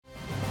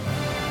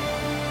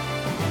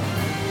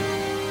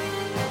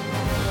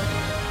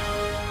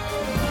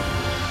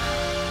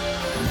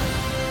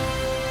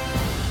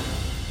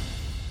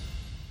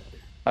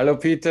Hallo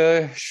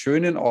Peter,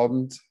 schönen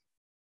Abend.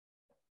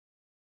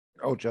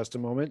 Oh, just a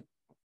moment.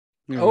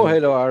 Oh, Yeah.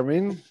 hello,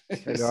 Armin.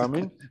 Hello, Yes.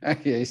 Armin.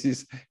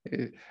 Yes,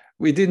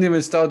 we didn't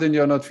even start and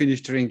you're not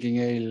finished drinking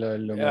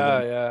ale,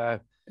 Yeah, yeah.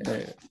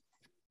 Uh,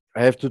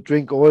 I have to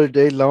drink all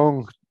day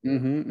long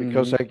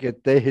because mhm. I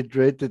get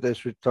dehydrated,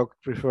 as we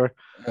talked before.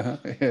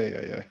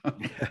 Yeah.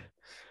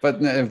 But,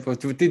 no, but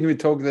didn't we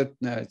talk that?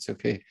 No, it's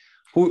okay.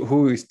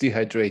 Who is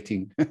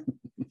dehydrating?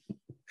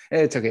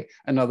 It's okay.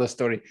 Another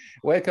story.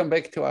 Welcome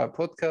back to our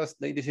podcast,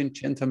 ladies and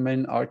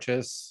gentlemen,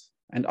 archers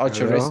and Hello.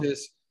 archeresses.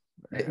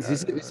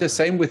 It's the Uh,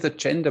 same with the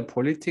gender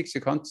politics.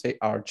 You can't say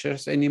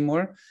archers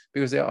anymore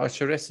because they're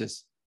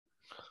archeresses.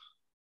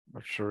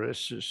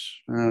 archeresses.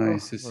 Ah, Oh,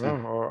 it's just,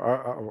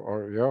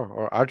 yeah,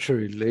 or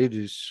archery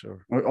ladies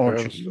or or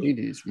archery girls,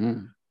 ladies.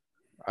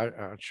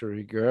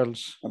 archery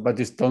girls. But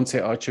just don't say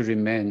archery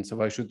men. So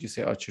why should you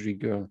say archery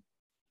girl?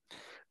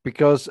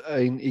 Because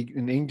in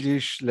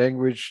English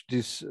language,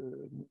 this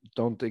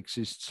don't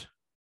exist.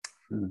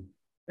 Hmm.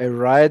 A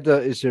rider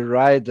is a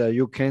rider.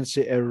 You can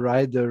say a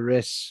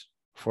rideress,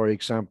 for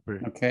example,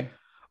 Okay.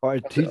 or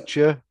a But,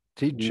 teacher, mm,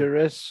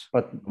 teacheress.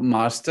 but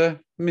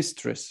master,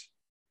 mistress.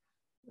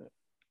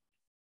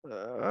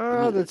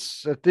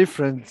 That's a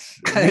different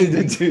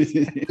meaning.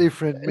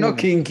 Different Not meaning.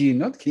 kinky,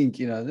 not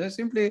kinky. No, they're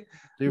simply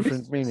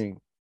Different mistress. meaning.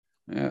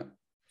 Yeah.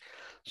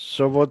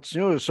 So what's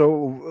new?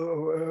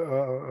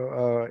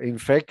 So in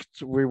fact,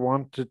 we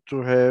wanted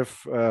to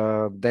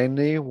have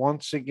Danny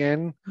once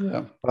again,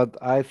 Yeah. but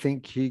I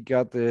think he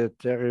got a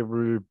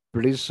terrible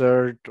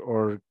blizzard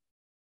or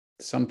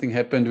Something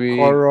happened.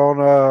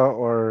 corona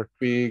or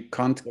We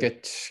can't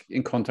get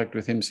in contact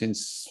with him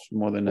since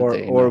more than a or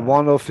day or now.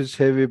 one of his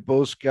heavy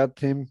bows got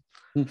him.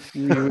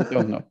 We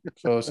don't know.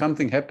 So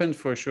something happened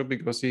for sure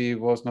because he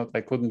was not.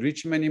 I couldn't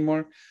reach him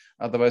anymore.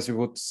 Otherwise, we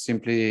would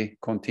simply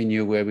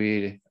continue where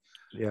we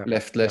Yeah,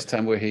 left yeah. last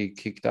time, where he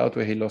kicked out,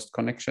 where he lost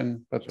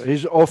connection. So But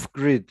he's off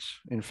grid.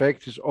 In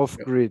fact, he's off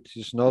yeah, grid.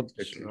 He's not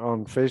exactly.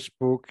 on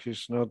Facebook.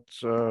 He's not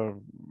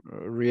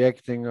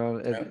reacting on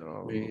it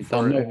Yeah. We don't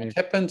for know what any.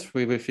 happened.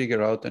 We will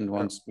figure out, and Yeah,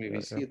 once we yeah,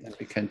 will yeah. see it, then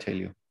we can tell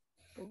you.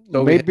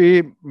 So we had.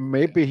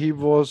 Maybe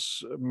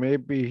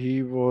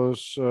he was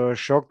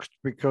shocked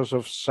because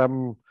of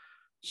some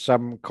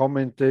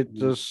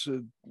commentators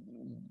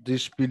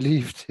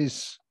disbelieved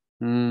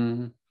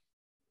Mm,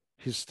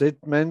 his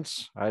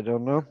statements. I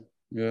don't know.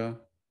 yeah.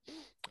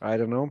 I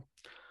don't know.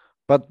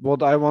 But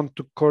what I want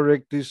to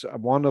correct is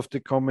one of the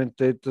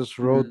commentators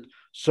wrote, Mhm.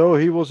 so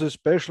he was a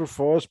special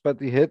force,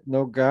 but he had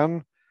no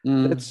gun.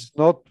 Mm. That's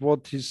not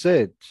what he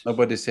said.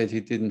 Nobody said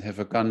he didn't have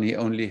a gun. He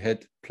only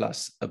had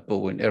plus a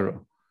bow and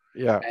arrow.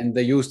 Yeah, And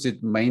they used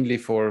it mainly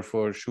for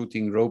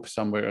shooting rope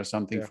somewhere or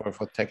something yeah.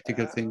 for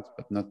tactical things,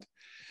 but not.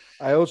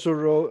 I also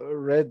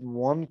read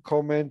one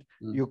comment.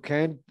 Mm. You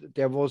can't,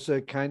 there was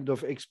a kind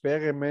of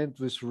experiment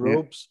with Yeah.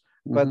 ropes,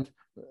 Hmm. but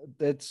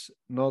that's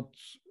not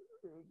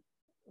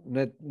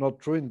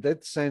true in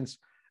that sense.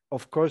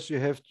 Of course, you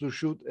have to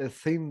shoot a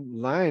thin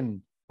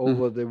line Hmm.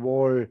 over the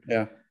wall,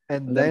 Yeah.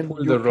 and And then then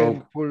pull you the can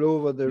rope. pull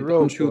over the You don't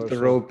rope shoot or the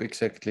so. rope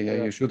exactly. Yeah.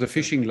 Yeah, You shoot a yeah,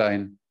 fishing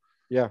line.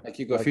 yeah, Like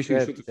you go like fishing,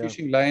 that. shoot a Yeah,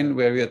 fishing yeah, line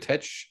where you yeah,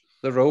 attach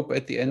the rope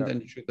at the end yeah,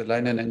 and you shoot the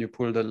line yeah, and then you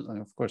pull the,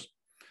 of course.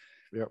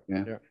 yeah,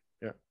 Yeah, yeah,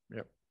 yeah,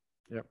 yeah,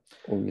 yeah.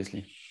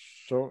 obviously.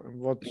 So And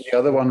what's the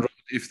other what? one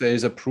wrote if there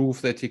is a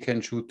proof that he can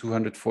shoot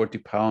 240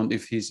 pound,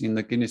 if he's in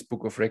the Guinness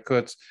Book of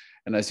Records.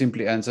 And I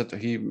simply answered,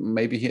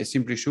 he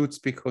simply shoots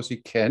because he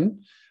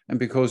can and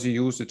because he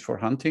used it for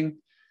hunting.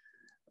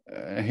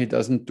 He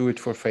doesn't do it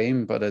for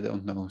fame, but I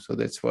don't know. So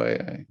that's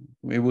why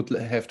we would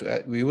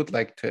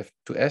like to have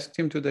to ask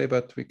him today,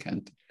 but we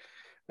can't.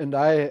 And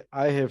I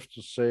have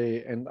to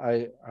say, and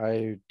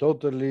I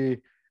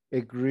totally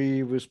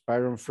agree with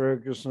Byron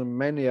Ferguson and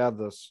many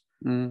others.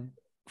 Mm.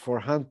 For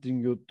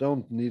hunting, you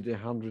don't need a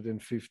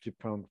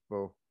 150-pound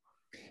bow.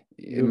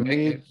 It You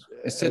need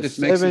I a said it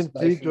makes his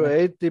 70 life. to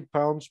 80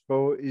 pounds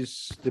bow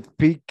is the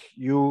peak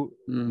you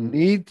Mm.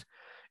 need,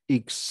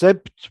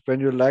 except when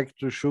you like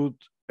to shoot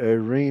a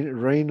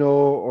rhino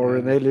or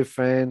an Yeah.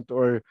 elephant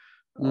or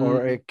a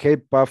Mm.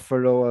 cape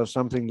buffalo or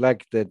something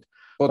like that.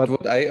 But But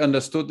what I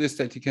understood is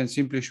that he can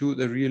simply shoot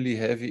a really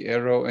heavy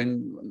arrow,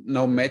 and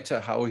no matter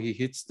how he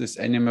hits this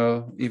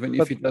animal, even if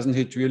but he doesn't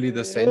hit really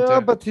the yeah,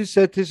 center. but he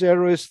said his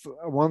arrow is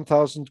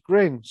 1,000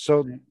 grain.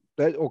 So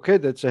that okay,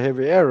 that's a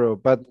heavy arrow,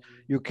 but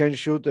you can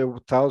shoot a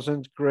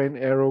 1,000 grain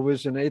arrow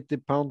with an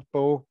 80-pound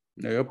bow,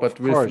 Yeah, of but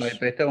will fly course.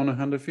 better on a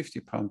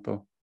 150-pound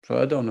bow.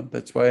 So I don't know.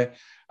 That's why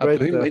up to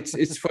Right. him.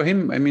 It's for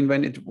him. I mean,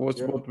 when it was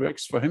Yeah, what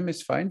works for him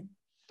is fine.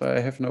 So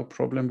I have no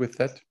problem with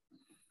that.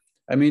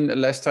 I mean,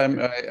 last time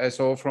I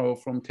saw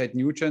from Ted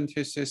Nugent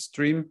his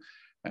stream,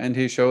 and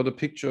he showed a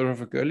picture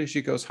of a girl.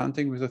 She goes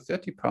hunting with a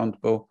 30-pound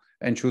bow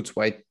and shoots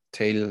white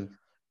tail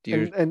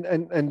deer.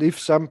 and if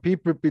some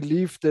people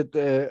believe that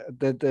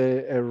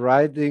a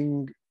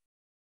riding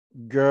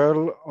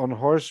girl on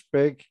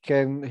horseback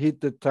can hit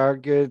the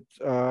target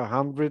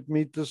 100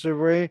 meters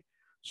away,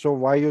 So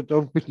why you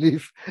don't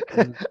believe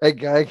Mhm. a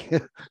guy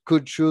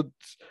could shoot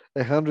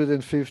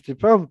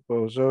 150-pound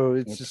bow? So Or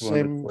it's the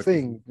same 240.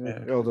 thing,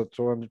 Yeah. or the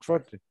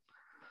 240.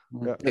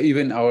 Mm. Yeah,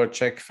 Even our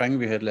Jack Fang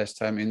we had last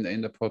time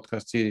in the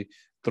podcast, he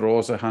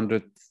draws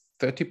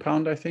 130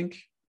 pound, I think,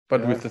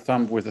 but yeah, with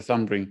the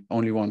thumb ring,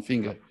 only one yeah,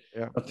 finger,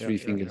 yeah, not yeah, three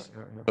yeah, yeah, fingers.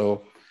 yeah, yeah.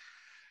 So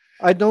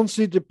I don't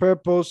see the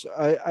purpose.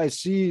 I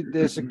see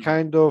there's a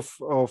kind of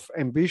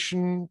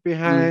ambition mm,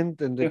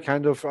 behind, and the yeah,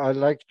 kind of I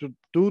like to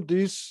do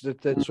this.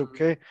 That's mm,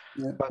 okay,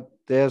 yeah, but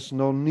there's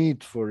no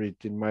need for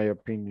it, in my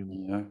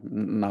opinion. yeah.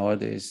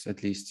 Nowadays,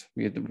 at least,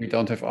 we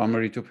don't have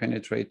armory to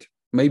penetrate.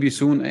 Maybe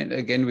soon, and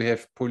again, we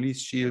have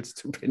police shields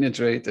to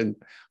penetrate and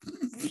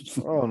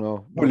Oh no,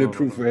 no, no, no,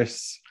 bulletproof no.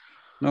 vests.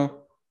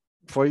 No,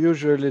 For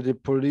usually the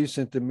police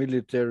and the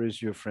military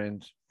is your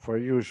friend. For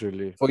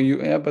usually, for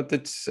you, yeah, but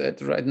it's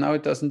right now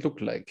it doesn't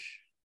look like.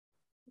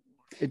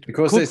 it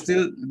Because could they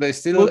still,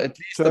 could at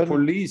least the turn.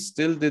 police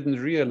still didn't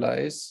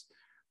realize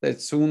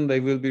that soon they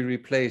will be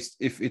replaced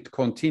if it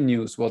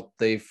continues what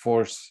they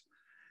force.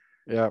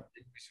 Yeah,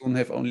 We soon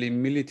have only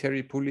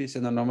military police,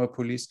 and a normal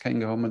police can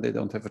go home and they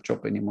don't have a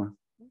job anymore.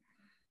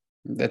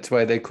 That's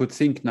why they could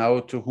think now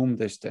to whom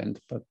they stand,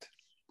 but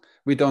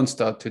we don't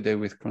start today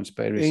with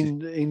conspiracies.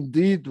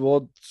 indeed,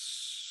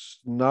 what's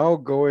now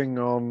going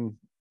on,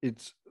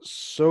 it's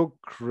so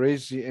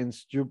crazy and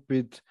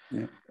stupid.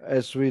 Yeah.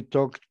 As we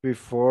talked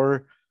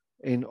before,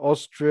 in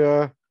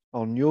Austria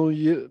on New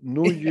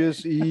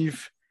Year's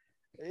Eve,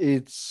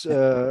 it's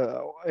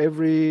Yeah.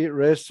 every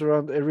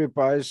restaurant, every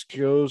bar is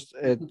closed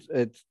at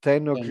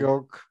 10 And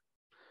o'clock.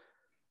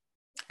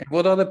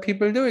 what are the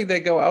people doing? They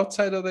go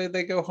outside or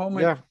they go home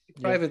and Yeah,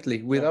 yeah, privately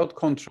yeah, without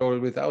control,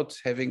 without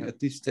having yeah, a yeah,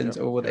 distance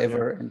or yeah, yeah.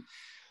 whatever. And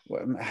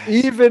well,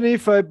 Even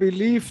if I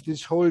believe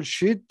this whole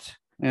shit,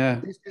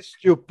 yeah, this is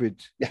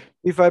stupid. yeah,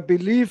 If I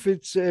believe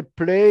it's a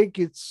plague,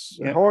 it's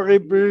yeah.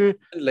 horrible, and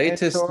so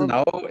Latest on.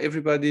 now,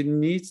 everybody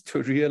needs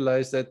to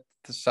realize that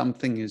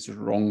something is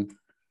wrong.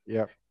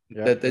 Yeah,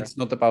 yeah, That yeah, it's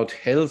not about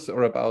health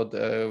or about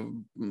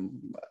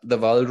the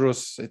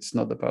walrus. It's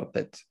not about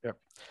that. yeah.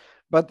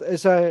 But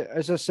as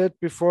I said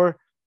before,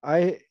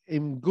 I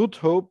am good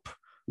hope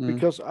Mm,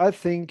 because I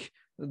think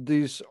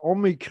this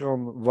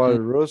Omicron mm,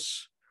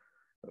 virus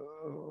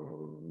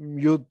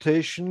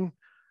mutation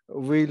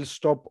will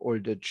stop all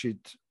that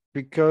shit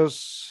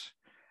because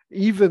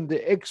even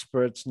the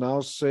experts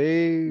now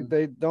say mm.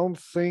 they don't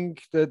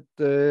think that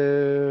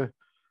the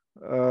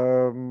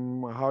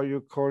how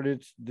you call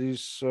it,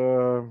 this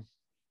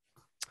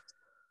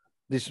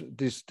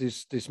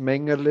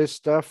Mengele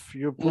stuff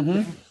you put Mhm,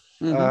 in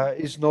mhm,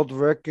 is not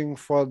working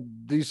for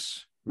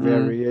this mm.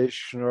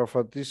 variation or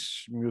for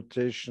this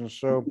mutation.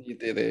 So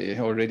They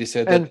already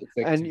said that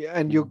and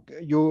effective.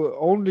 you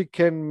only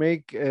can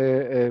make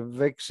a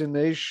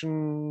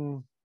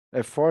vaccination,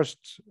 a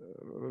forced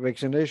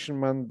vaccination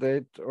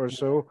mandate or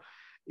so,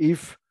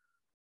 if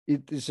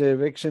it is a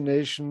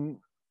vaccination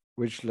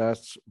which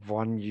lasts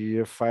 1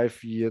 year,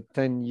 5 year,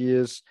 10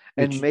 years,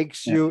 and Which,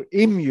 makes yeah, you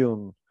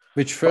immune.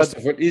 which But first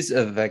of all is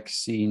a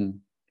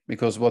vaccine,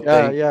 because what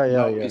yeah, they yeah, yeah,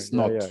 know yeah, is yeah,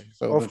 not. yeah.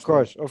 So, Of so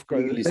course, of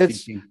course. legally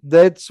That's speaking,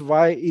 that's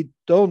why it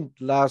don't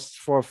last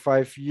for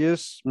 5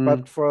 years, mm.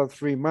 but for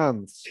 3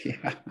 months.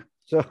 Yeah,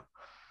 So,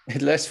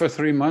 it lasts for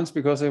 3 months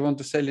because I want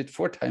to sell it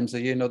 4 times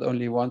a year, not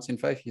only once in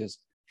 5 years.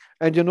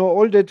 and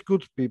all that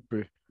good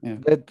people Yeah.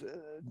 that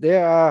they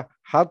are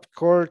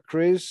hardcore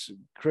Mm-hmm.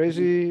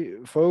 crazy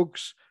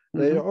folks.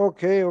 They Mm-hmm.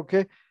 okay,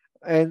 okay,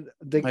 and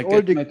I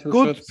all get the my two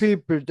good shots.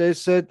 people they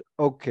said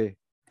okay,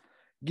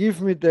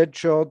 give me that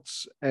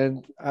shots,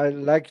 and I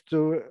like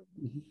to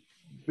Mhm.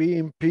 be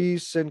in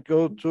peace and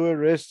go to a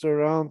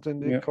restaurant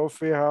and a Yeah.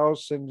 coffee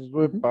house and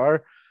to a Mm-hmm.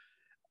 bar.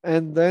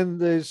 And then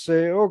they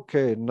say,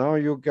 okay, now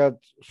you got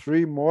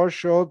 3 more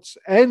shots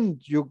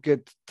and you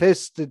get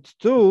tested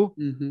too.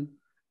 Mm-hmm.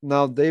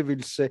 Now they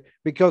will say,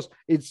 because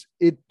it's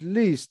at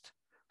least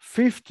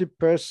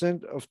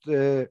 50% of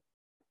the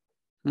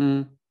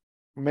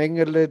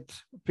Mengelet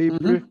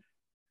people, Mm-hmm.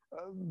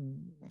 uh,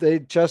 they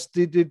just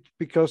did it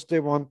because they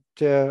want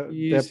their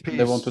Yes, and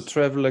they want to peace.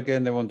 travel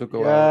again. They want to go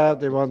out. Yeah,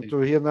 they want to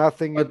hear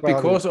nothing But about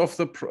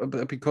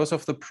it. because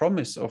of the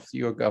promise of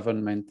your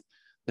government,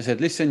 they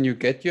said, "Listen, you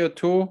get your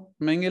two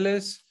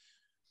Mengeles,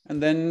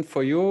 and then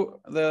for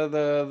you,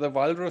 the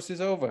walrus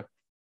is over."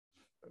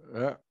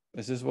 Yeah,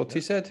 This is what he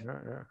yeah, said, yeah,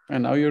 yeah.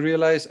 and now you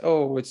realize,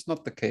 oh, it's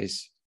not the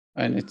case,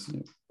 and it's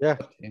Yeah,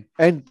 okay.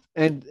 and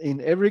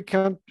in every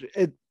country,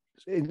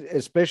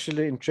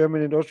 especially in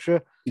Germany and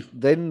Austria,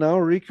 they now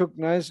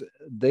recognize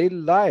they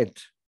lied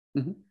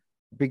Mhm.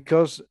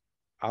 because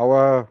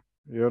our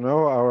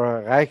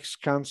our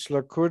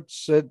Reichskanzler Kurz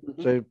said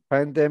Mhm. the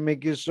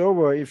pandemic is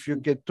over. If you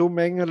get two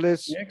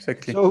Mengeles, Yeah, it's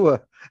exactly. over.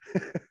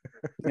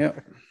 Yeah,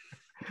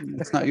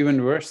 it's not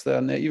even worse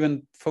than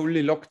even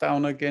fully locked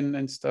down again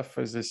and stuff.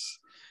 This is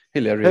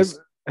have hilarious.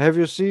 Have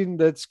you seen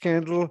that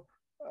scandal?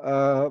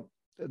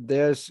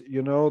 There's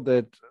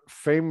that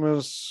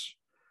famous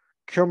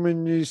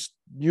communist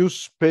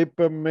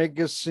newspaper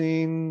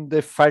magazine,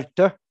 the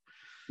Falter,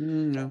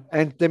 No.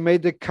 and they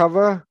made a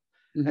cover.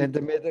 and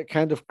they made a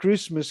kind of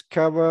Christmas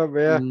cover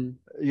where, Mm.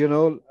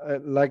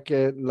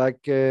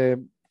 a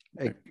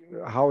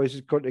how is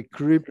it called, a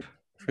crib,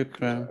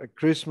 a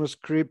Christmas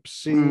crib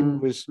scene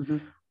with,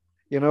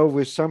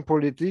 with some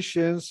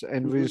politicians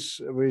and with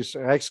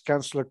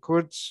Reichskanzler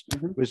Kurz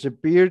with a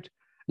beard,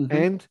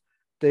 and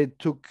they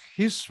took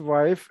his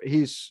wife,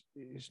 he's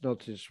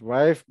not his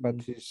wife,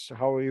 but his,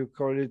 how you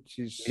call it,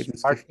 his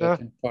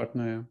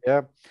partner,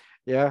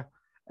 yeah,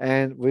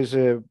 and with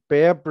a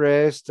bare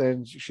breast,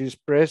 and she's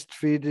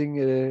breastfeeding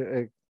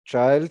a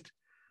child,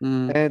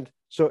 and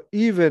so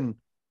even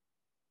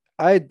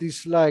I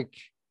dislike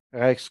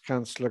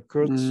Reichskanzler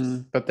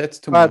Kurz, but that's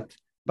too much.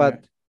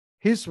 But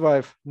his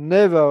wife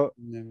never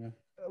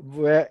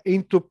were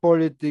into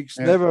politics,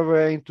 never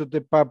were into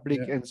the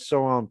public, and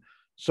so on.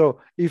 So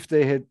if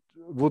they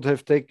would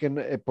have taken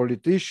a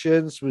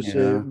politicians with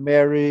a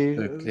Mary,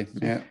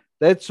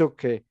 that's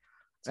okay.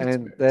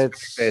 And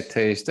that's bad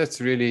taste.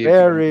 That's really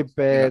very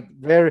bad.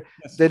 Very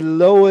the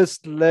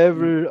lowest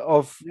level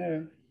of,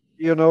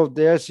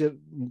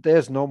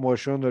 there's no more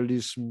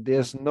journalism.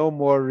 There's no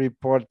more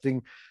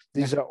reporting.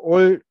 These are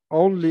all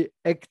only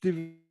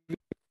activists.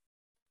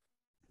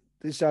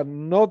 These are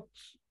not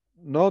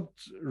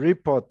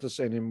reporters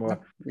anymore.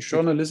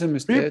 Journalism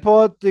is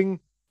reporting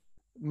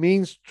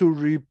means to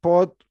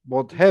report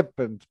what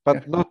happened,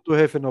 but not to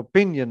have an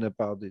opinion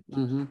about it.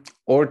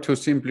 Or to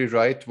simply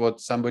write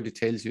what somebody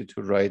tells you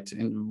to write,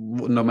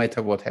 no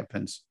matter what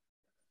happens.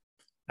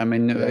 I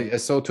mean, I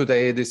saw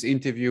today this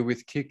interview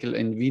with Kickel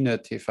in Wiener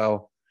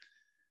TV.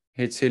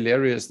 It's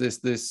hilarious.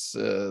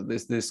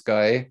 This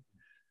guy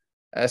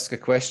asks a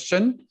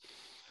question,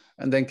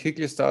 and then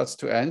Kickel starts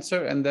to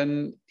answer, and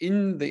then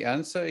in the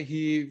answer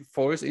he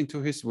falls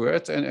into his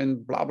words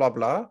and blah blah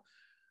blah.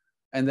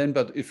 And then,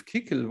 but if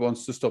Kickel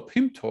wants to stop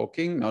him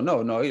talking, no, I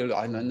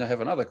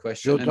have another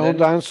question. You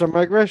don't answer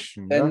my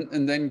question.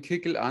 And then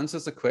Kickel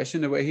answers the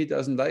question the way he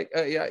doesn't like.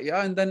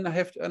 And then I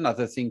have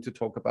another thing to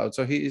talk about.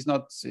 So he was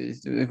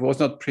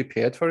not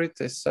prepared for it.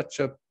 There's such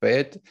a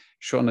bad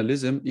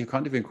journalism. You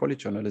can't even call it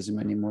journalism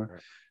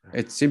anymore.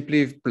 It's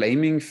simply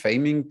blaming,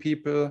 faming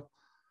people.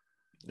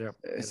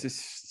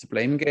 It's a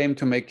blame game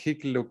to make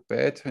Kickel look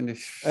bad. And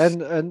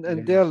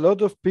there are a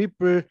lot of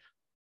people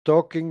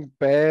talking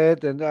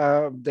bad, and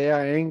they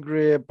are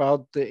angry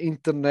about the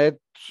internet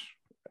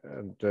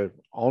and the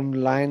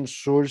online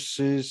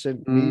sources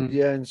and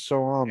media and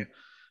so on.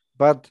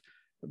 But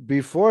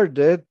before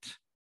that,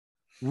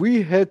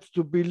 we had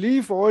to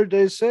believe all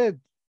they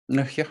said.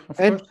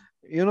 And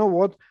you know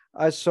what?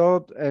 I saw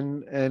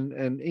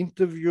an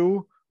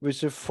interview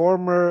with a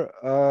former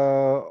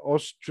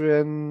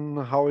Austrian,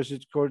 how is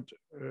it called,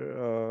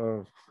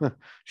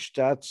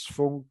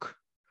 Staatsfunk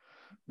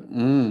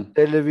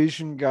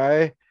television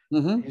guy.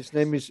 His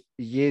name is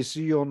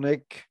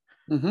Jesionek.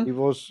 He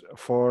was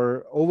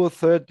for over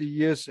 30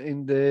 years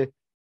in the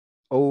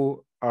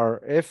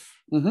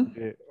ORF,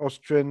 the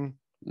Austrian,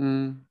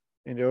 in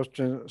the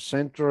Austrian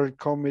Central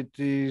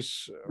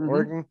Committee's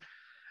organ.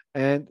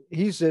 And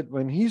he said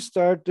when he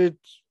started,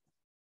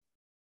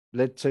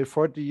 let's say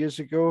 40 years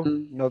ago,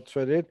 not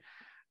 38,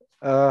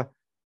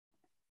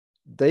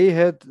 they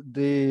had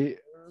the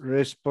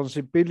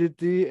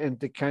responsibility and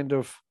the kind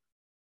of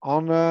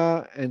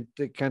honor and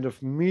the kind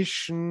of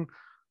mission,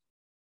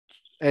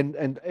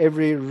 and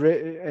every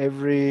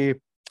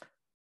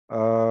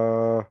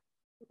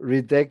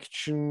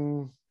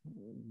redaction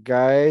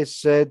guy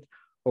said,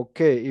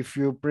 okay, if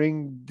you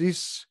bring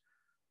this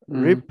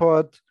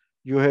report,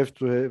 you have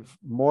to have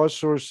more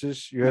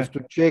sources, you have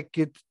to check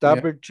it,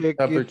 double check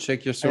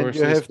your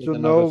sources, and you have to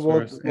know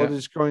what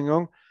is going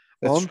on.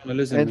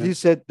 And he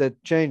said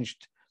that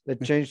changed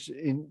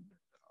in,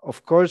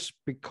 of course,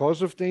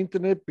 because of the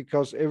internet,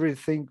 because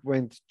everything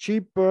went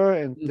cheaper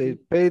and they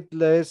paid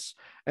less,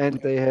 and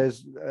they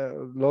has a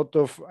lot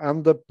of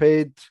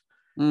underpaid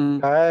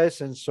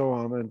guys and so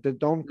on, and they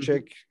don't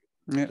check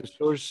the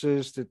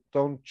sources, they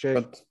don't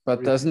check.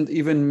 But doesn't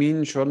even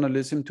mean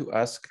journalism to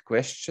ask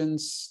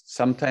questions,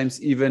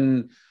 sometimes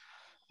even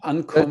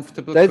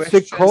uncomfortable questions.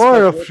 That's the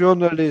core of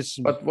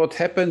journalism. But what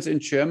happens in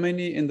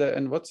Germany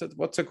what's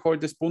it called,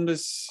 this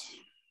Bundes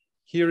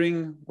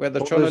hearing where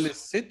the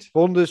journalists sit?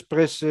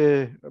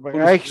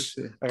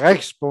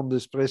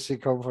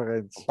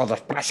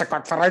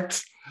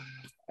 Reichsbundespressekonferenz.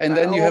 And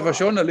then you have a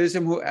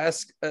journalism who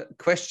asks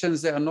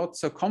questions that are not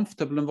so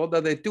comfortable. And what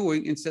are they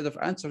doing? Instead of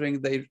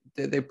answering,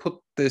 they put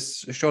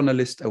this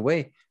journalist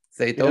away.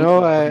 They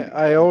don't.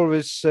 I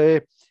always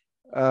say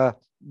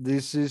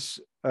this is.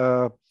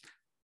 I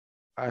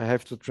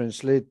have to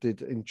translate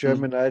it in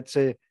German. I'd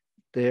say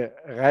the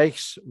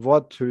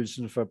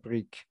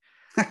Reichsworthülsenfabrik.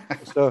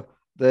 So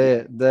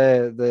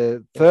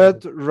the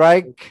Third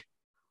Reich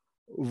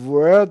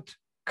word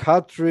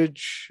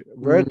cartridge,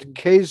 word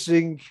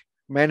casing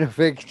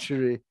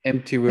manufacturing.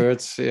 Empty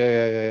words.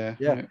 Yeah.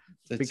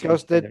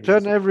 Because they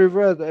turn every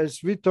word,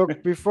 as we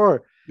talked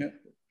before.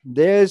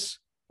 There's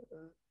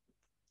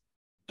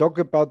talk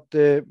about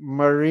the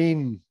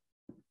marine.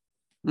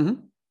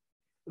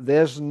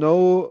 There's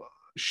no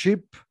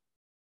ship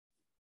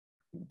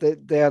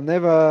they are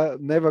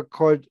never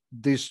called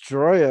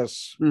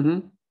destroyers.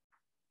 Mm-hmm.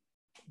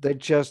 They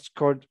just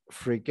called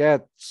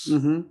frigates.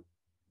 Mm-hmm.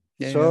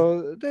 Yeah, yeah.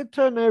 So they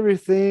turn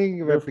everything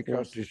Yeah, of because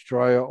course.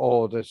 destroyer.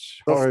 Oh,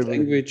 that's Soft horrible.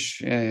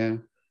 language. Yeah, yeah.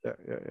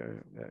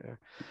 Yeah.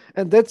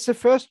 And that's the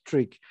first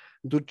trick,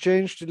 to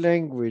change the Yeah.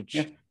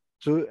 language.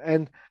 To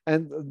and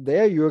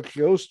there you're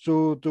close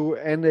to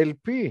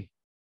NLP,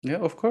 Yeah,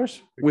 of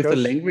course. With the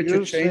because language, you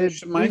you say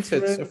change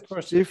mindsets, of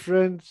course.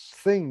 different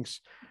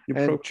things. You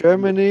And program.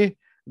 Germany,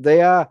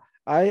 they are.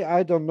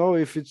 I don't know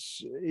if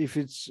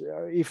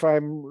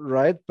I'm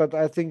right, but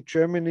I think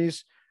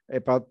Germany's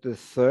about the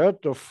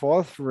third or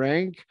fourth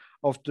rank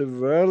of the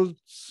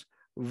world's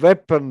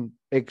weapon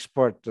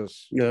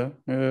exporters. Yeah,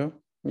 yeah.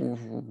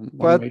 One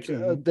But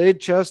major. they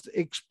just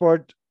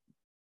export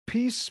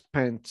peace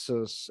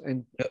panzers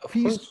and Yeah, of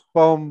peace course.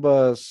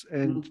 bombers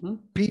and Mm-hmm.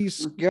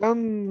 peace Mm-hmm.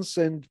 guns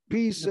and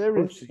peace Of course.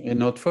 everything. And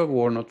not for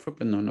war, not for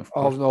none, of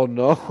Oh course. no,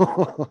 no,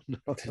 no,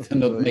 They're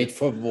not no. made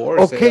for war.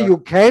 They Okay, are you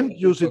can't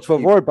here use for it for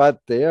keep. war, but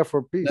they are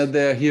for No, peace.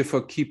 they are here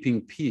for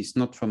keeping peace,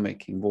 not for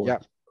making war. Yeah,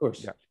 Of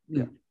course. yeah,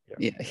 yeah, Mm. yeah.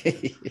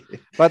 Yeah.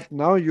 But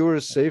now you're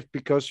safe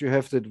because you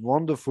have that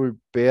wonderful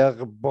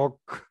Baerbock.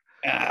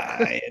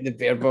 The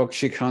Baerbock,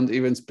 she can't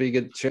even speak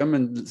a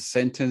German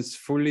sentence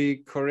fully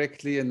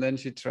correctly, and then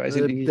she tries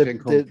in English and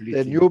The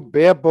completely. new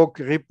Baerbock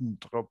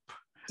Ribbentrop.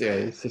 Yeah,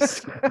 it's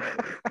just,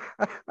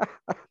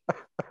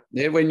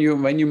 yeah, when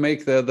you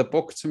make the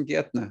Bock zum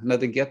Gärtner, na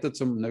den Gärtner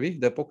zum, na wie,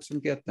 der Bock zum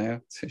Gärtner,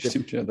 ja, das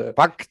stimmt schon. The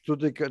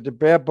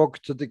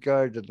Baerbock to the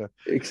garden.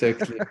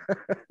 Exactly.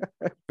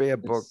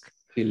 Baerbock.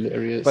 It's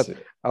hilarious. But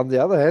on the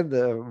other hand,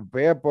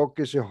 Baerbock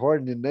is a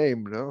horny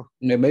name, no?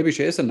 Yeah, maybe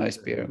she is a nice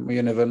bear.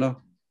 You never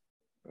know.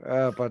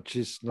 But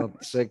she's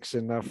not sexy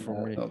enough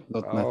for me. Not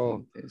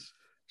Oh, nothing.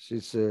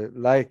 she's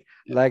like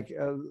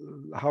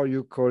how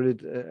you call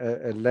it,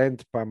 a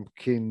land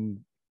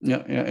pumpkin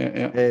Yeah.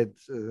 head.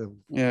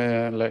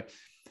 Yeah, like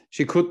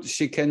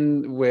she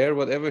can wear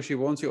whatever she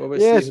wants. You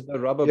always Yes, see the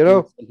rubber you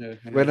know, boots on her.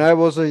 when I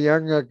was a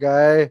younger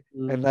guy,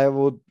 Mm. and I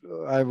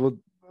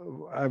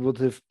would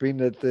have been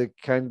at the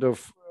kind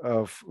of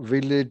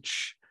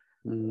village,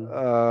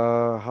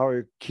 how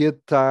a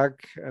Kirtag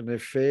and a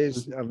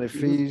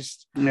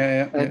feast,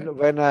 Yeah. and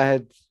when I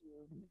had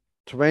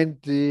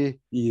 20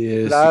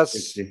 Yes, plus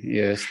exactly.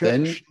 Yes,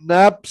 then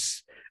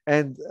schnapps,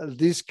 and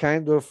this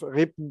kind of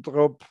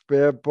Ribbentrop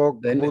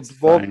Baerbock then would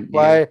it's walk fine.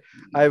 Yeah, by,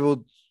 I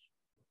would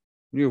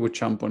you would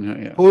jump on her.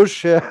 Yeah,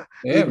 push her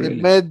yeah, in the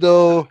really.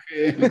 meadow.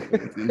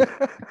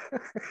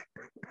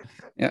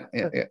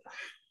 Okay.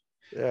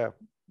 Yeah.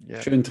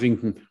 Yeah. Schön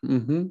trinken.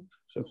 Mhm.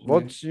 So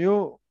what's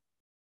new?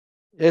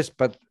 Yes,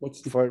 but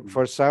What's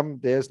for some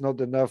there's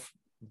not enough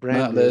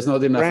no, there's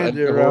not enough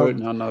brandy alcohol.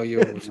 around. No, you.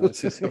 No,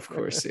 this is, of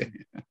course. Yeah.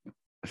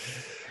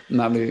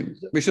 No,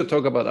 we should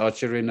talk about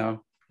archery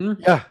now.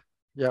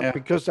 Yeah,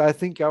 because I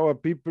think our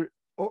people,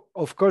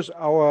 of course,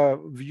 our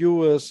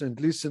viewers and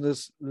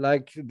listeners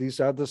like this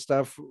other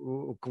stuff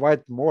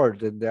quite more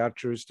than the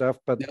archery stuff.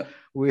 But Yeah.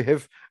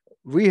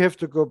 we have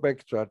to go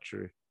back to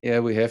archery. Yeah,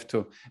 we have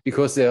to,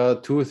 because there are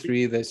 2 or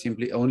 3 that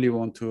simply only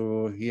want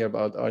to hear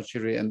about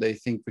archery, and they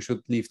think we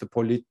should leave the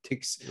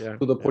politics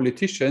to the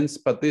politicians.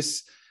 But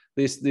this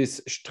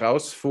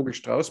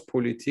Vogel-Strauß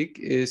politik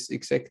is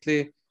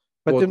exactly.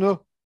 But what, you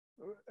know,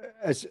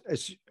 as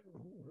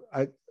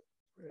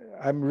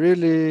I'm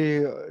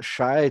really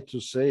shy to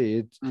say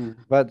it,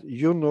 but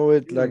you know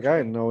it like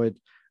I know it.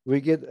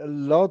 We get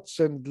lots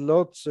and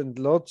lots and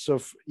lots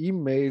of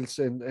emails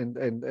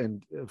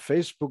and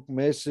Facebook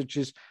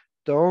messages.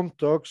 Don't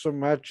talk so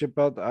much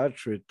about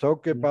archery.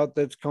 Talk about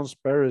that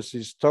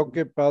conspiracies. Talk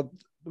about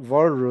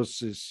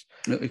walruses.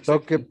 Exactly.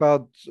 Talk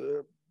about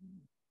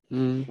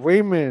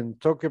women.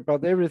 Talk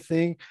about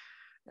everything.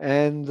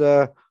 And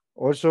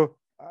also,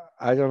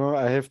 I don't know,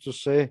 I have to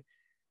say,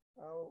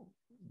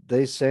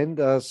 they send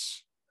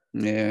us.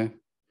 Yeah.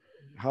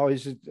 How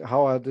is it?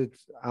 How are the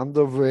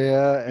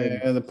underwear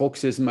and the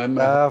boxes, my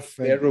stuff?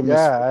 room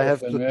is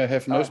full of them. I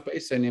have no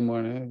space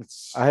anymore.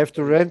 I have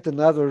to rent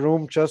another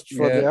room just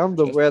for the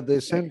underwear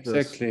they sent us.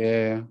 Exactly.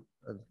 Yeah.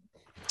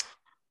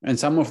 And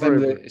some of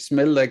Horrible. them, they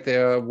smell like they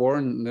are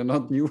worn. They're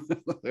not new.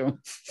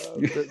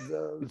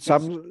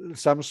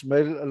 Some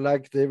smell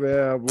like they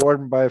were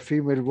worn by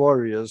female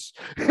warriors.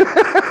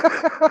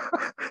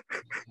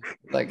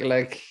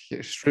 like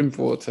shrimp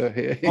water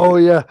here. Oh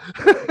yeah.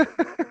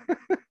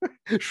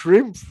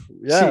 Shrimp.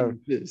 Yeah.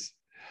 Yes.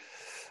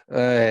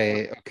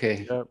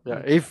 Okay.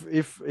 Yeah.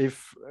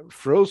 If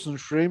frozen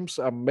shrimps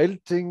are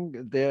melting,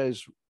 there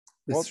is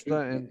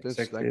water, and that's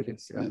exactly like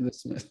it.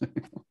 Yeah.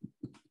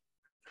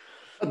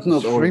 But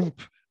not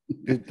shrimp.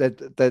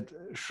 That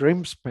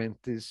shrimp's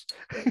panties.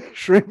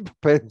 Shrimp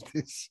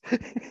panties.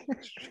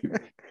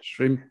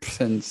 Shrimp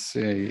sense.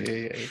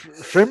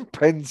 Shrimp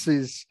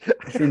panties.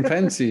 Shrimp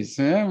panties.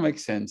 Yeah,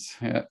 makes sense.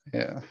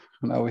 Yeah.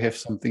 Now we have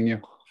something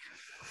new.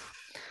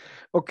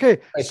 Okay,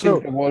 I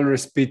think the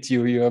walrus bit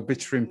you. You're a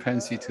bit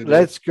shrimpancy today.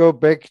 Let's go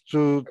back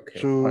to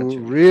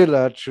real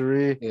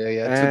archery.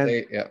 Yeah,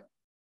 today, yeah.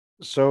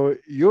 So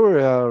you're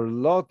a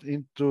lot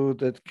into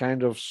that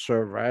kind of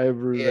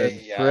survival Yeah,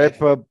 and yeah,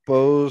 prepper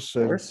bows,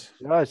 of and course.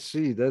 yeah, I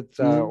see that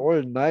are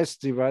all nice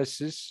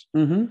devices.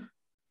 Mm-hmm.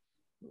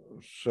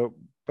 So,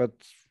 but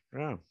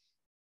yeah,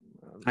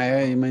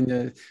 I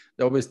mean,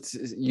 always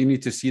you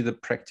need to see the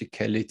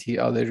practicality.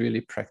 Are they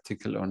really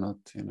practical or not?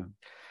 You know.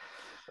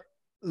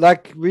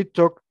 like we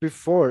talked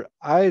before,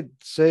 I'd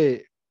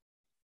say,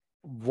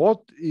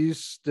 what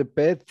is the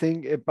bad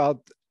thing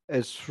about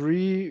a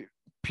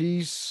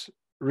three-piece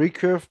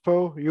recurve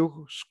bow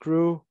you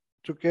screw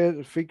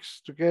together,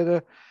 fix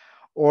together,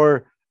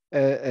 or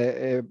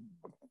a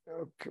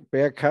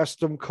bare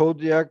custom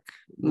Kodiak?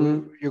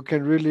 Mm, You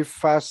can really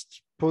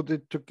fast put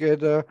it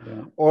together,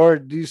 yeah, or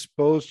these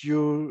bows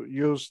you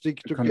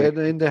stick together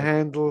connected. in the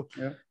handle.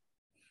 Yeah.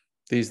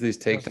 These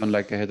takedown,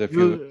 like I Because had a few.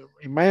 you,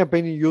 in my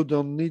opinion, you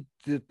don't need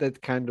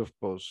that kind of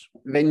bows.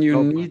 When you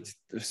Not need,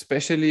 really.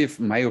 especially if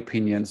my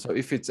opinion, so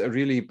if it's a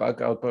really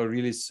bug out bow,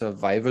 really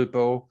survival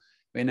bow,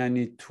 when I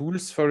need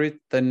tools for it,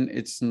 then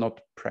it's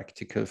not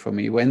practical for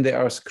me. When there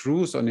are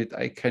screws on it,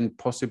 I can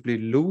possibly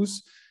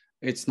lose.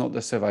 It's not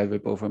a survival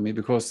bow for me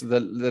because the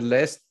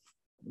less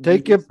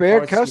Take a these bare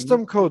parts you need.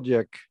 custom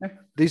Kodiak. Yeah,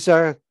 These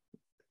are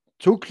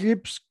two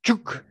clips, yeah,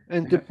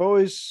 and the yeah, bow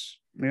is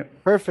yeah,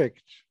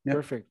 perfect, yeah,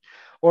 perfect.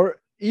 Or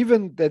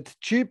even that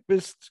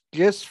cheapest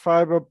glass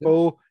fiber yeah.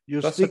 bow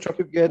you That's the stick job.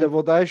 together. Yeah,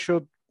 What I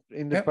showed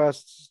in the yeah.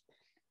 past,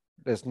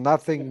 there's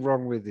nothing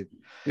wrong with it.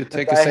 You And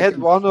take a I had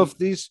second. one of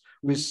these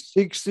with Mm.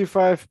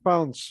 65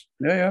 pounds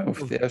Yeah, yeah.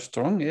 If of they are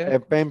strong, yeah. a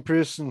pen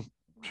prison,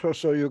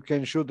 so you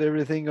can shoot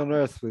everything on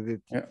earth with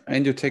it. Yeah.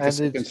 And you take a And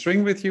second it's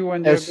string with you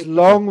and you're as good to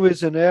go. long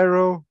with an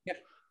arrow, Yeah.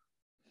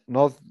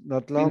 not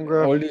And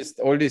longer. all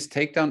this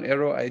takedown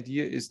arrow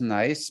idea is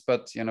nice,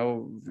 but you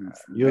know,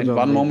 You in don't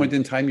one need moment it.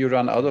 in time you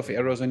run out of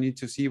arrows and need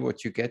to see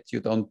what you get.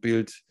 You don't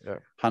build Yeah.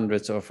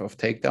 hundreds of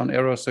takedown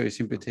arrows, so you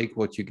simply take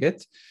what you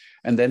get.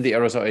 And then the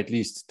arrows are at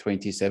least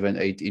 27,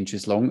 8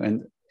 inches long.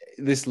 And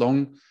this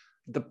long,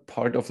 the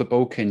part of the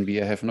bow can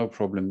be. I have no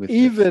problem with that.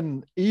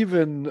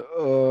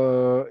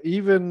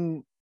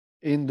 Even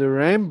in the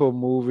Rambo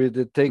movie,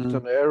 the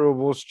takedown Mm. arrow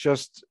was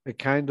just a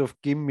kind of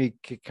gimmick,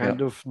 a Yeah.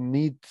 kind of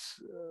neat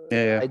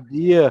Yeah. Yeah.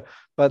 idea.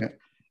 But Yeah.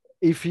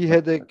 if he But,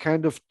 had a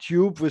kind of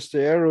tube with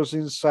the arrows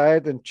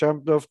inside and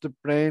jumped off the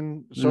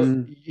plane, so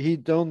mm, he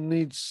don't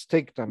need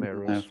takedown no,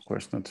 arrows. of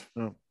course not.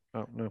 No,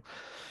 no, no.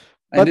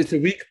 And But it's a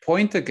weak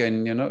point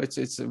again, you know. It's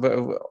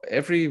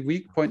every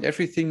weak point,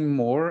 everything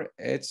more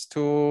adds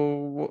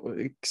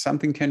to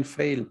something can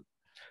fail.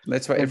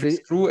 That's why and every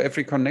screw,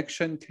 every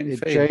connection can it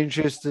fail.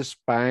 changes the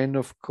spine,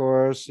 of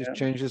course. It Yeah,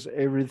 changes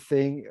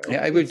everything.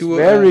 yeah. I will It's do.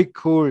 very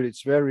cool.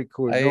 It's very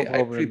cool. No I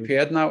problem with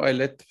prepared now. I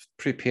let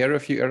prepare a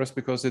few arrows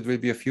because it will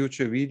be a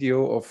future video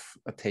of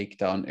a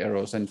takedown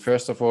arrows. And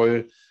first of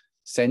all,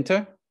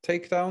 center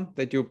takedown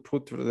that you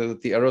put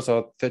the arrows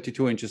are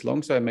 32 inches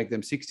long, so I make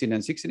them 16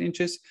 and 16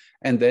 inches,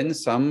 and then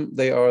some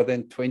they are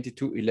then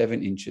 22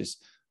 11 inches.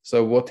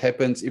 So what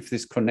happens if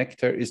this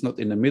connector is not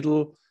in the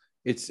middle?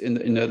 It's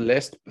in the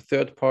last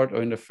third part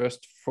or in the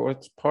first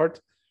fourth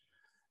part.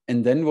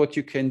 And then what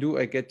you can do,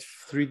 I get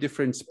 3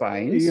 different you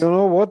spines.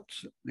 know what?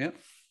 Yeah.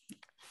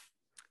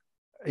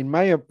 In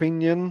my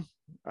opinion,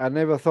 I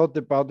never thought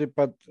about it,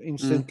 but Mm.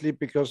 instantly,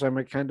 because I'm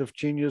a kind of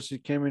genius,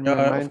 it came in my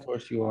Yeah, of mind.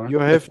 course you are. You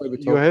That's have why we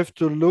you talk. have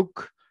to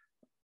look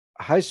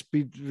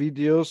high-speed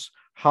videos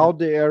Yeah, how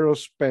the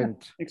arrows yeah, bend,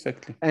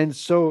 exactly. and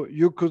so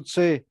you could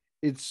say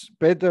it's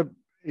better,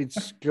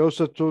 it's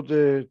closer to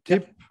the Yeah.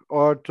 tip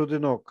or to the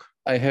knock.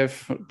 I have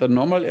the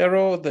normal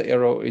arrow, the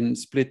arrow in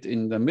split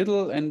in the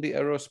middle, and the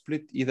arrow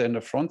split either in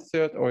the front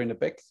third or in the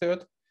back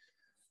third.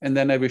 And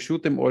then I will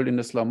shoot them all in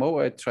the slow-mo.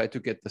 I try to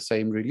get the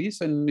same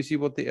release and you see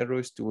what the arrow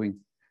is doing.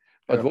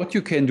 But Yeah. what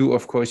you can do,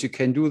 of course, you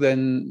can do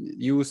then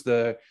use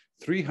the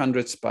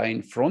 300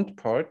 spine front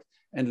part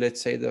and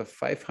let's say the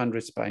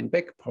 500 spine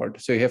back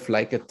part. So you have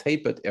like a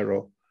tapered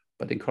arrow,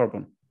 but in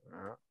carbon.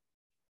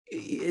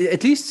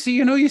 At least,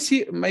 you know, you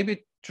see maybe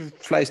it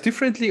flies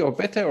differently or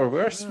better or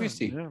worse. We Yeah,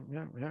 see. yeah,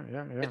 yeah, yeah,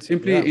 yeah, yeah, It's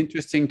simply yeah.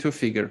 interesting to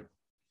figure.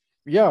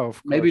 Yeah,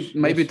 of course.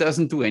 Maybe it Yes.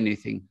 doesn't do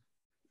anything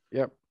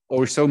Yeah.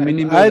 or so And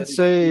minimal I'd that it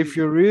say really, if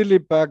you really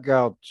bug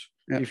out,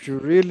 yeah, if you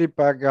really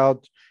bug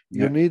out,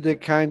 you yeah, need a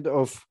kind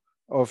of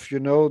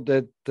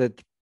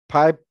that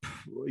pipe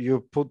you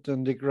put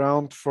in the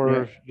ground yeah,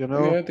 for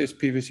yeah. These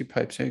PVC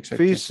pipes, yeah,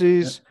 exactly. Yeah.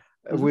 feces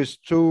Mhm. with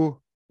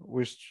two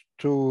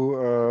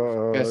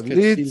Gasket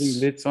sealing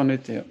lids. lids on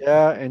it. Yeah.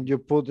 Yeah, and you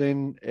put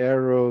in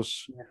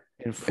arrows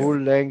in Yeah. full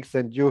length,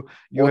 and you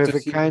Water have a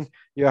sealed. kind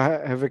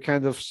have a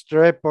kind of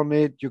strap on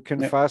it. You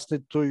can Yeah. fasten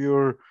it to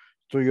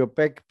your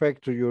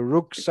backpack, to your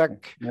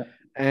rucksack, Yeah.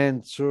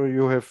 and so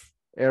you have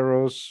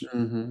arrows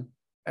Mm-hmm.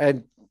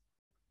 and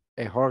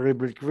a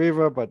horrible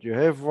quiver, but you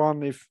have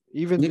one. If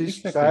even Yeah, this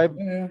exactly. type,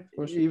 Yeah, yeah, of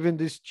course. even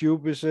this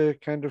tube is a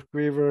kind of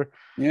quiver,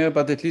 Yeah,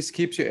 but at least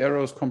keeps your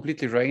arrows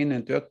completely rain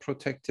and dirt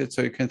protected,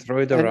 so you can throw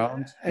it and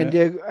around. and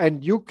Yeah. yeah,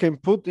 and you can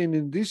put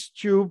in this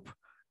tube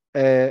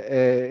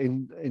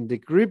in the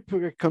grip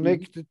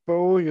connected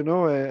bow, you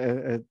know,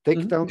 a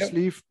takedown Yep,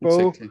 sleeve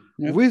bow exactly.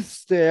 Yep.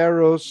 with the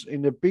arrows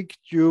in a big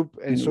tube,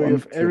 and In so you one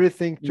have tube,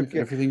 everything with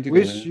together everything together.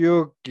 with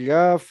your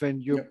glove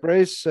and your Yep.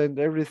 brace and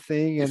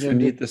everything, If and you then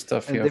need the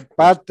stuff, and yeah, the of course.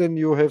 button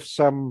you have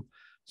some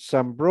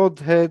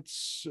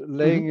broadheads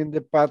laying in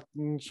the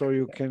button, so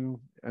you can,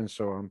 and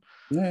so on.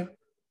 Yeah,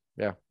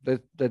 Yeah,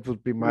 that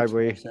would be my makes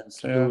more way sense.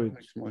 to Yeah, do it.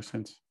 makes more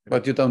sense.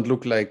 But you don't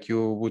look like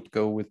you would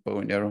go with bow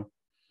and arrow.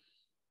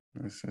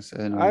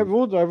 I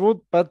would,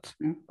 but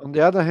on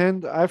the other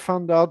hand, I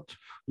found out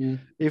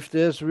if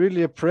there's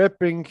really a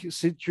prepping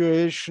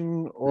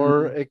situation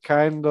or a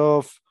kind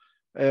of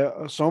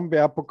zombie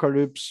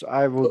apocalypse,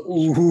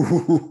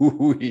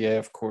 Ooh, yeah,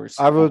 of course.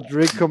 I would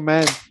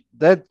recommend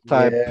that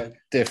type. Yeah,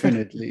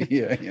 definitely.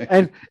 Yeah,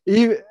 yeah.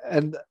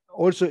 And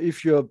also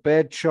if you're a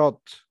bad shot,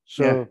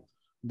 so Yeah.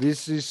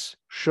 this is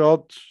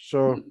shot.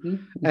 So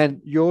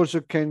and you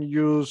also can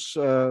use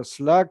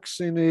slugs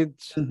in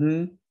it,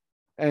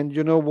 and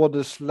you know what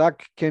a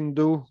slug can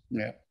do.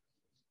 Yeah.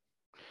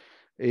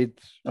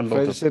 It A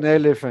lot fells of an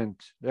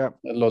elephant. Yeah.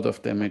 a lot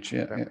of damage.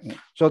 Yeah, yeah, yeah.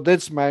 So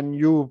that's my new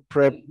Your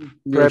prepping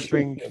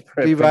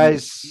prepping.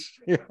 device.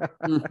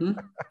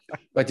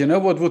 But you know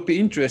what would be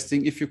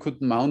interesting if you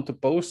could mount a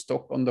bow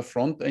stock on the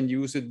front and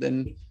use it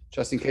then,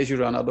 just in case you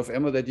run out of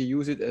ammo, that you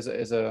use it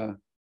as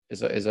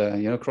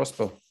a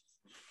crossbow.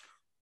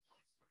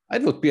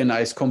 That would be a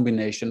nice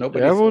combination.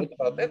 Nobody thought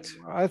about that.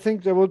 I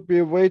think there would be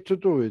a way to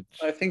do it.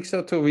 I think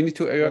so too. We need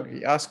to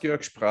ask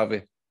Jörg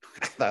Sprave.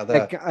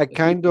 A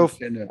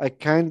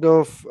kind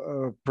of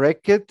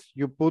bracket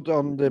you put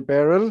on the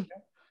barrel,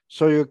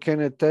 so you can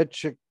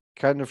attach a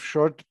kind of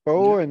short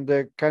bow and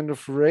a kind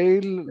of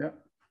rail. Yeah.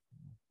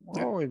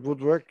 Oh, it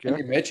would work. Yeah.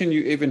 And imagine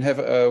you even have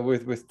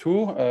with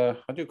two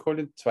how do you call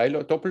it?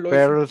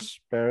 Barrels.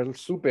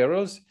 Two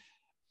barrels.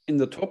 In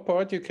the top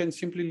part, you can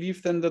simply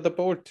leave then the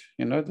bolt.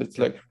 You know, that's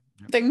like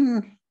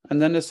ding,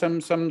 and then there's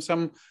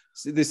some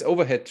this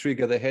overhead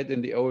trigger they had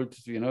in the old.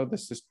 You know,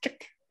 this is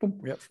check. Boom.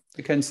 Yep.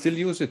 You can still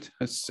use it.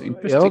 It's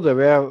interesting. You know, there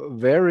were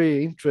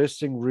very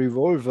interesting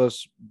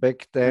revolvers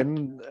back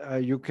then.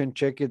 You can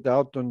check it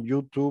out on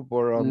YouTube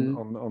or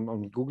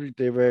on Google.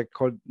 They were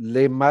called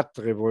Le Mat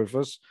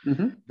revolvers.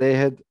 They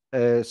had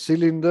a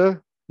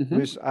cylinder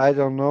with, I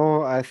don't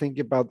know, I think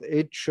about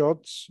 8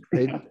 shots,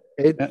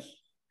 eight.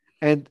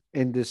 And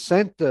in the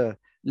center,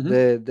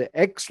 the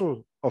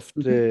axle of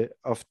the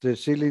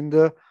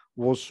cylinder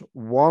was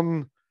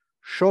one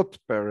shot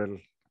barrel.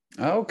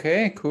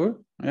 Okay,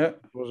 cool. Yeah,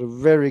 it was a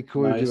very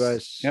cool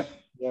device. Yeah,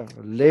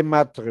 Le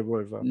Mat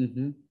revolver.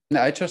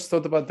 Now, I just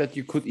thought about that.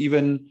 You could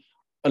even,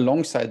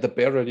 alongside the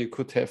barrel, you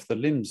could have the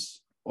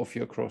limbs of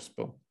your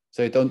crossbow.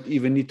 So you don't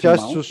even need to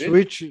just mount to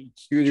switch it.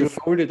 You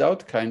fold it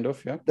out, kind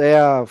of. Yeah. They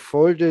are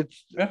folded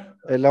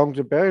along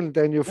the barrel.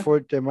 Then you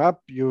fold them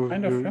up. You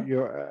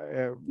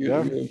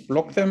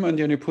block them, and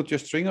then you put your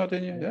string out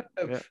in you.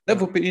 That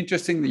would be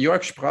interesting.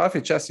 Jörg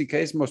Sprave, just in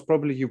case, most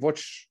probably you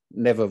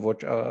never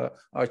watch our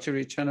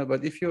archery channel,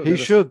 but if you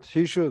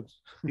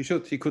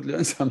he could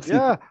learn something.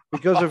 Yeah,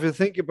 because if you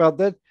think about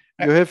that,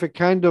 you have a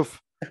kind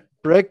of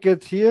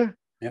bracket here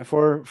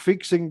for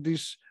fixing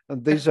this,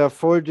 and these are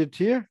folded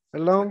here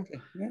along,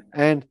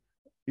 and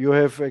you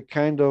have a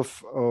kind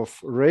of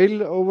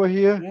rail over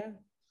here.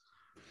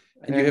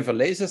 And you have a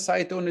laser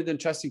sight on it, and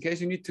just in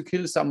case you need to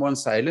kill someone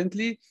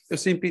silently, you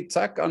simply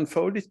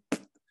unfold it,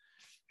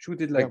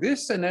 shoot it like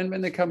this, and then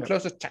when they come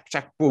closer,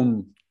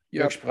 boom.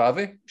 Jörg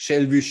Sprave,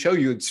 shall we show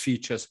you its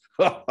features?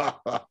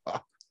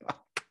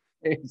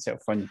 It's so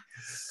funny.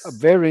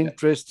 Very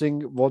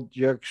interesting. What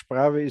Jörg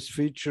Sprave is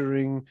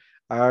featuring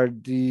are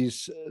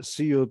these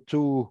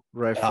CO2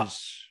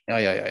 rifles.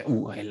 Yeah.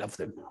 Oh, I love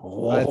them.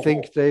 I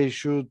think they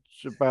shoot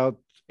about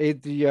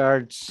 80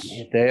 yards.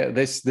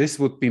 This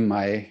would be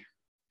my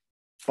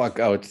bug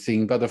out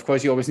thing, but of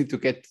course you always need to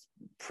get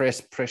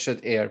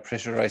pressurized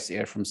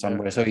air from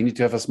somewhere. So you need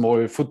to have a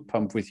small foot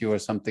pump with you or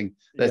something.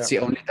 That's the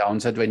only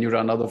downside when you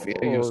run out of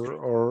air.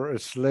 Or a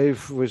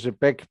slave with a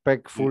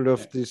backpack full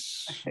of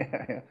this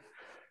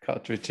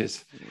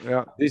cartridges.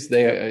 Yeah,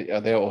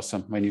 they're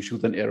awesome when you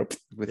shoot an arrow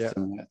with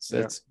them.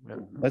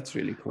 That's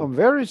really cool.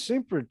 Very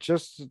simple.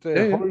 Just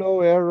the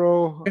hollow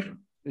arrow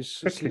is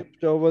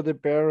slipped over the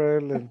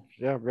barrel, and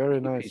very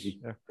nice.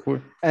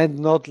 Cool. And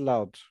not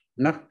loud.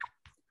 No.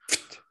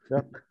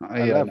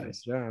 I love it.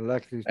 I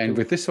like this. And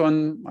with this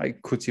one, I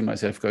could see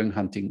myself going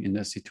hunting in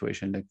a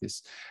situation like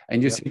this.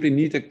 And you simply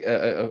need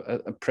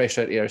a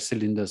pressure air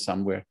cylinder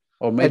somewhere,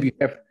 or maybe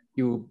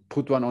you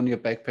put one on your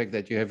backpack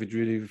that you have it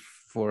really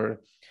for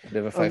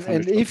whatever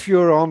 500. And if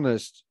you're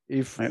honest,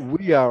 if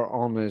we are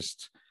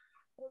honest,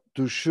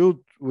 to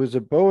shoot with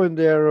a bow and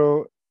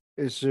arrow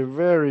is a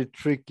very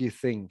tricky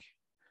thing.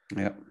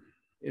 Yeah.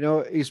 You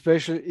know,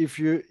 especially if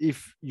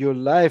your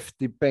life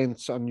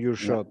depends on your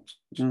shot.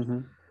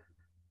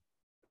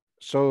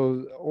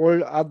 So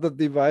all other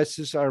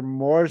devices are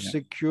more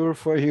secure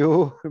for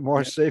you,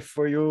 more safe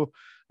for you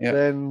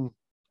than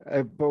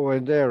a bow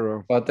and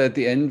arrow. But at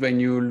the end, when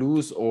you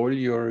lose all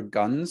your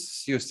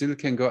guns, you still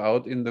can go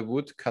out in the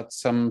wood, cut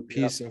some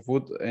piece of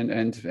wood,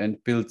 and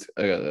build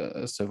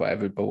a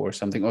survival bow or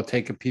something, or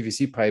take a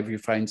PVC pipe you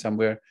find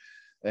somewhere,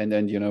 and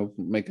then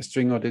make a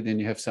string on it, and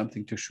you have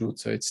something to shoot.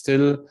 So it's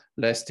still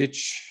last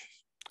ditch.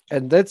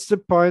 And that's the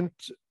point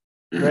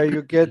where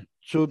you get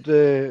to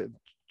the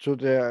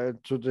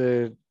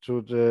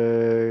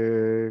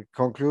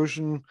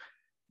conclusion.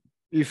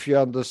 If you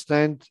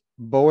understand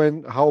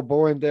how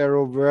bow and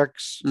arrow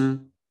works,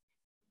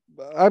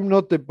 I'm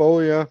not a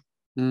bowyer,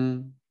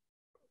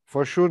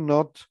 for sure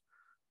not,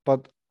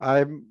 but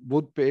I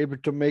would be able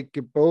to make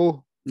a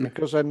bow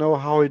because I know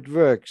how it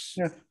works.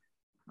 Yeah.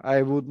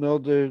 I would know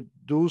the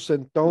do's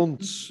and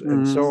don'ts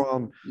and so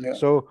on. Yeah.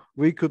 So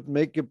we could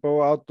make a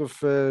bow out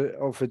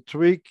of a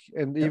twig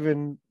and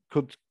even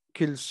could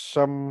kill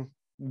some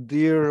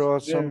deer or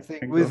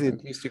something with it.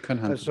 At least you can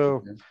hunt.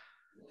 So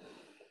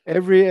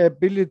every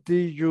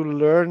ability you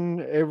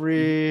learn,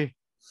 every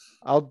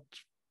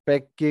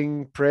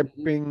outpacking,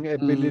 prepping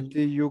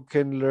ability you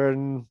can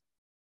learn.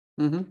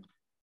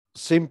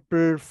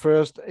 Simple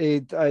first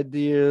aid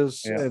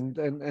ideas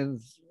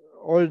and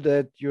all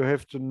that you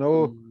have to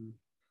know.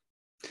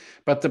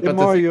 But the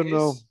more you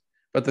know.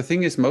 But the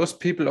thing is, most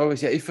people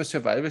always, if a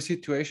survival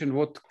situation,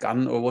 what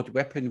gun or what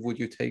weapon would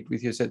you take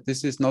with you? Said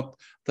this is not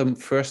the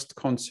first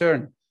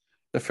concern.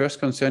 The first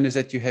concern is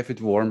that you have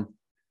it warm.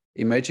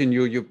 Imagine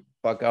you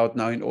bug out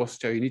now in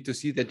Austria. You need to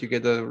see that you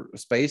get a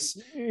space.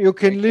 You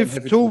can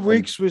live 2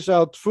 weeks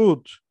without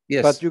food.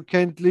 Yes. But you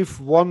can't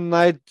live one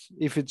night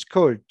if it's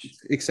cold.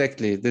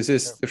 Exactly. This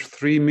is the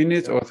 3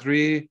 minutes or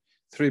 3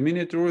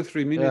 minute rule,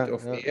 3 minutes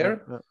of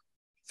air,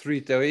 3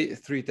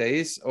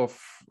 days of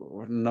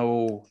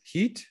no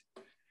heat,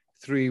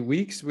 3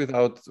 weeks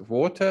without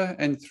water,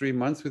 and 3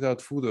 months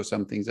without food or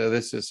something. So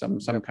this is some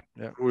kind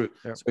of rule.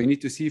 So you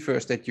need to see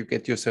first that you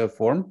get yourself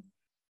warm,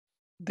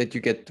 that you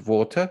get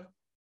water,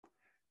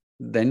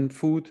 then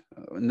food,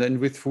 and then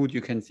with food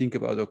you can think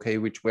about, okay,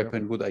 which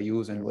weapon would I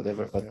use and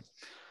whatever. But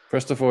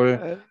first of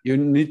all, you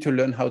need to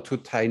learn how to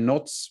tie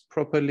knots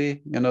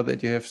properly.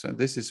 That you have. So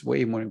this is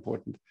way more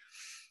important.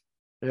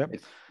 Yeah,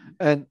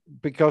 and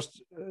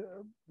because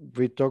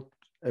we talked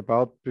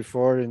about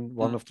before in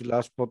one of the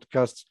last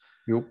podcasts,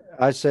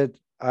 I said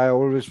I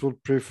always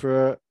would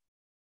prefer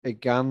a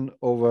gun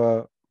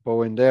over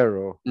bow and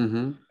arrow,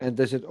 and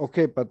they said,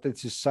 okay, but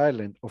this is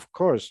silent. Of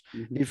course,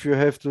 if you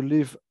have to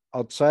live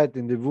outside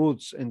in the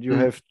woods and you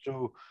have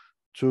to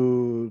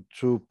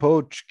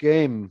poach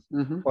game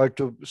or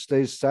to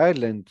stay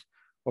silent,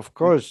 of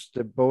course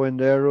the bow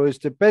and arrow is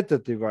the better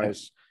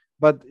device.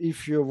 But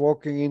if you're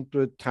walking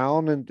into a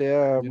town and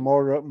there are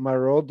more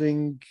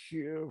marauding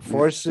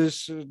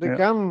forces, the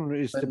gun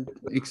is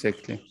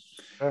exactly.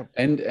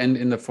 And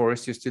in the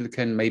forest you still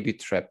can maybe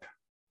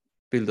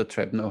build a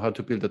trap, know how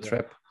to build a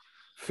trap,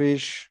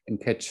 fish and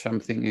catch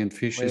something, and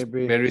fish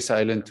maybe. Is very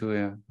silent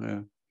too.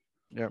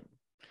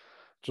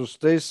 To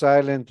stay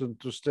silent and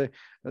to stay.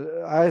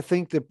 I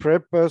think the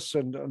preppers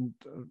and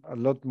a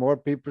lot more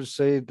people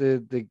say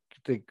the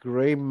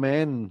gray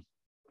man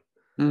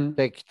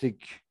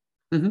tactic.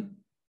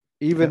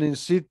 Even in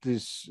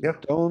cities,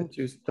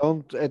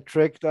 don't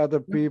attract other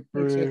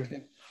people.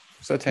 Exactly.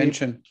 It's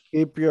attention.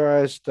 Keep your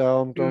eyes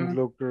down. Don't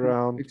look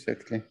around.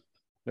 Exactly.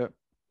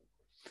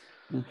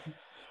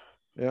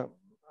 Yeah.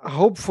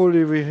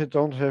 Hopefully, we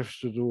don't have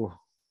to do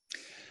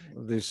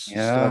this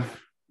stuff.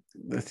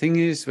 The thing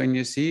is, when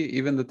you see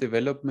even the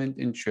development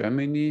in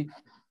Germany,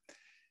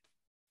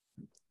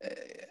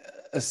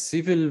 a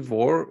civil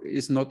war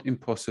is not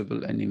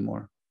impossible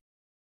anymore.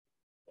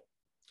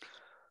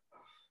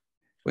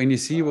 When you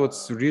see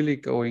what's really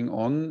going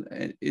on,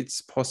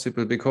 it's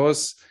possible,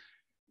 because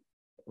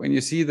when you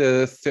see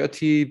the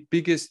 30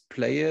 biggest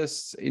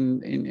players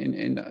in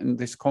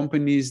these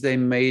companies, they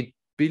made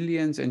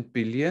billions and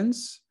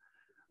billions,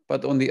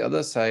 but on the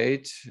other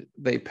side,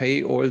 they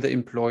pay all the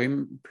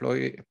employed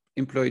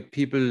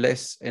people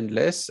less and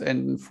less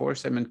and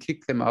force them and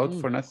kick them out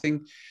for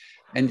nothing.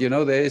 And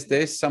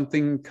there's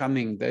something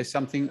coming. There's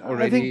something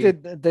already. I think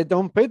that they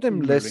don't pay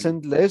them less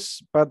and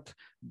less, but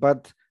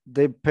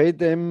they pay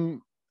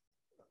them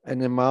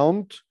an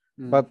amount,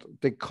 but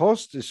the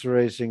cost is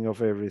raising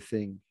of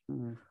everything.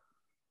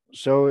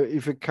 So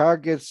if a car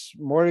gets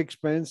more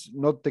expensive,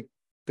 not the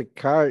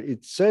car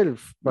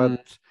itself,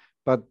 but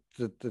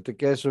the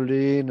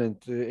gasoline and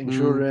the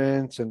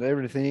insurance and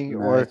everything,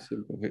 or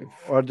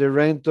the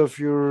rent of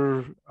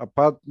your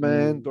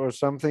apartment or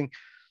something.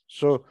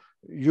 So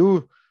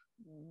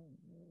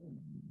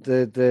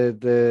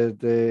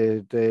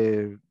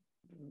the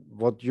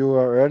what you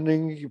are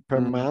earning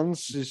per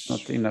month is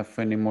not enough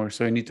anymore.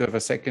 So you need to have a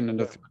second and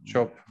a third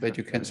job that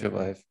you can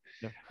survive.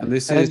 And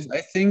this is,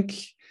 I think,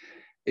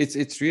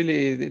 it's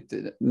really,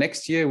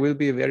 next year will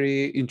be a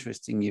very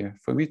interesting year.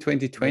 For me,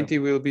 2020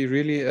 will be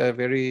really a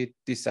very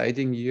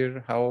deciding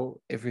year how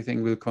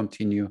everything will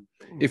continue.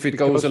 If it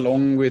goes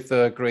along with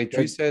a great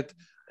reset,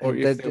 or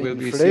if there will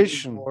be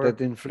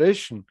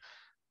inflation,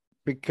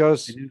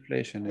 because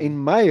in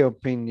my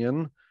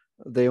opinion,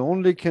 they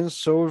only can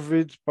solve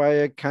it by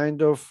a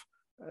kind of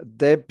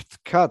debt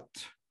cut.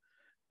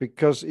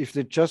 Because if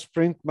they just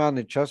print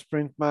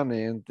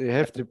money, and they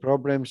have the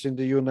problems in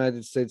the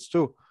United States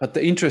too. But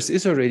the interest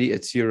is already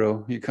at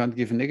zero. You can't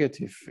give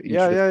negative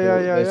Yeah,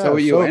 interest. So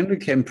you only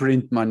can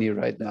print money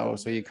right now.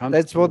 So you can't.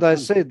 That's what I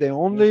say. The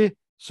only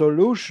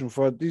solution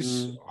for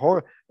this,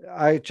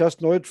 I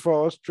just know it for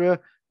Austria.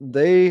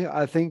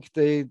 I think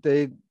they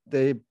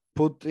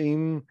put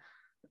in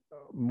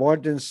more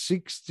than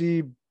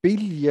 60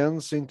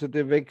 billions into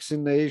the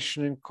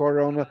vaccination in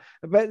corona,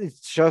 but it's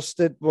just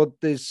that what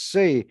they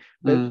say.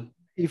 But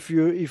if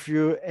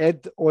you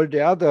add all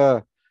the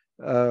other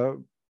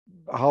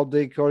how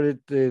they call it,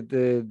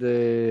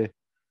 the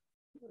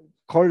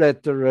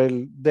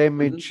collateral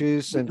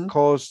damages and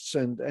costs,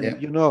 and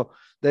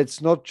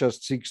that's not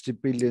just 60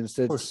 billions,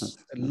 that's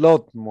a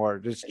lot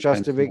more. It's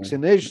just the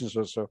vaccinations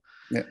also.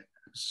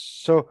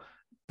 So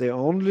the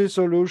only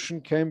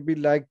solution can be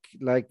like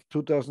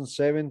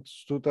 2007,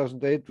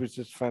 2008, which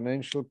is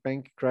financial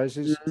bank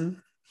crisis,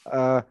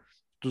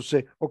 to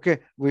say, okay,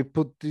 we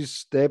put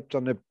this debt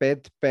on a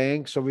bad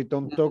bank, so we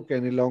don't talk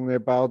any longer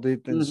about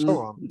it, and so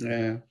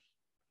on.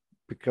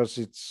 Because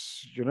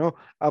it's,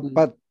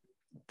 but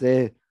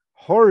the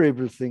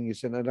horrible thing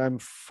is, and I'm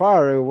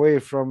far away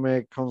from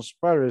a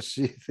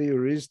conspiracy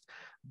theorist,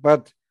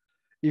 but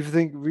if you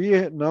think we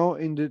are now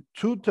in the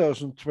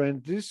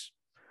 2020s,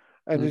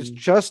 and it's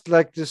just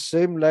like the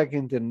same like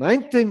in the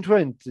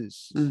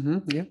 1920s.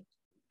 Yeah.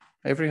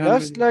 Every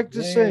just like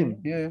the same.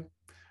 Yeah.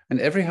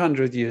 And every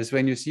 100 years,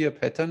 when you see a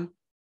pattern,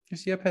 you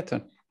see a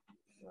pattern.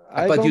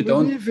 But you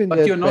don't believe in that.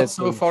 But you're not pattern.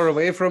 So far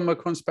away from a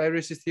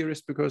conspiracy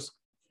theorist, because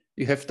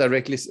you have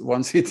directly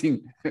one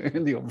sitting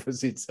in the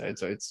opposite side,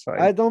 so it's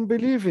fine. I don't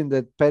believe in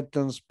that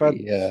patterns, but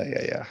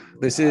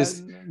This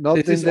is not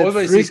this in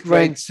the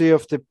frequency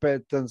of the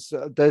patterns.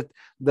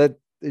 That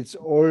it's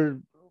all.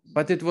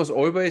 But it was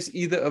always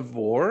either a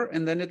war,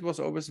 and then it was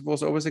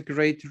always a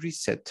great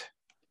reset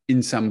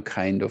in some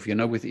kind of,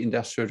 with the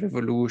Industrial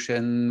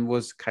Revolution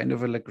was kind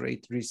of a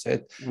great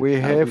reset. We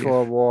have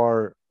a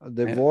war.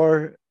 The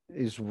war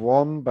is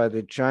won by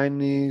the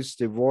Chinese.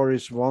 The war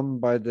is won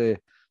by the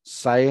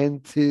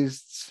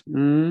scientists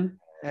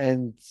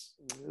and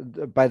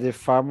by the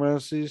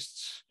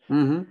pharmacists,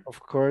 of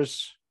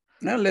course.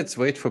 Now let's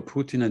wait for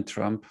Putin and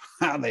Trump.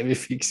 They will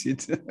fix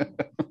it.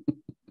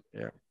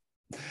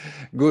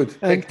 Good.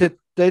 And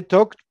they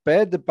talked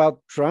bad about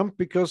Trump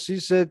because he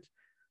said,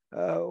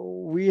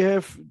 we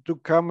have to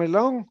come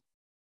along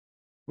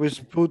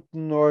with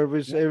Putin or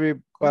with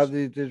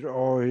everybody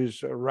that,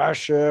 he's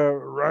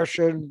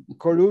Russian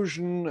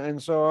collusion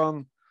and so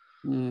on.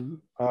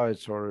 Oh,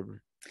 it's horrible.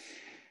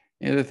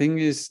 Yeah, the thing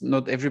is,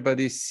 not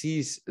everybody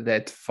sees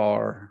that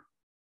far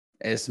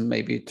as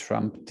maybe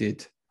Trump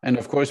did. And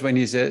of course, when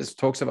he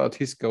talks about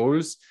his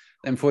goals,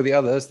 and for the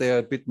others, they are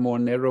a bit more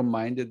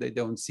narrow-minded. They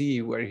don't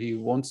see where he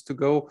wants to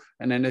go.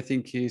 And then I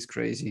think he's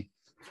crazy.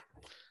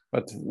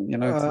 But,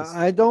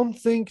 I don't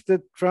think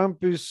that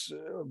Trump is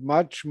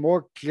much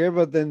more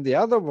clever than the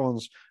other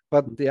ones.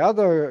 But the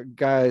other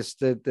guys,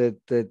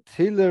 that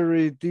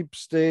Hillary, deep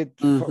state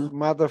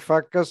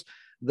motherfuckers,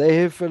 they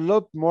have a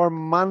lot more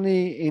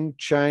money in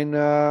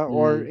China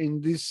or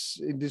in this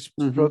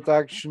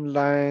production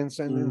lines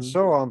and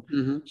so on.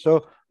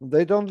 So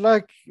they don't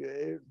like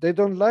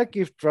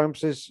if Trump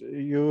says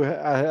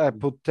I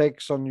put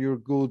tax on your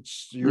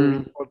goods, you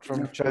import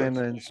from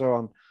China and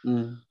so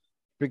on.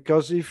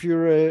 Because if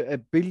you're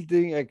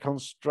a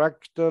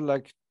constructor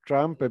like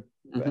Trump, a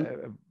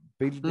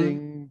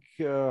building,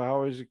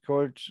 how is it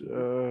called?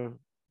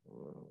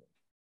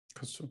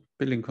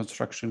 Building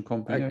construction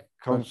company. A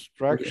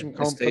construction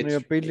company, a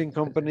building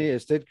company,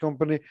 estate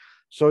company.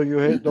 So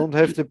you don't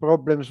have the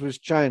problems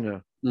with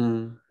China.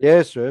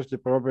 Yes, you have the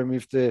problem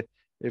if the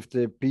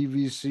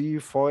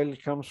PVC foil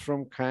comes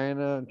from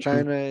China.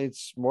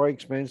 It's more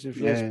expensive,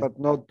 yes, but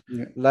not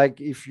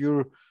like if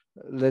you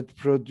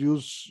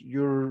produce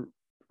your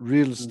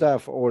real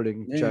stuff all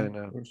in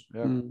China.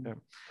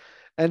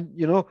 And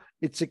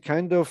it's a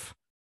kind of,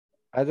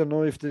 I don't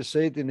know if they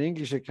say it in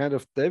English, a kind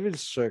of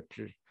devil's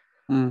circle.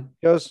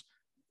 Because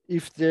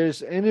if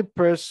there's any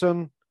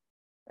person,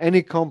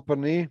 any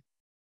company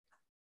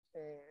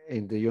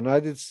in the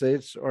United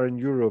States or in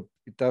Europe,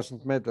 it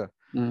doesn't matter.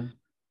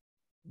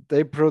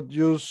 They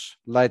produce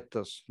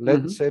lighters,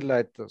 let's say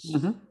lighters.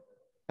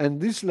 And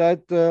this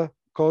lighter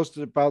costs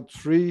about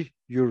 3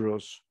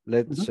 euros,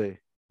 let's say.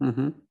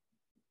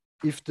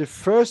 If the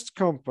first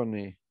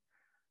company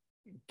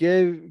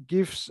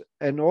gives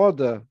an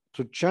order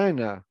to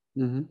China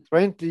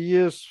 20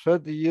 years,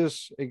 30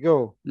 years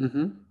ago,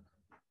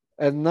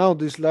 and now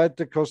this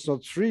lighter costs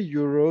not 3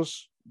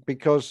 euros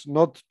because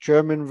not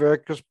German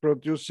workers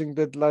producing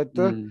that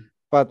lighter,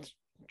 but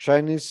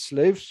Chinese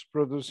slaves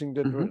producing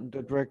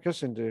that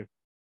workers in the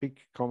big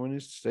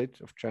communist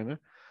state of China.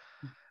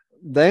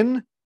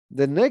 Then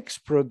the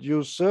next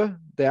producer,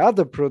 the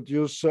other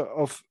producer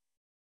of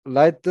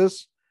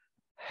lighters,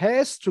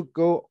 has to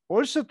go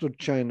also to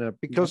China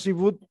because he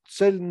would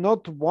sell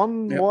not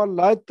one more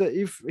lighter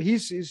if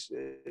his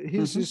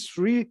is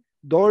 3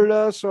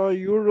 dollars or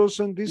euros,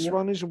 and this Yeah.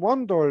 one is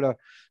 $1.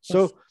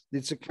 So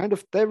it's a kind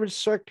of devil's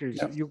circle.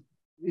 Yeah.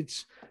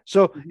 It's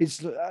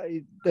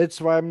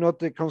that's why I'm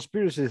not a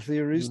conspiracy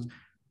theorist,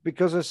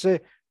 because I say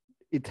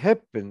it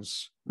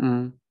happens.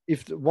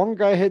 If one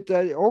guy had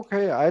that,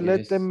 okay, I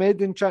let them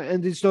made in China,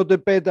 and it's not a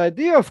bad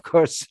idea, of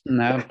course.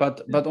 No,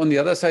 but on the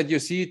other side, you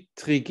see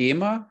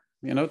Trigema.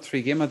 You know,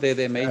 Trigema,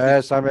 they make.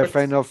 Yes, I'm a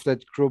fan of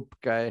that group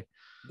guy.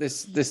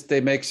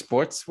 They make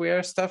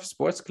sportswear stuff,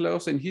 sports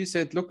clothes, and he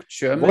said, look,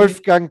 Germany.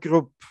 Wolfgang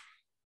Group.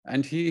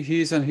 And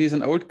he's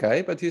an old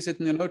guy, but he said,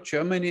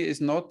 Germany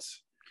is not.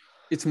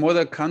 It's more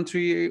the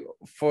country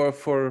for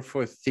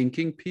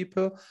thinking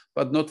people,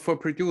 but not for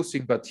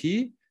producing. But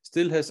he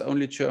still has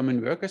only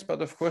German workers.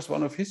 But of course,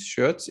 one of his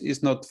shirts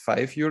is not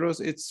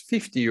 €5, it's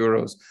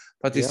 €50.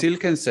 But he still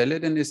can sell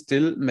it, and he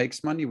still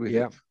makes money with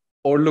it.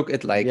 Or look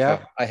at Leica.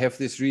 Yeah. I have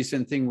this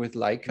recent thing with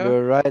Leica.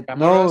 You're right.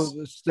 Cameras.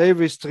 No, stay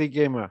with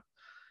Trigema.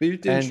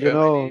 Built in and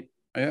Germany.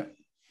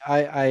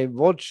 I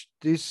watched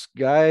this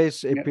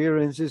guy's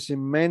appearances in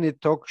many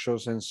talk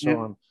shows and so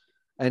on.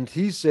 And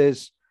he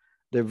says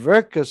the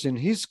workers in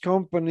his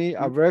company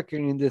are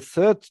working in the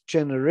 3rd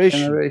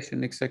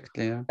generation.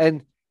 Exactly.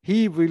 And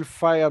he will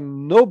fire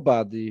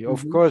nobody,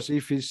 of course,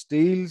 if he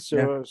steals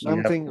or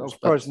something, of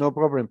course, no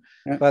problem.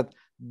 But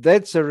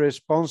that's a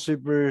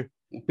responsible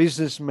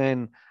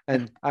businessman,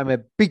 and I'm a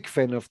big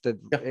fan of that.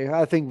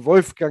 I think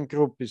Wolfgang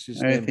Group is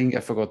his name. I think I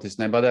forgot his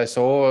name, but I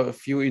saw a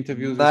few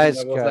interviews nice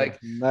with him. I was guy, like,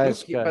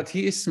 nice guy. But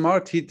he is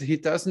smart. He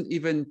doesn't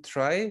even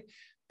try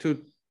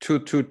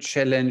to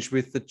challenge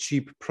with the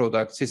cheap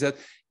products. He said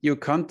you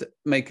can't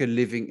make a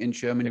living in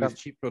Germany with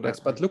cheap products.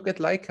 But look at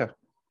Leica.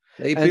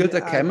 They built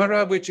a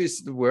camera which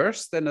is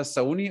worse than a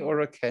Sony or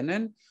a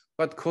Canon,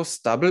 but costs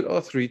double or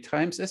 3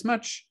 times as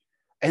much,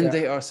 and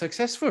they are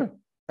successful.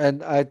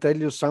 And I tell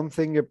you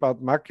something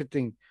about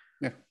marketing,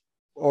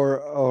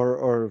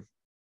 or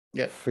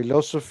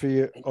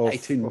philosophy of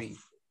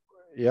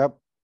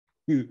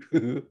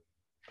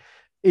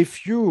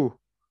if you,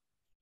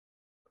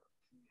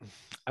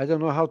 I don't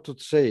know how to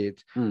say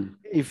it.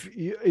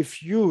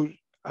 If you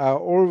are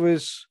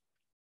always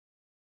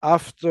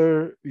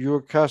after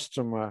your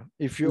customer,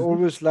 if you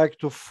always like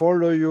to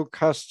follow your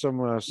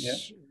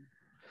customers,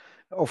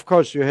 of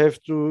course you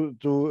have to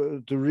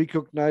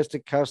recognize the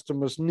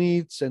customer's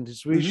needs and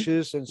his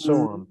wishes and so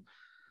on.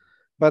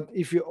 But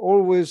if you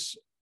always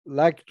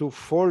like to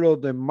follow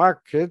the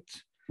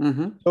market,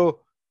 so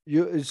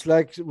it's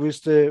like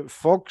with the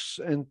fox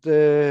and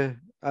the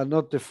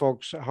not the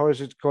fox, how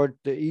is it called,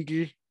 the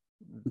eagle,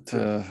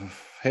 the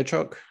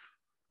hedgehog,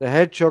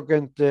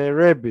 and the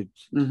rabbit.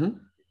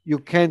 You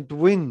can't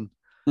win.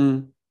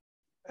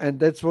 And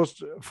that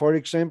was, for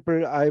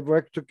example, I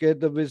worked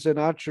together with an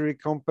archery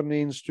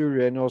company in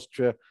Styria in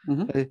Austria.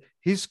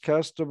 His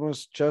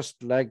customers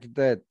just like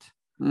that.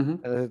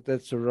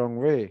 That's the wrong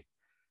way.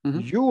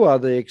 You are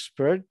the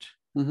expert,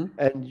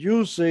 and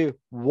you say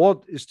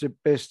what is the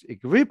best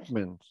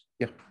equipment.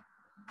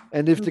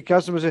 And if the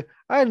customer says,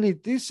 I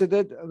need this and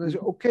that, and I say,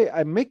 okay,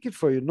 I make it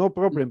for you, no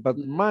problem. But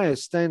my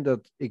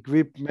standard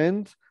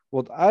equipment,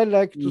 what I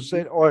like to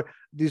say, or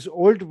these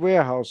old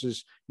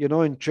warehouses,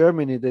 in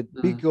Germany, that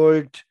big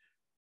old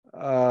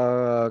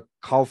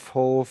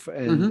Kaufhof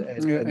and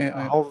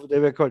how they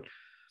were called.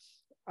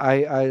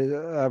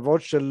 I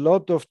watched a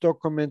lot of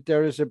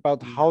documentaries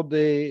about how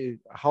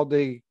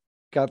they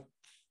got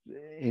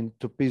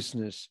into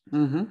business,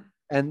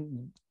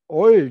 and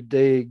all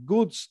the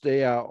goods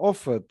they are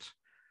offered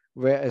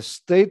were a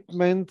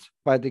statement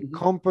by the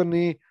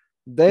company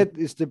that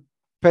is the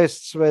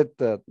best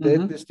sweater,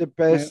 that is the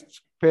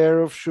best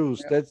pair of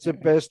shoes, that's the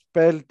best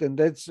belt, and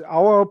that's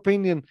our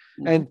opinion.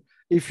 And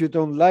if you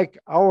don't like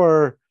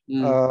our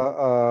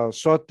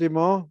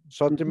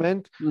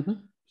sortiment,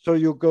 so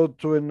you go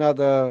to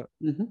another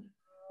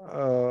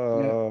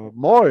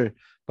mall,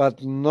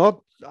 but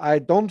not. I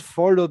don't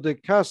follow the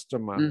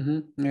customer.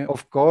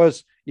 Of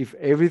course, if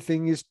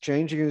everything is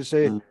changing, you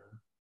say,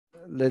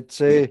 let's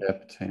say,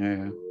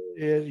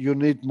 you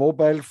need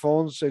mobile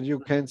phones, and you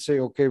can say,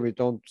 okay, we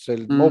don't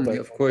sell mobile.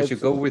 Of course, you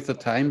go with the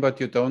time, but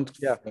you don't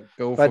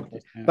go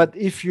But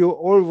if you're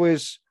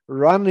always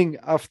running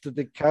after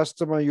the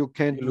customer, you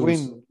can't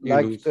win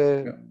with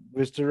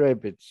the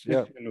rabbits.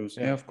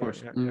 Of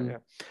course.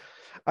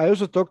 I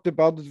also talked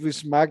about it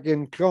with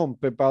Magen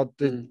Klomp about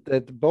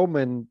that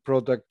Bowman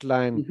product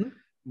line.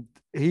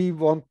 He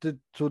wanted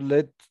to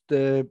let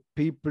the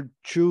people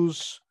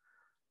choose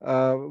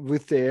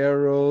with the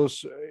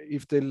arrows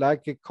if they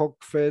like a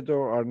cockfeather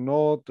or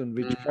not, and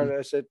which color.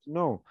 I said,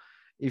 no.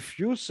 If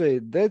you say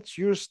that's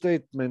your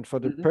statement for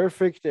the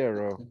perfect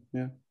arrow,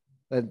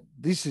 then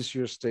this is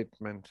your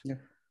statement.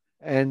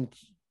 And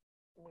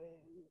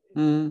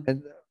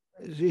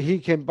he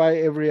can buy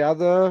every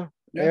other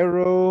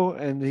arrow,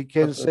 and he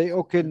can say,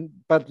 okay,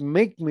 but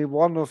make me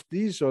one of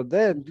these or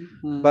that.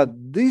 But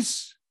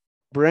this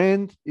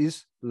brand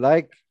is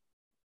like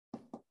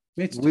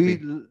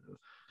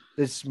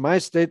it's my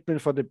statement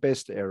for the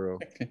best arrow.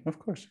 Of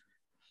course.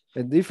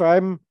 And if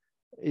I'm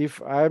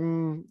if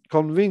I'm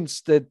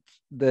convinced that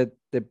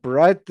the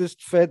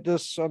brightest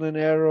feathers on an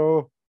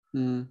arrow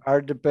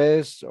are the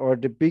best, or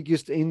the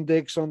biggest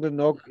index on the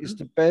nock is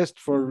the best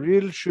for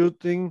real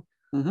shooting,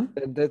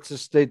 then that's a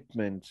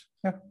statement.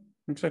 Yeah,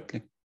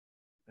 exactly.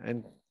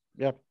 And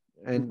yeah,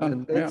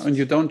 and yeah, and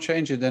you don't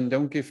change it, and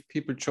don't give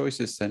people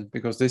choices then,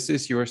 because this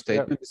is your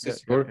statement.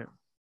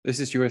 This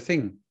is your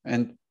thing,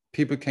 and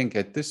people can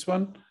get this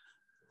one.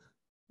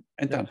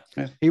 And done.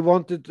 Yeah. He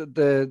wanted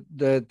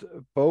the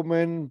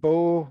Bowman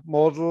bow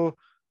model.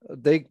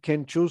 They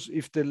can choose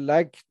if they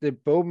like the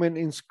Bowman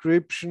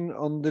inscription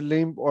on the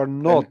limb or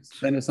not.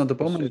 Then it's not a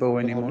Bowman bow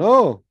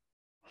anymore.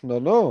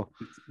 No.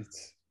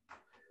 It's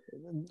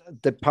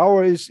the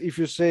power is if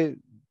you say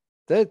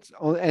that,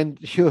 and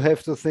you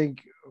have to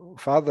think,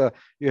 Father,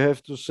 you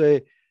have to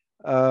say,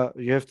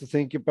 you have to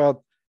think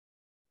about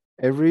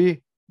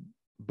every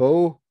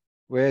bow,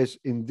 whereas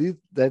indeed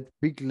that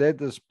big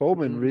letters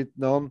Bowman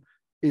written on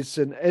is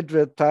an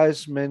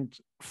advertisement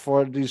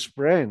for this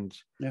brand.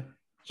 Yeah.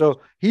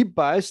 So he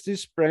buys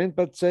this brand,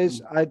 but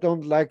says, I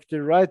don't like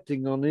the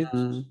writing on it.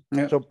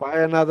 So buy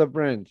another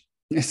brand.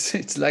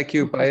 It's like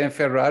you buy a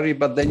Ferrari,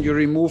 but then you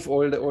remove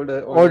all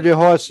the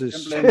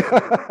horses.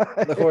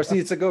 The horse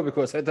needs to go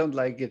because I don't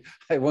like it.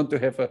 I want to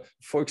have a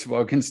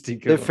Volkswagen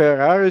sticker. The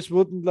Ferraris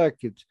wouldn't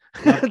like it.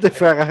 The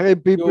Ferrari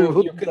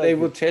people they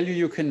would tell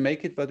you can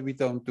make it, but we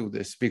don't do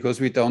this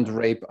because we don't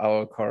rape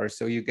our car.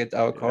 So you get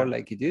our car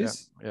like it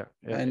is,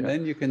 and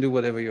then you can do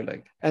whatever you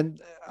like. And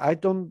I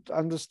don't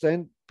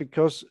understand,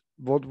 because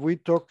what we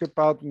talk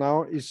about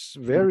now is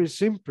very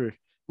simple,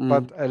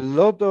 but a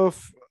lot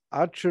of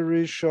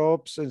archery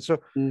shops and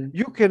so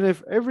you can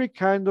have every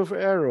kind of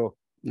arrow.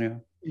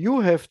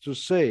 You have to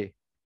say,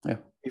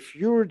 if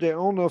you're the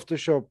owner of the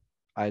shop,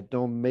 I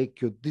don't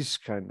make you this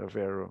kind of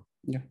arrow,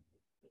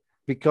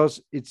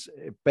 because it's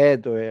a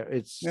bad arrow,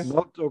 it's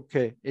not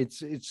okay,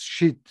 it's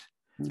shit.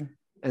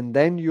 And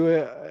then you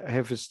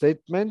have a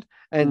statement,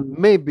 and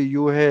maybe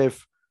you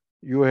have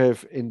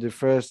in the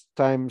first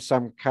time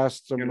some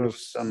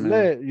customers,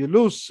 you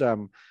lose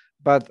some,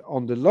 but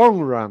on the long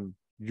run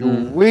you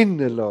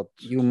win a lot.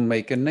 You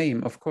make a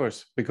name, of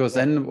course, because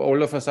then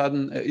all of a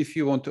sudden, if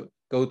you want to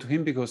go to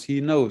him, because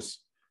he knows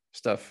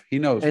stuff, he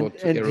knows what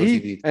arrows he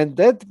needs. And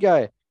that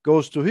guy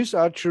goes to his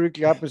archery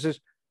club and says,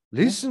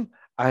 listen,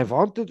 I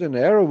wanted an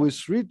arrow with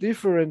 3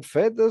 different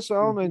feathers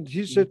on, and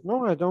he said,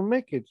 no, I don't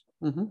make it.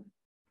 And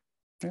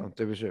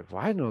they will say,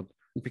 why not?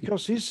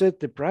 Because he said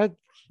the bride,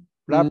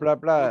 blah blah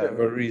blah,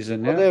 whatever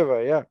reason,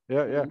 whatever,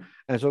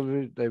 and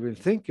so they will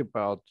think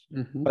about.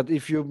 But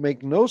if you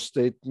make no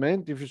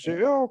statement, if you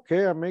say, oh,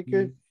 okay, I make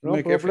it, no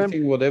make problem,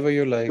 everything whatever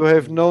you like, you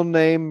have no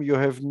name, you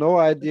have no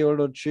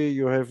ideology,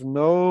 you have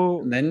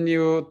no. And then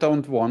you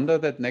don't wonder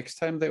that next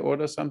time they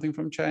order something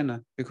from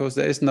China, because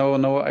there is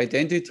no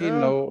identity,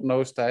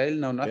 no style,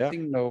 no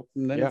nothing, no.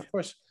 And then of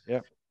course,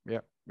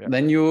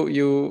 then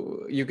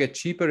you get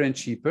cheaper and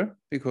cheaper,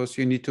 because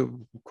you need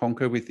to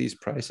conquer with these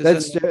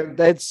prices.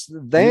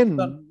 Then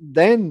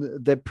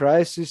the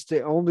price is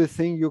the only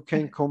thing you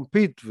can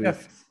compete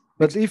with.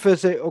 But if I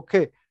say,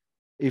 okay,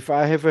 if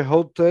I have a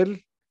hotel,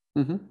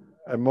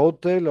 a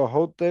motel or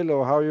hotel,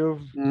 or how you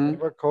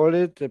ever call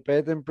it, a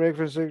bed and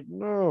breakfast, say,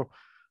 no,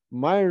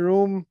 my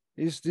room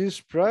is this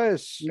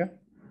price. Yeah,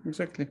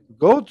 exactly.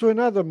 Go to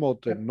another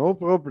motel, no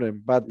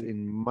problem. But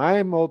in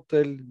my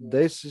motel,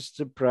 this is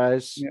the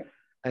price.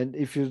 And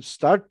if you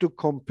start to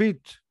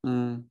compete,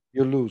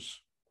 you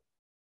lose.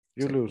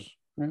 You lose.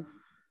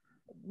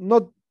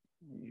 Not,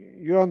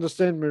 you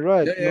understand me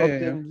right?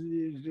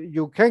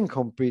 You can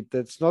compete.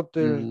 That's not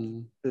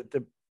the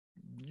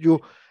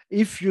you.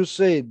 If you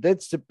say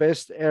that's the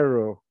best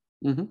arrow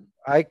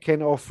I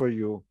can offer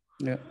you,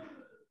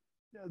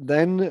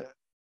 then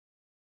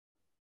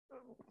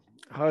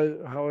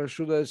how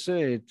should I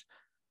say it?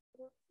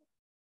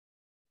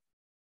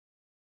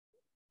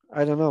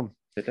 I don't know.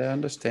 Did I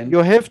understand? You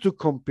have to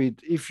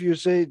compete. If you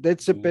say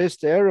that's the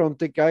best arrow, and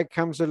the guy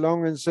comes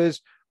along and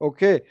says,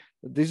 okay,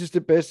 this is the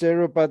best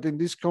arrow, but in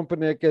this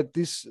company I get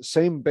this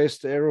same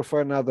best arrow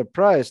for another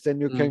price, then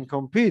you can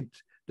compete.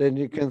 Then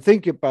you can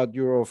think about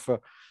your offer.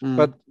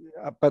 But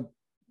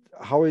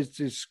how it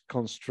is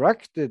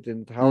constructed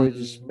and how it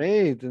is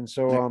made and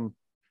so on,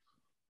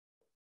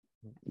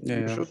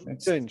 you shouldn't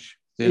change.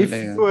 If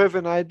you have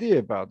an idea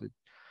about it.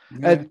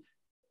 And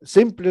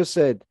simply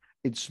said,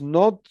 it's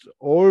not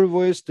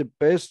always the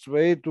best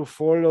way to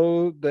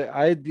follow the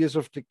ideas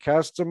of the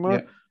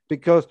customer,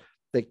 because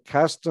the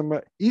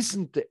customer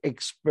isn't the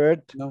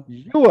expert. No.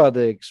 You are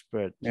the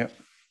expert.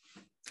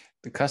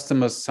 The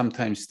customers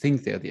sometimes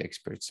think they're the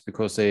experts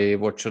because they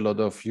watch a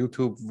lot of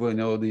YouTube,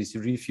 these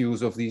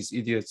reviews of these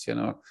idiots,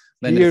 Then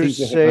they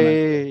think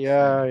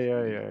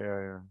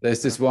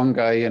There's this one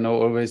guy,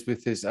 always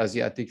with his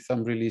Asiatic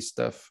thumb release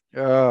stuff.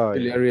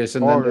 Hilarious.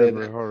 And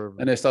horrible.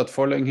 And they start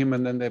following him,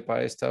 and then they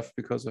buy stuff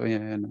because,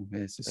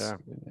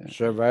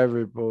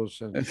 survival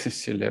balls. This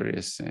is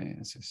hilarious.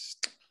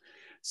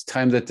 It's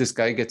time that this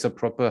guy gets a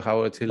proper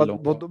Howard Hill.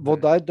 But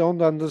what I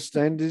don't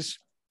understand is,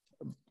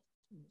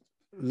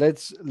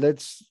 let's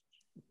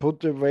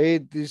put away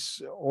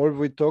this all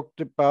we talked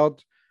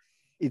about.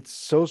 It's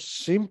so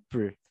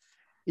simple.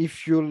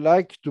 If you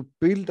like to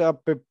build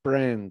up a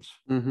brand,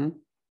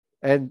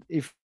 and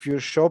if your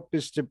shop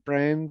is the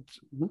brand,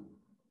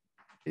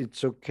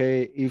 it's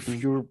okay. If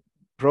your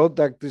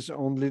product is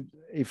only,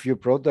 if your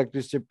product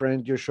is the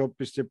brand, your shop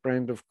is the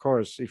brand, of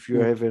course. If you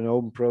have an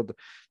own product,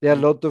 there are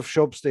a lot of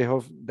shops they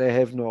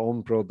have no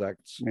own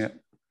products. Yeah.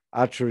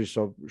 Archery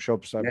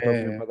shops. I'm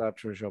talking about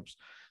archery shops.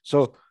 So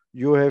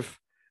you have.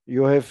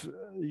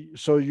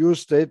 So your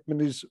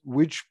statement is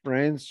which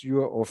brands you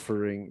are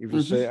offering. If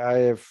you say I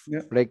have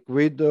Black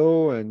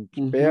Widow and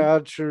Bear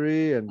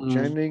Archery and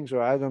Jennings,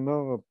 or I don't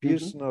know, or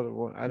Pearson,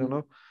 or I don't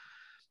know,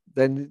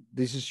 then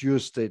this is your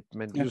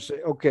statement. You say,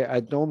 okay,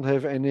 I don't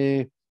have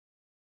any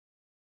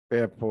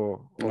Bear Paw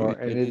or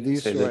any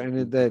this or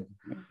any that,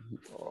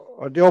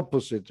 or the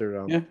opposite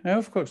around. Yeah,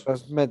 of course.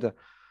 Doesn't matter.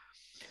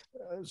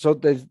 So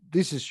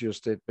this is your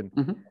statement.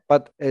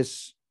 But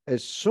as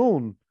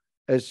soon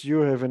as you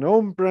have an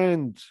own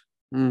brand,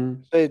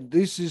 say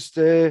this is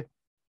the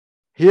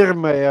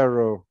Hirma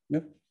arrow.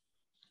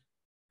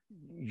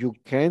 You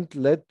can't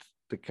let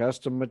the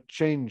customer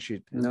change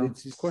it. And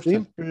it's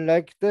simple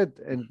like that,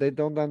 and they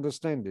don't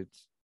understand it.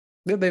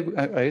 Yeah,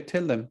 I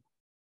tell them.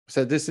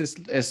 So this is,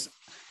 as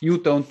you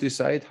don't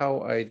decide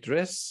how I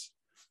dress,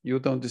 you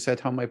don't decide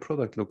how my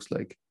product looks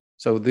like.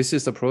 So this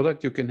is the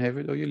product, you can have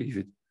it or you leave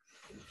it.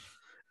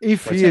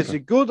 If he has a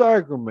good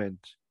argument,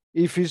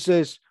 if he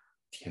says,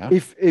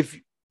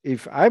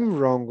 if I'm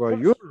wrong or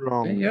you're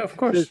wrong, yeah, of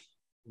course. Says,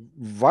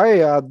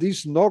 why are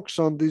these knocks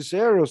on these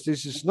arrows?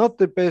 This is not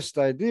the best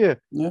idea.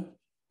 Yeah.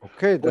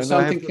 Okay, then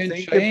I have to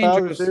think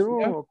about it. Say,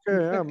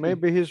 okay,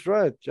 maybe he's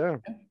right. Yeah.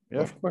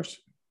 Of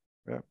course.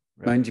 Yeah.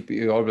 And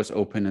you're always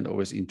open and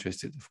always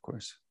interested, of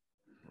course.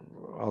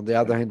 On the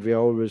other hand, we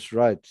are always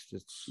right.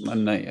 It's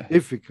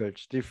difficult.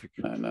 It's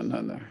difficult.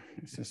 No.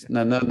 It's just,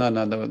 no.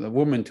 The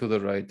woman to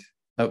the right.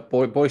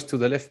 Boys to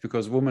the left,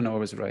 because women are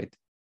always right.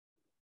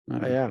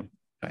 Yeah.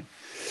 Fine.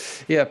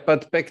 Yeah,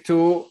 but back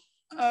to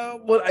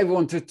what I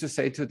wanted to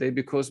say today,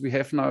 because we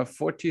have now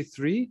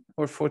 43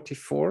 or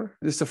 44.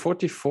 This is the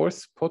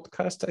 44th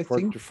podcast, I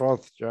think.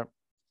 44th, yeah.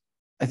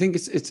 I think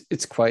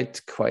it's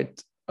quite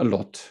a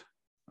lot.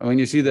 When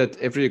you see that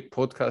every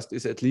podcast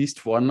is at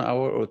least 1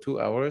 hour or 2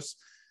 hours,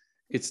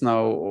 it's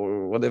now,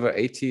 or whatever,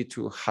 80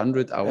 to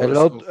 100 hours.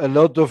 A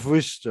lot of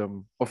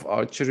wisdom of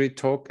archery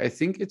talk. I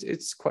think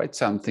it's quite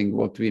something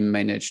what we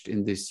managed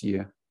in this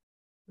year.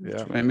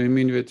 Yeah. I mean,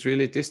 we're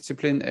really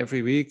disciplined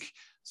every week,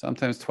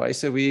 sometimes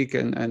twice a week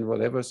and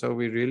whatever. So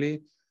we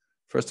really,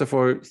 first of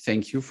all,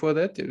 thank you for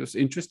that. It was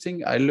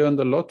interesting. I learned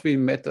a lot. We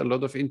met a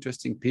lot of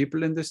interesting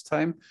people in this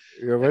time.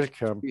 You're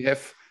welcome. We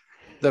have,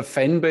 the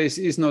fan base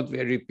is not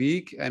very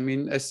big. I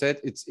mean, as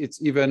said,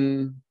 it's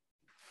even,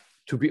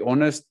 to be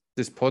honest,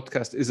 this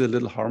podcast is a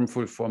little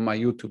harmful for my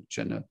YouTube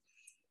channel,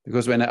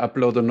 because when I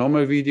upload a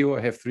normal video,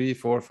 I have 3,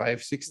 4,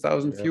 5,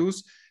 6,000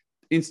 views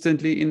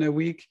instantly in a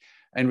week.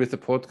 And with the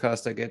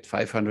podcast, I get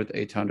 500,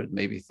 800,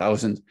 maybe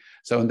 1,000.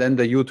 So, and then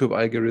the YouTube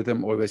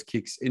algorithm always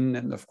kicks in.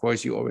 And of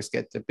course, you always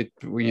get a bit,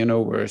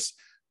 worse,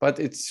 but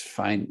it's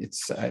fine.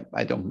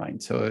 I don't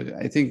mind. So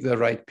I think the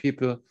right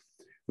people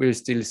will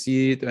still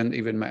see it. And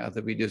even my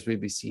other videos will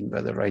be seen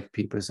by the right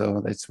people.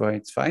 So that's why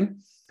it's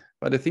fine.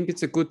 But I think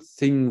it's a good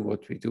thing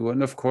what we do.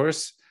 And of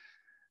course,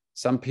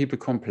 some people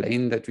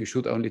complain that we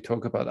should only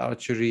talk about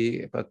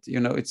archery, but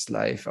it's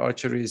life.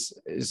 Archery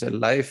is a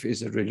life,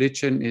 is a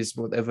religion, is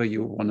whatever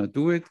you want to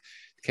do it.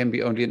 It can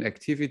be only an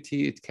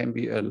activity, it can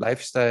be a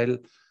lifestyle.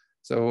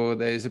 So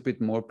there is a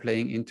bit more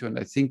playing into, and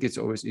I think it's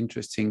always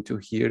interesting to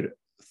hear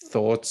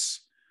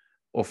thoughts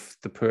of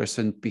the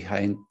person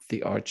behind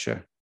the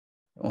archer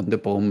on the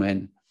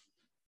Bowman.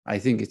 I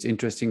think it's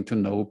interesting to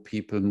know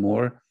people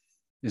more.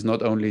 It's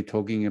not only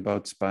talking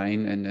about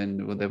spine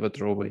and whatever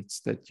draw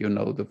weights, that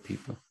the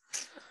people.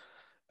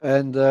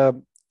 And,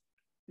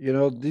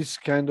 this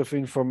kind of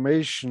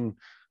information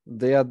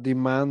they are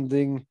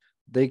demanding,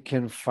 they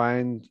can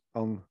find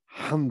on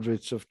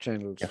hundreds of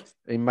channels,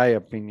 in my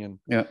opinion.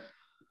 Yeah.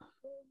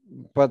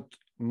 But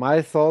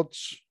my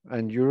thoughts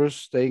and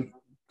yours, they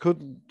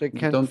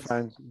can't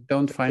find.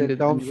 Don't find it.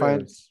 Don't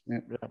find.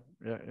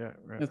 Yeah.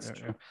 That's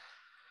true.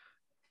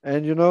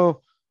 And,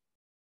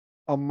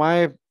 on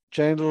my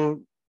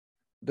channel,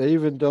 they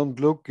even don't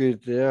look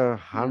it. There are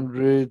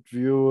 100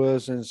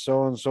 viewers and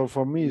so on. So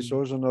for me, it's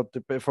also not the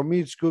best. For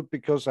me, it's good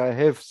because I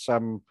have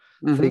some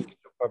things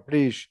to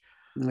publish.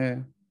 Yeah.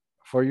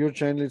 For your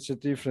channel, it's a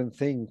different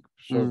thing.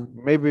 So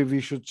maybe we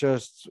should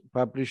just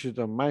publish it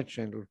on my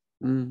channel.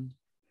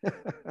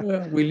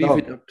 Yeah, we leave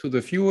it up to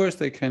the viewers.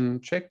 They can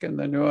check, and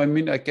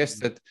then I guess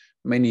that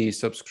many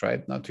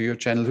subscribe now to your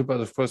channel, but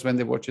of course, when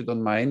they watch it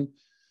on mine,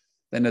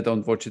 then I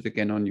don't watch it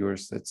again on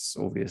yours. That's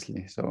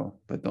obviously so,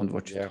 but don't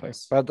watch it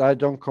twice. But I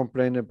don't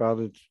complain about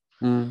it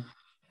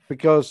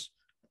because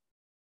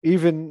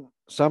even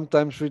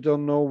sometimes we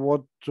don't know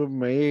what to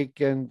make,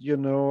 and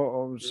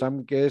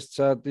some guests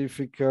are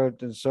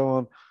difficult and so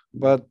on.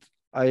 But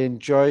I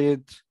enjoy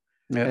it,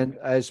 and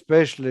I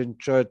especially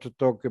enjoy to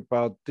talk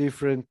about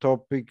different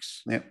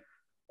topics. Yeah.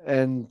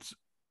 and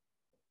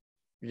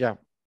yeah,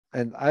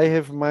 and I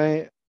have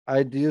my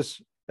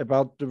ideas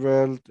about the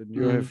world, and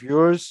you have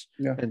yours,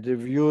 Yeah. and the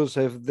viewers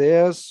have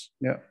theirs.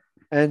 Yeah.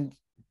 And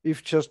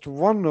if just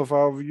one of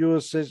our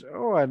viewers says,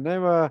 "Oh, I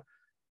never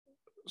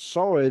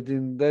saw it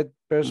in that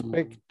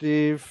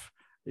perspective,"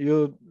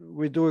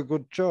 we do a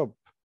good job.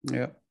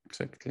 Yeah,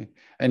 exactly.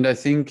 And I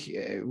think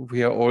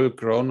we are all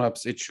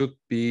grown-ups. It should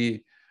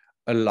be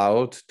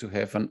allowed to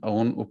have an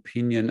own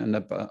opinion and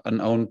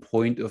an own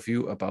point of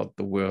view about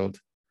the world,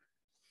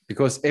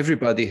 because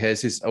everybody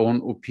has his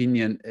own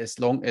opinion as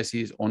long as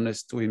he is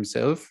honest to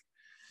himself.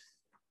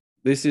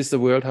 This is the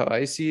world how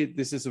I see it.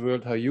 This is the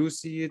world how you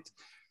see it.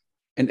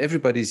 And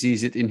everybody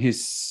sees it in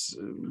his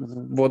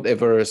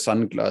whatever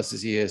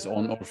sunglasses he has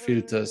on or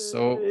filters.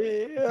 So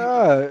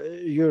Yeah,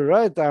 you're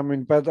right. I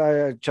mean, but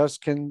I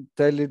just can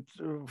tell it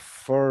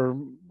for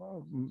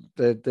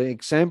the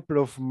example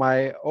of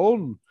my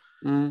own.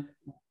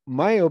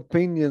 My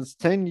opinions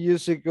 10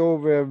 years ago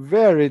were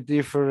very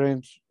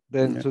different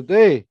than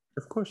today.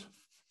 Of course.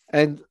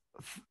 And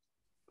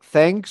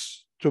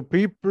thanks to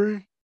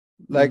people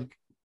like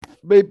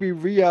maybe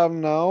we are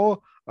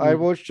now, I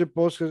watched the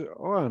post.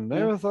 Oh, I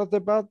never thought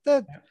about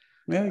that.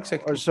 Yeah,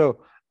 exactly. Or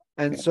so,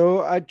 and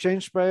so I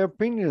changed my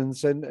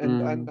opinions,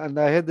 and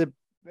I had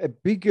a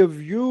bigger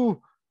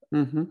view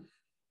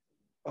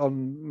on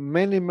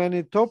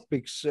many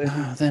topics.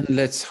 And Then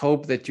let's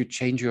hope that you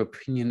change your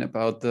opinion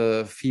about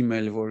the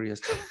female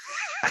warriors.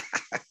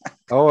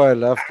 oh, I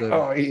love them.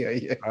 Oh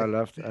yeah. I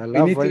love We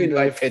need to when they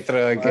invite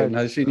Petra again.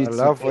 fight. She I needs to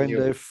love tell when you.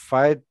 they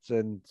fight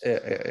and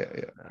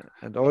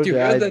all But you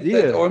the heard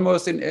idea. that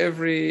almost in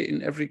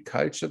every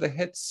culture they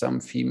had some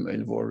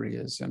female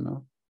warriors,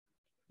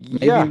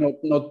 Yeah, Maybe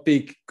not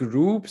big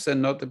groups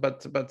and not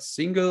but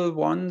single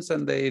ones,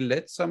 and they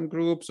led some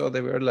groups, or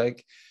they were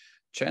like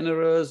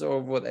generals or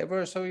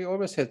whatever. So you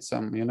always had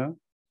some,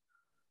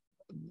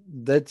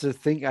 that's a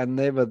thing I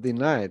never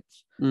denied.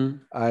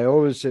 I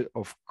always said,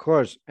 of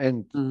course,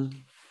 and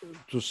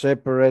to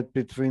separate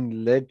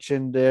between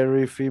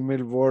legendary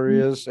female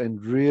warriors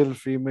and real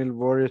female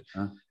warriors.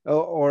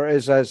 Or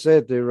as I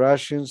said, the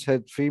Russians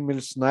had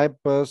female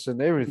snipers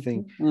and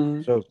everything.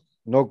 So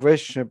no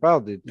question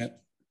about it. Yeah.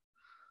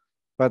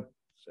 But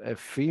a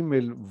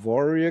female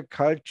warrior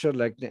culture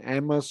like the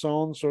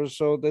Amazons or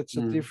so, that's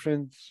a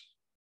different,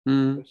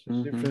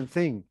 different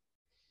thing.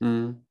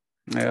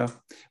 Yeah.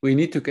 We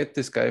need to get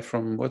this guy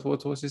from what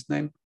was his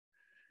name?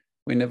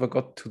 We never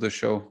got to the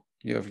show.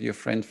 You have your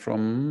friend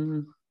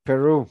from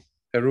Peru.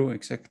 Peru,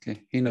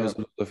 exactly. He knows a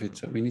lot of it,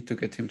 so we need to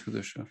get him to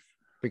the show.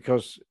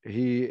 Because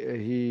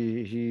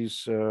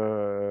he's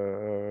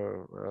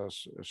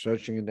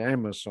searching in the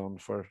Amazon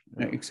for.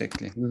 Yeah,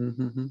 exactly.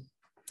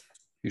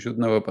 You should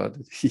know about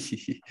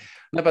it.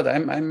 No, but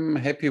I'm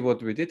happy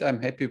what we did.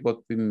 I'm happy what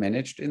we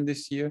managed in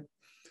this year.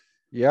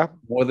 Yeah.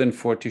 More than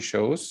 40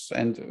 shows.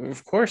 And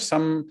of course,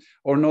 some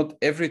or not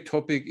every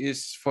topic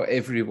is for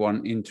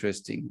everyone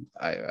interesting.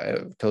 I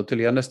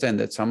totally understand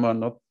that some are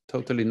not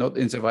totally not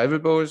in survival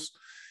bows.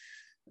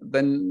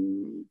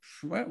 Then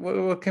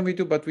what can we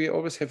do? But we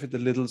always have it a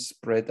little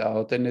spread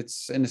out, and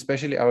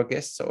especially our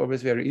guests are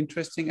always very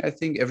interesting. I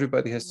think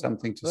everybody has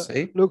something to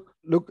say. Look,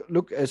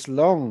 as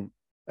long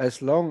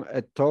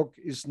a talk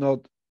is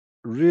not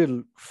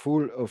real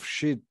full of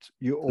shit,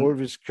 you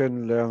always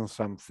can learn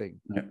something.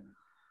 Yeah.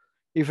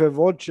 If I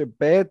watch a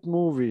bad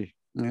movie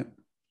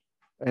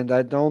and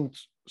I don't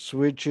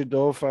switch it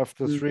off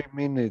after 3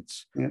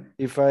 minutes,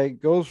 if I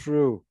go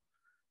through,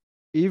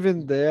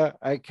 even there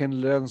I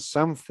can learn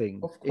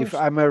something. If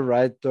I'm a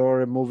writer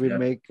or a movie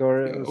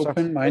maker,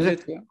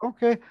 open-minded.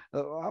 Okay,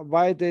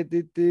 why they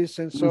did this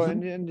and so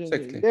and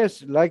exactly.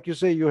 Yes, like you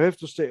say, you have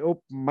to stay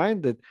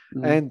open-minded.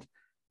 And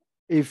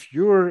if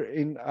you're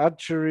in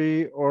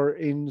archery or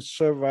in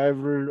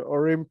survival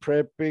or in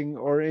prepping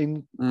or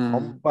in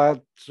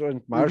combat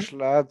and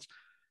martial arts,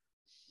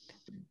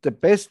 the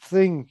best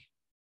thing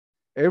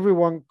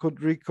everyone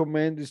could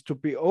recommend is to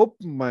be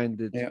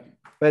open-minded. Yeah.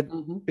 But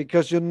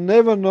because you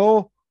never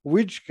know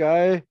which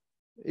guy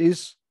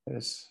is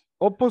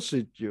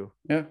opposite you.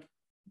 Yeah.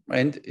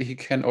 And he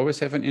can always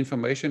have an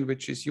information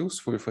which is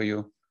useful for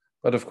you.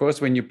 But of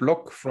course, when you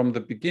block from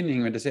the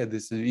beginning, when they say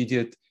this is an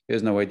idiot, he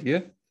has no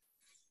idea.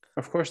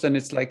 Of course, then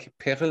it's like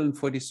Perlen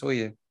vor die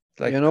Säue.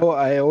 Like,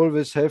 I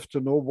always have to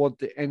know what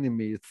the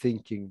enemy is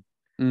thinking.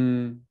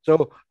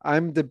 So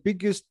I'm the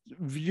biggest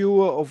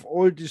viewer of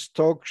all these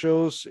talk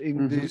shows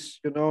in this,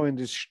 in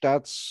this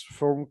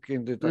Staatsfunk,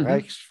 in the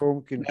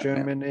Reichsfunk in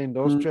Germany and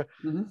Austria.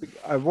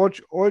 I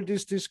watch all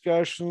these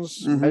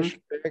discussions,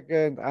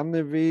 Maischberger and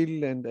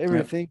Anneville and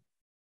everything,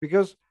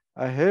 because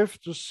I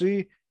have to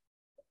see,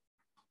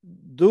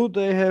 do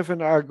they have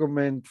an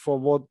argument for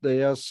what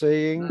they are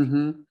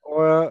saying,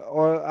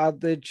 or are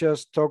they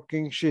just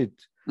talking shit?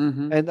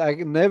 And I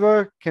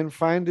never can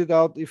find it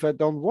out if I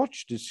don't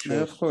watch this show.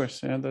 Yeah, of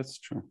course, yeah, that's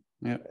true.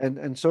 Yeah,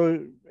 and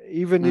so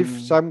even if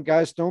some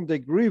guys don't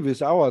agree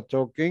with our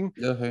talking,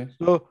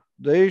 so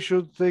they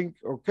should think,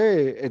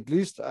 okay, at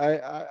least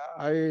I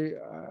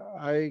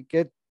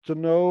get to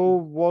know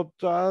what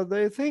are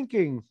they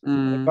thinking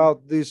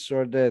about this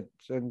or that,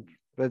 and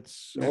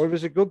that's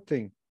always a good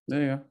thing.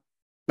 Yeah.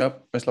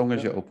 Yep. As long as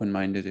Yeah. you're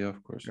open-minded, yeah,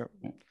 of course. Yeah.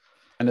 Yeah.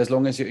 And as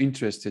long as you're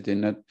interested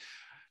in it.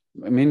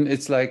 I mean,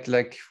 it's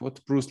like what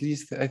Bruce Lee,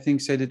 I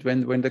think, said it,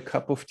 when the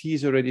cup of tea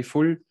is already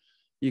full,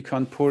 you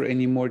can't pour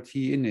any more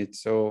tea in it.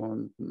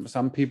 So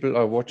some people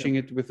are watching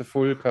it with a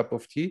full cup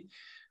of tea.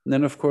 And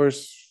then, of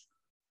course,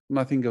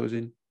 nothing goes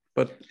in.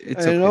 But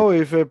it's I okay. know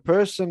if a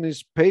person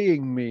is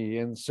paying me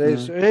and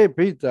says, "Hey,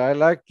 Peter, I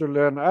like to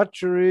learn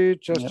archery,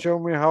 just show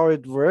me how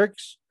it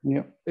works,"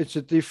 Yeah. it's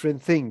a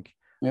different thing.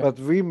 Yeah. But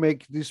we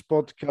make this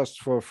podcast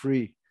for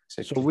free.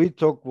 Exactly. So we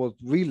talk what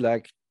we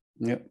like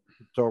to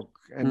talk,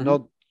 and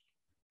not.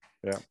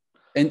 Yeah.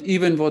 And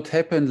even what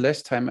happened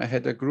last time, I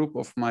had a group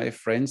of my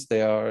friends.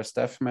 They are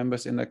staff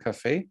members in a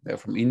cafe. They're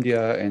from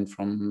India and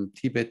from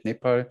Tibet,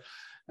 Nepal.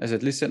 I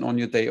said, listen, on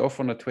your day off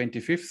on the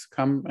 25th,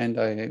 come and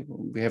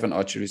we have an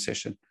archery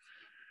session.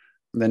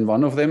 And then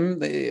one of them,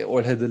 they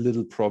all had a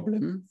little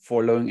problem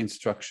following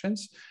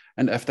instructions.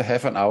 And after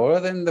half an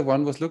hour, then the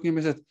one was looking at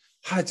me and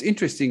said, it's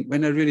interesting.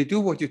 When I really do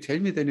what you tell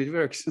me, then it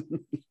works.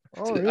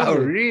 Oh, really? Oh,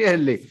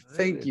 really?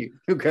 Thank you.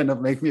 You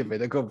cannot make me a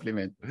better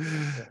compliment.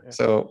 Yeah.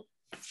 So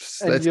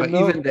that's why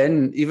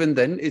even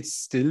then, it's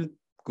still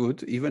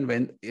good. Even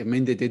when, I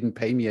mean, they didn't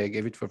pay me, I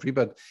gave it for free.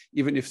 But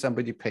even if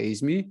somebody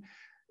pays me,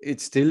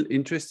 it's still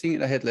interesting.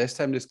 And I had last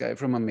time this guy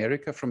from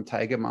America, from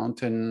Tiger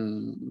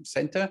Mountain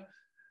Center.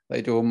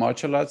 They do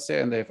martial arts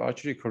there, and they have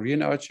archery,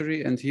 Korean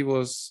archery. And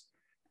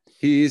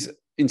he is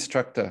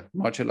instructor,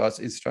 martial arts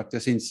instructor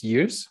since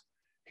years.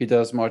 He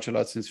does martial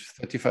arts since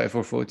 35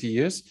 or 40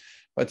 years.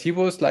 But he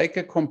was like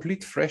a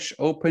complete, fresh,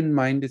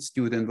 open-minded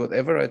student.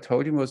 Whatever I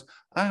told him was,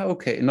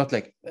 okay. And not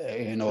like,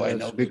 I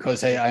know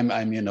because I'm,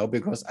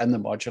 because I'm the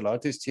martial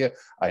artist here.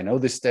 I know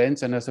the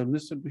stance. And I said,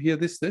 listen, here,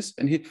 this.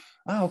 And he,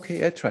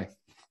 okay, I try.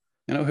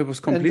 He was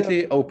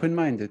completely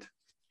open-minded.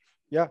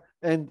 Yeah.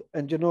 And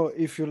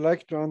if you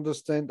like to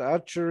understand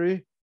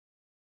archery,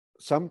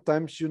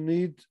 sometimes you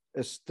need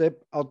a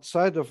step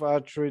outside of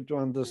archery to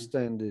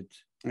understand it.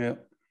 Yeah.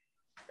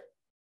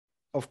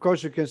 Of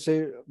course, you can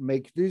say,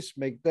 make this,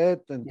 make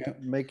that, and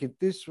make it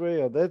this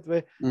way or that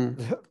way.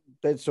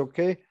 That's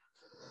okay.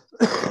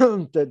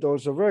 That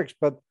also works.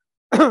 But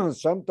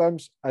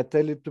sometimes I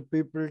tell it to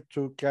people,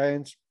 to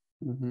clients,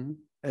 and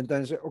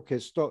then say,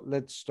 okay,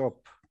 let's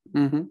stop.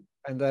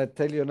 And I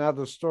tell you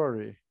another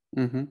story,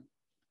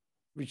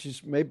 which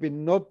is maybe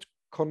not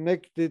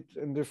connected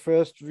in the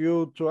first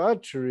view to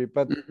archery,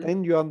 but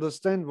then you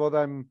understand what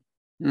I'm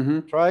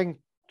trying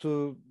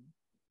to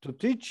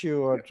teach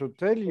you or to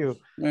tell you.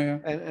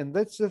 And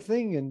that's the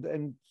thing.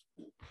 And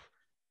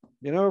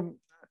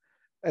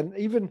and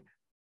even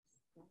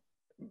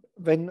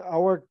when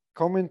our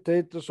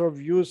commentators or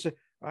viewers say,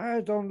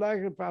 I don't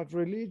like about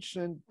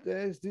religion and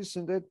there's this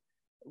and that,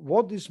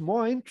 what is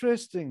more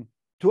interesting?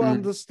 To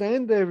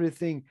understand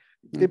everything,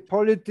 the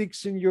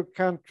politics in your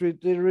country,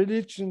 the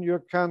religion in your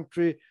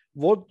country,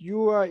 what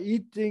you are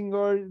eating,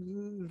 or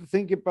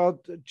think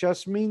about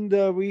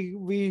Jasminda.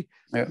 We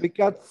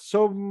got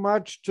so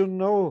much to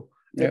know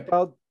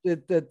about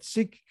that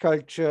Sikh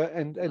culture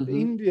and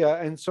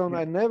India and so on.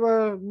 I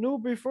never knew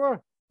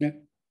before.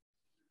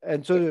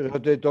 And so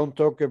they don't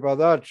talk about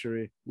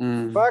archery.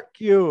 Fuck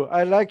you.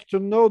 I like to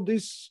know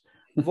this,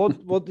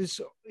 what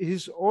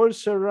is all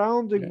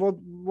surrounding,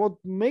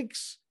 what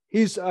makes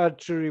his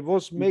archery,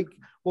 what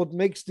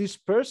makes this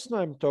person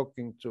I'm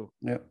talking to.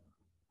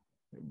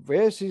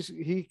 Where is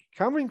he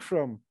coming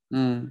from?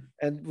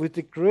 And with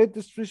the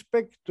greatest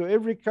respect to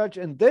every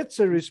culture, and that's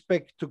a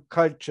respect to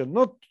culture,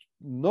 not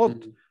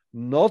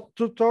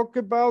to talk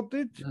about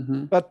it,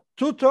 but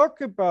to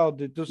talk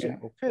about it, to say,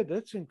 okay,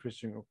 that's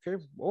interesting.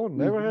 Okay,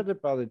 never heard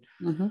about it.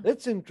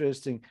 That's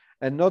interesting.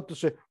 And not to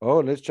say,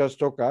 let's just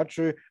talk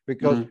archery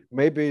because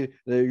maybe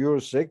you're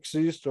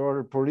sexist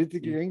or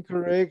politically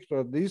incorrect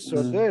or this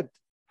or that.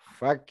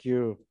 Fuck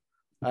you.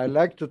 I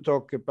like to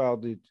talk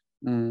about it.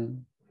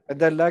 And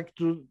I like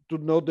to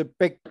know the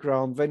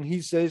background. When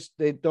he says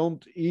they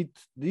don't eat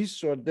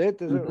this or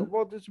that, I say,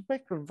 what is the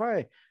background?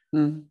 Why?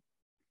 And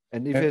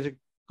if he has a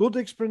good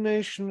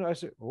explanation, I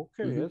say,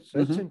 okay,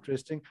 that's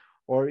interesting.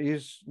 Or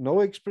is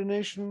no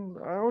explanation,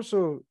 I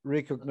also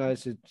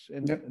recognize it.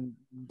 And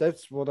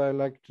that's what I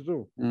like to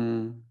do.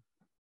 And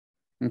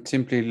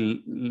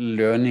simply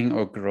learning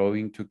or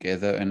growing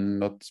together and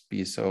not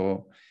be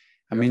so,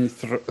 I mean,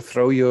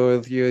 throw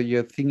your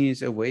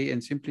thingies away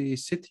and simply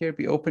sit here,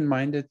 be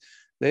open-minded.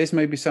 There is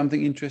maybe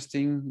something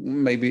interesting,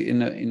 maybe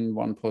in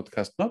one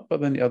podcast not,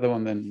 but then the other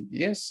one then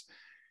yes.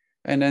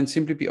 And then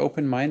simply be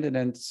open-minded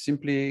and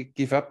simply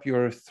give up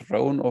your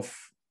throne of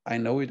I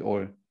know it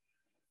all.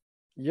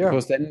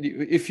 Because then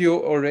if you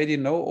already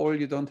know all,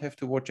 you don't have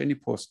to watch any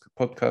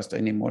podcast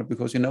anymore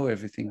because you know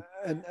everything.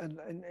 And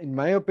in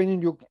my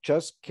opinion, you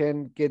just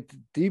can get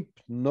deep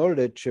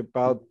knowledge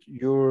about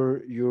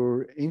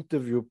your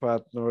interview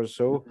partner or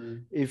so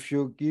if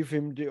you give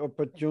him the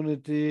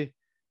opportunity.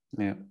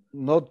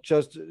 Not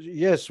just,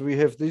 yes, we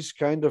have this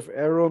kind of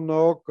arrow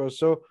knock or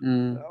so.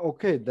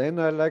 Okay, then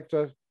I like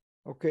to,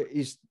 okay,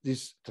 is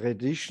this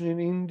tradition in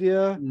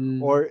India,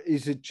 Mm. or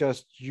is it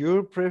just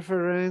your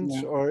preference,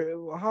 Yeah.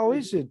 or how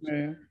is it?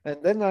 Yeah.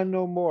 And then I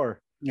know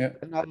more, Yeah.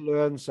 and I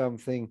learn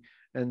something,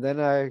 and then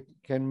I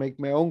can make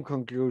my own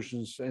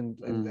conclusions, and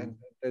Mm.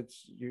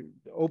 that's you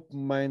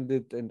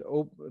open-minded and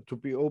open to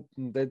be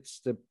open. That's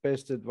the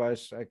best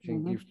advice I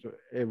can Mhm. give to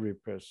every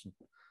person.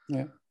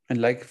 Yeah. And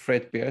like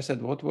Fred Bear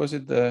said, what was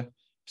it? The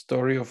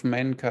story of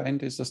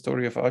mankind is the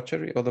story of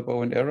archery or the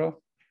bow and arrow. Yeah,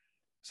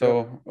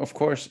 So of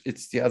course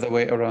it's the other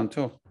way around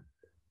too.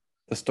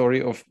 The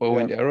story of bow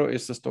yeah, and arrow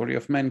is the story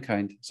of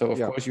mankind. So of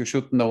yeah, course you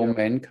should know yeah, yeah,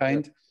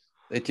 mankind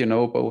that you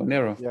know bow and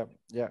arrow. yeah,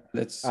 yeah.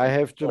 That's I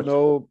have to important.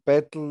 know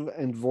battle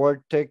and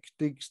war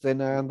tactics,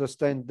 then I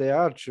understand the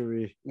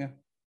archery Yeah.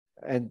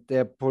 and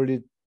their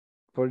political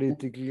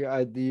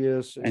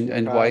ideas in the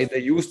And why past. they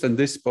used on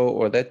this bow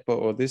or that bow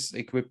or this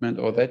equipment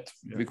or Yeah, that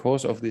yeah,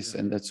 because yeah, of this yeah,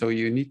 and that. So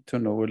you need to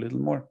know a little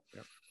more.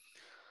 yeah.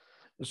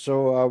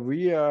 So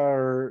we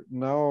are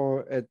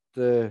now at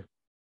the,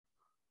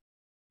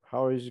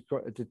 how is it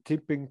called, at the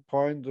tipping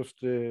point of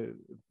the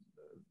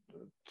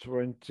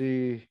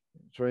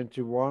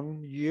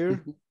 2021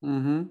 year.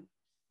 Mm-hmm.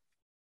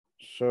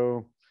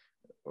 So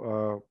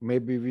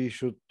maybe we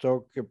should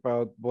talk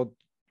about what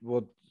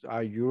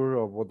are your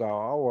or what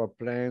are our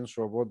plans,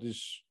 or what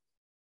is,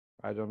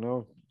 I don't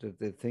know,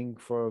 the thing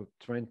for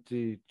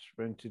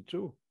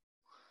 2022.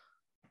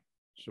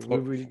 So we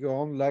For, will go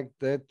on like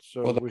that.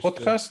 So for the with the,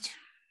 podcast.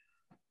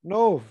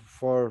 no,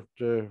 for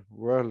the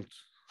world.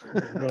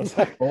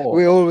 Oh,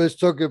 We always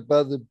talk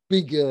about the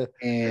bigger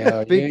yeah, yeah,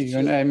 you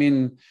picture. know, I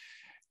mean,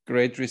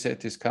 Great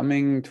Reset is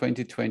coming.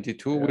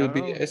 2022 will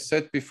be, Yeah. as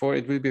said before,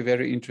 it will be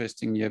very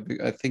interesting year.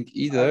 I think I,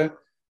 either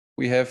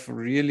we have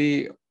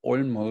really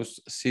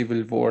almost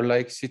civil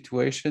war-like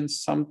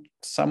situations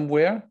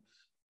somewhere,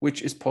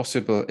 which is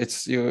possible.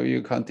 It's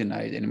you can't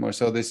deny it anymore.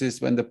 So this is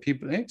when the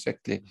people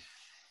exactly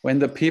when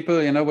the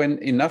people, you know, when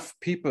enough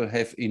people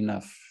have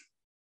enough,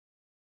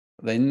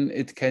 then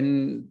it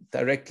can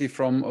directly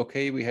from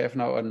okay, we have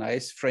now a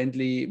nice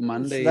friendly it's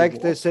Monday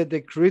like they walk. said, the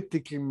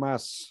critical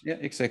mass. Yeah,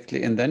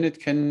 exactly. And then it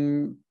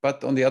can,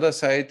 but on the other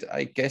side,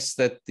 I guess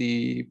that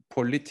the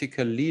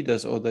political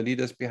leaders or the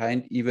leaders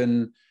behind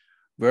even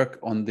work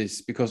on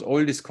this because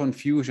all this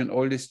confusion,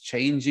 all this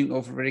changing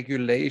of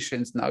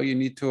regulations. Now you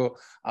need to,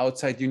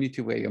 outside, you need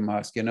to wear your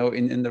mask. You know,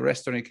 in the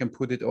restaurant, you can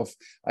put it off.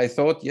 I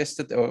thought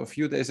yesterday or a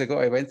few days ago,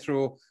 I went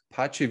through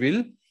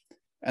Pachiville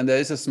and there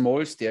is a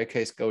small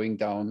staircase going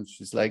down, which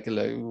is like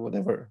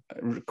whatever,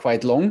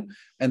 quite long.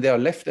 And there are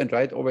left and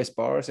right always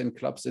bars and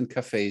clubs and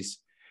cafes.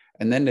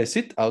 And then they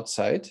sit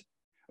outside.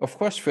 Of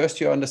course, first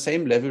you're on the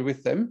same level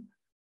with them,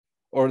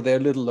 or they're a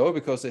little low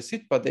because they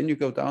sit, but then you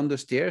go down the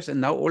stairs and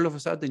now all of a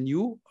sudden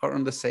you are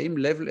on the same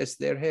level as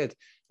their head.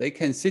 They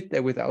can sit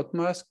there without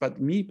mask,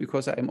 but me,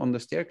 because I'm on the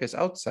staircase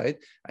outside,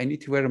 I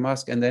need to wear a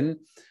mask. And then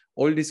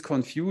all this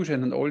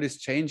confusion and all this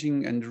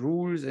changing and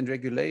rules and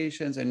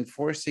regulations and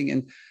enforcing,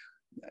 and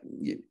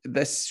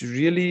that's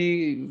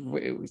really,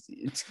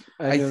 And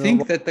I you know think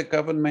what? that the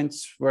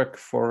governments work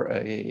for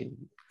a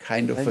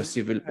kind of a And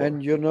civil and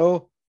war.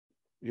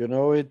 you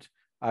know it.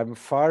 I'm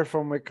far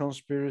from a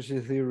conspiracy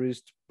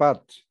theorist,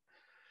 but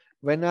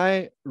when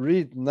I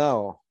read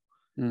now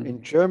in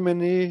Mm.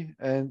 Germany,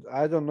 and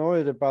I don't know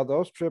it about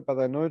Austria, but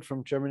I know it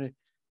from Germany,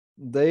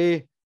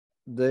 they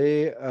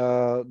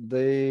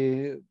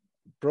they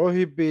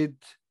prohibit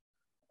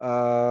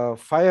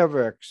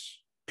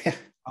fireworks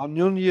on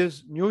New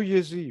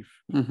Year's Eve.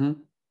 Mm-hmm.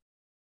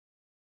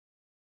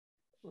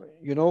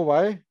 You know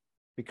why?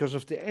 Because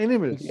of the The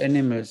animals.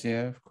 animals,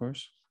 yeah, of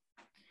course.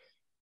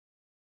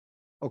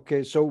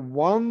 Okay, so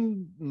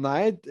one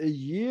night a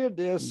year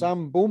there are Mm.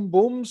 some boom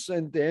booms,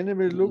 and the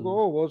animal look, Mm.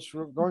 oh, what's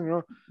going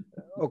on?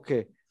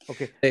 Okay,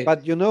 okay, They,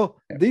 but you know,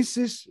 yeah. this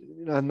is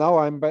now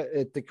I'm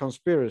at the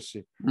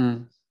conspiracy.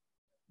 Mm.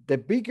 The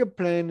bigger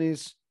plan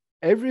is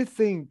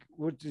everything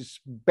what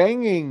is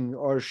banging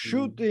or Mm.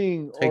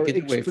 shooting Take or it away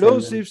from them.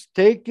 explosives,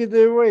 take it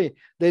away.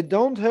 They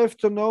don't have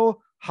to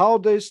know how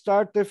they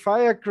start the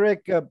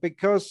firecracker,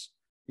 because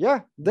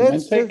yeah,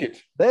 And take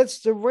it. that's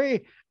the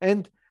way.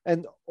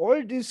 And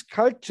all these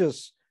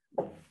cultures,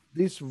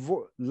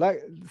 like,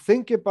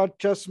 think about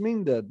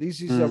Jasminda.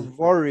 This is a Mm.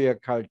 warrior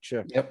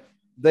culture. Yep.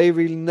 They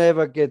will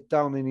never get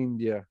down in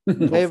India. Of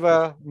course.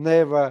 Never,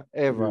 never,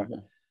 ever.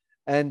 Never.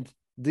 And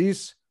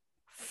these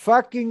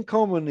fucking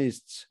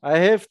communists, I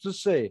have to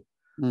say,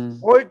 Mm.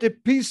 all the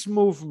peace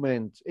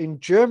movement in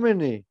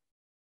Germany,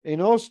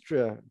 in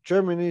Austria,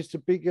 Germany is the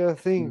bigger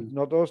thing, Mm.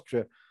 not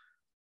Austria.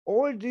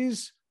 All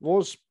this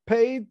was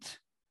paid,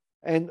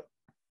 and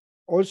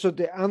also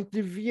the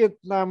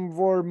anti-Vietnam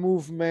War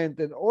movement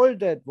and all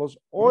that was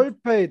all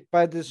paid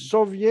by the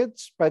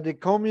Soviets, by the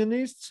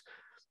communists,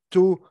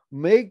 to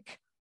make,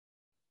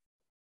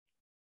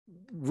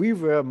 we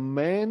were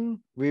men,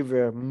 we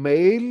were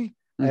male,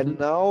 and Mm-hmm.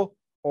 now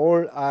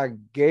all are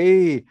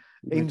gay.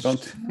 We In don't.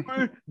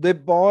 school, the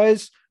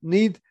boys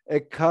need a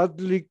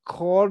cuddly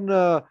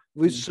corner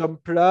with Mm. some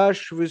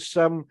plush, with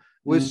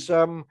Mm.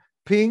 some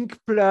pink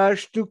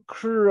blush to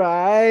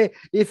cry.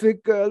 If a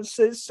girl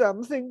says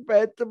something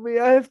bad to me,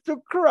 I have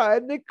to cry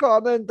in the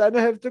corner, and then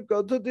I have to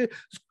go to the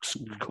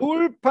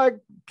school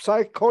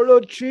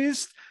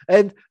psychologist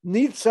and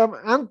need some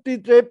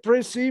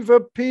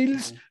antidepressive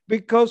pills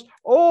because,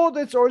 oh,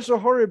 that's also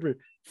horrible.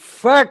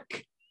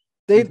 Fuck.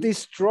 They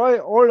destroy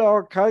all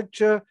our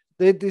culture.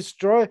 They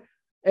destroy.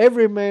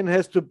 Every man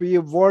has to be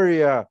a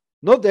warrior.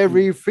 Not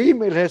every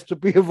female has to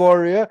be a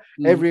warrior.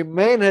 Every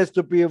man has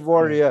to be a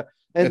warrior.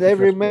 And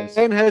every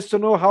man has to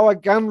know how a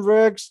gun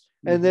works.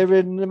 And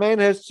every man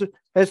has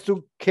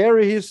to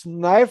carry his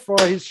knife or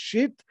his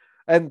shit.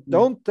 And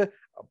don't.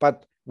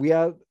 But we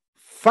are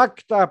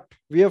fucked up.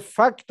 We are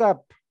fucked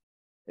up.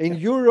 In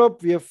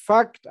Europe, we are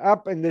fucked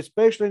up, and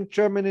especially in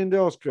Germany and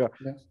Austria.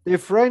 The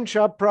French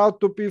are proud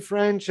to be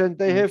French, and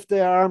they have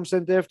their arms,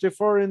 and they have the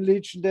Foreign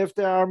Legion, they have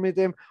their army,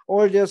 them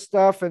all their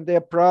stuff, and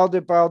they're proud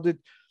about it.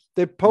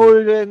 The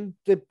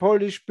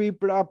Polish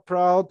people are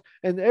proud,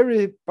 and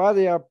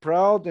everybody are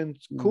proud and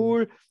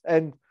cool,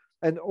 and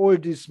all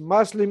these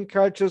Muslim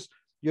cultures.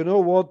 You know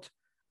what?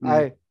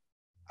 I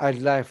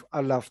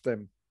love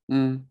them.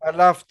 I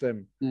love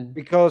them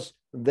because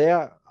they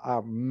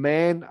are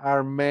men,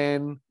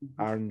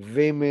 and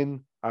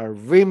women are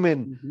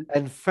women,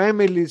 and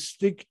families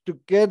stick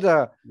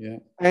together.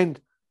 And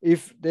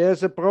if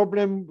there's a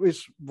problem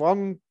with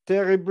one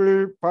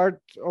terrible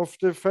part of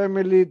the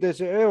family, they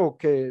say, "Hey,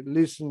 okay,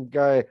 listen,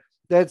 guy,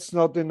 that's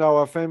not in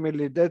our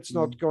family. That's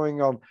not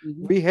going on.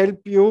 We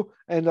help you,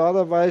 and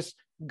otherwise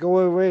go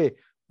away."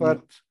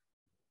 But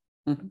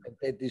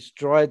they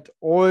destroyed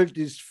all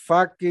these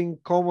fucking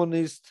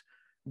communists.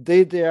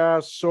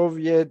 DDR,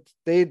 Soviet,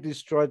 they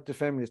destroyed the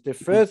families. The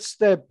first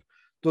step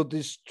to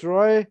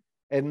destroy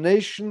a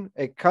nation,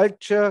 a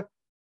culture,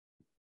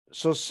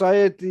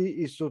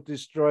 society is to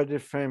destroy the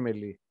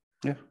family.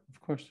 Yeah,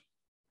 of course.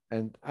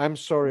 And I'm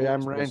sorry,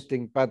 I'm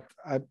ranting, but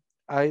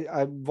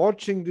I'm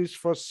watching this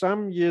for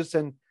some years,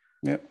 and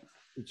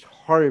it's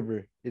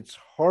horrible. It's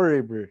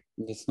horrible.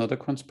 It's not a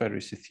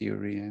conspiracy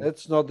theory.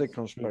 That's not a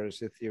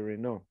conspiracy theory,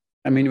 no.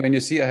 I mean, when you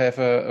see, I have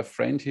a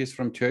friend, he's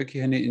from Turkey,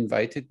 and he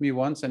invited me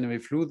once, and we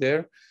flew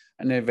there,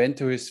 and I went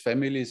to his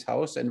family's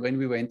house. And when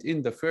we went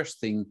in, the first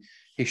thing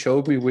he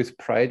showed me with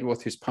pride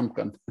was his pump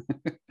gun.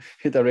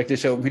 He directly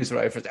showed me his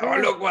rifle. Oh,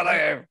 look what I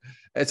have.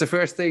 It's the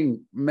first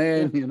thing,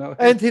 man, you know.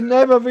 And he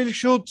never will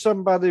shoot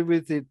somebody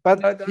with it,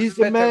 but he's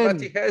a man.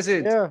 But he has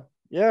it.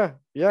 Yeah.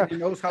 And he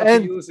knows how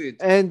to use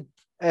it.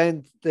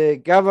 And the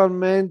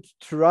government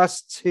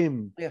trusts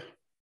him.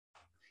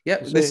 Yeah,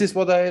 this is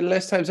what I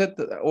last time said.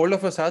 All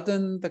of a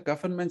sudden, the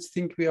governments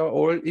think we are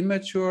all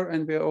immature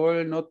and we are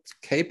all not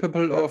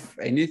capable of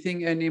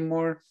anything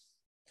anymore.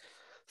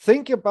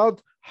 Think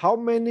about how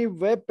many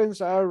weapons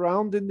are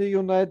around in the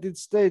United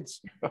States,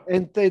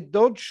 and they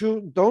don't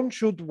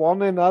shoot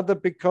one another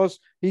because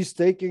he's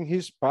taking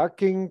his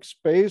parking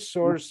space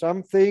or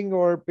something,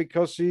 or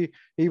because he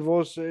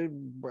was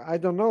I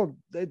don't know.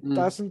 It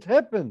doesn't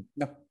happen.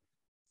 No.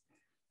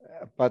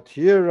 But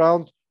here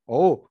around,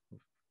 or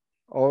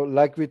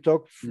like we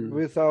talked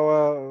with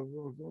our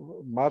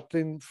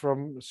Martin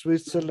from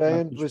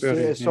Switzerland, with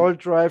the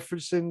assault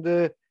rifles in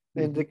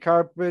the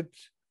carpet.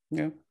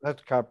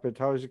 Not carpet,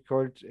 how is it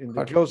called? In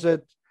the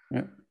closet.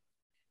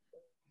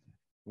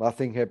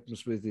 Nothing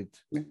happens with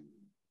it.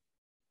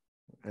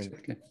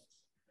 Exactly.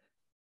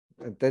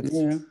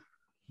 And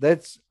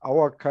that's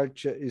our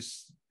culture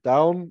is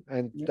down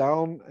and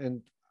down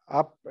and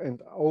up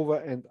and over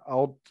and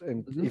out.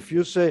 And if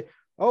you say,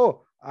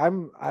 "Oh,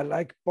 I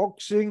like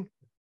boxing,"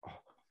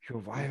 you're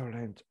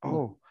violent.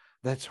 Oh,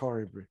 that's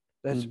horrible.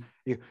 That's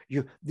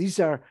you. These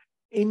are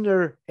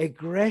inner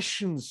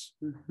aggressions.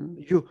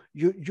 You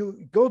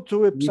go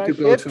to a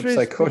psychiatrist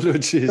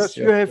because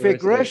you have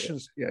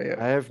aggressions.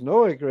 I have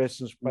no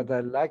aggressions, but I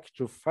like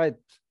to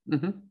fight.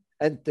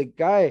 And the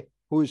guy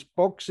who is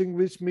boxing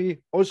with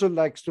me also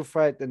likes to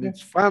fight, and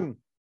it's fun.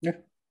 Yeah,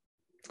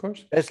 of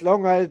course. As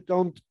long as I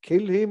don't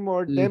kill him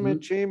or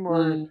damage him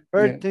or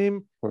hurt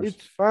him,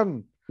 it's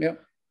fun. Yeah.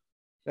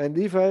 And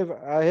if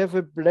I have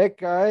a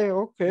black eye,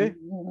 okay,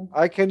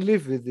 I can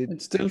live with it.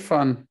 It's still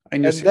fun.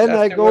 And then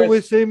I go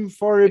with him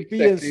for a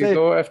beer and say,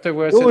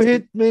 "You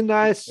hit me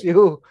nice,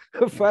 you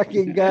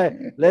fucking guy.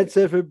 Let's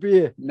have a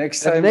beer."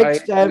 Next time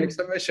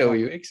I show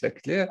you.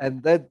 Exactly. Yeah.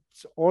 And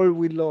that's all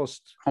we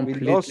lost.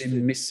 Completely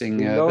missing.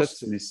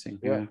 That's missing.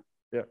 Yeah.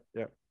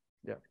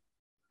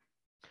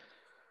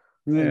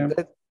 And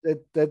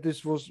that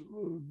this was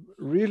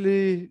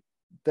really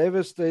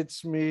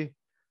devastates me,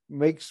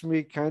 makes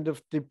me kind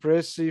of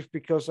depressive,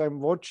 because I'm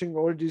watching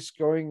all this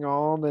going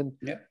on,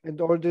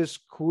 and all the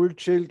school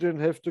children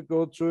have to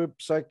go to a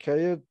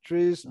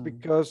psychiatrist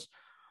because,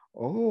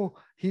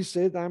 he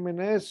said I'm an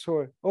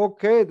asshole.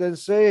 Okay, then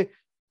say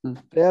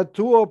there are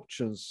two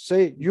options.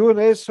 Say you're an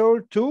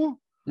asshole too,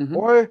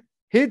 or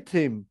hit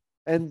him,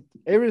 and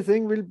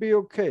everything will be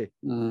okay.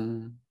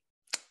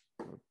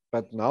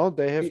 But now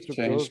they have to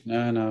change.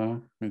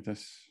 No, it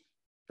is.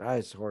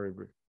 It's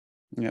horrible.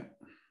 Yeah.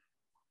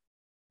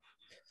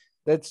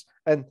 That's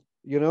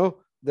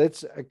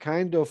a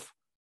kind of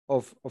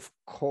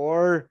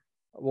core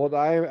what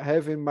I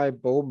have in my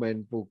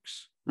Bowman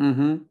books,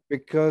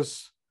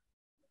 because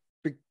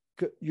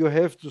you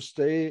have to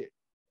stay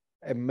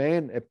a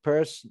man, a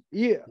person,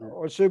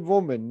 also a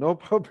woman, no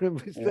problem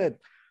with that.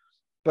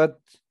 But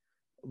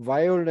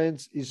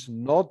violence is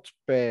not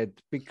bad,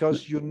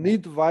 because you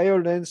need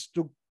violence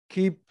to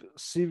keep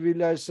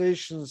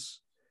civilization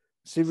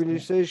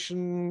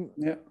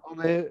on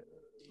a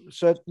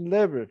certain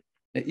level.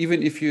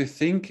 Even if you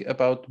think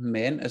about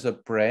men as a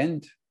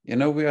brand, you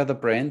know, we are the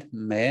brand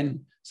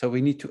man, so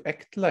we need to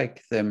act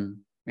like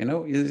them. You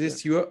know,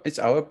 it's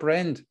our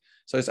brand,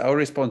 so it's our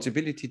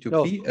responsibility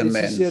to be a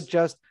man. This is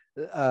just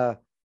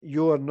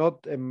you are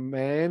not a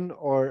man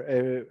or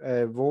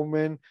a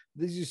woman.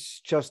 This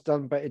is just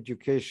done by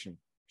education.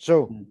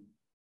 So,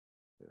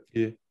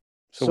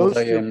 so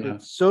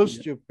stupid, so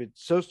stupid,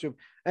 so stupid.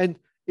 And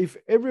if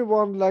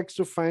everyone likes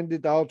to find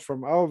it out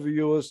from our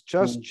viewers,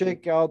 just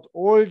check out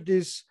all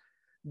these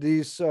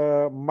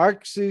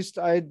Marxist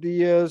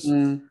ideas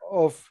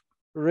of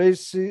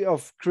race,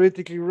 of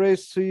critical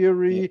race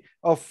theory,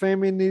 of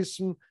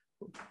feminism.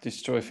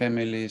 Destroy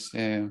families.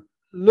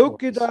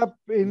 Look it up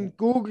in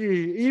Google,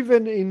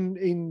 even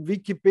in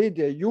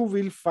Wikipedia. You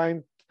will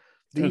find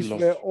these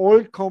were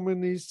all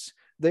communists.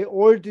 They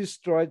all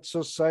destroyed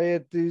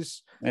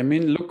societies. I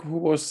mean, look who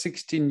was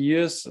 16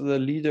 years the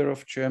leader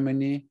of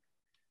Germany,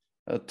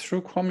 a true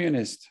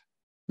communist,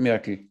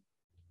 Merkel.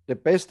 The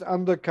best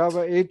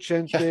undercover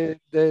agent the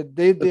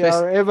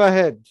DDR ever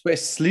had.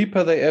 Best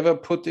sleeper they ever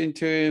put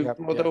into,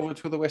 brought over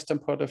to the western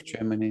part of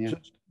Germany.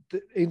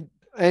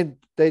 And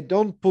they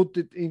don't put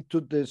it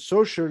into the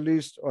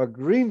socialist or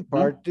green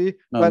party,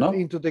 but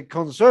into the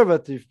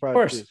conservative party. Of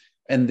course.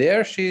 And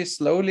there she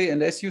slowly,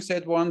 and as you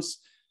said once,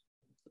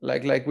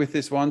 like with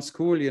this one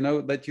school, you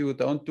know, that you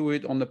don't do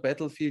it on the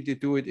battlefield, you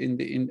do it in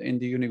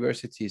the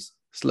universities,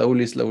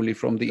 slowly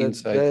from the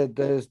inside.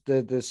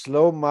 The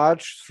slow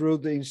march through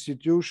the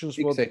institutions,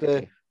 exactly.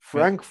 What the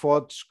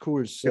Frankfurt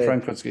schools said.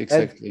 Frankfurt,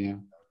 exactly.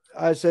 And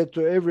I said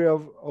to every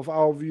of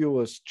our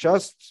viewers,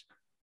 just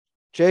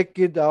check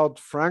it out.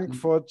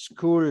 Frankfurt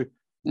school.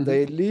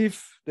 They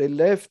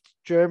left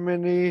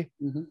Germany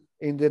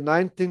in the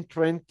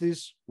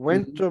 1920s,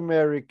 went to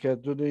America,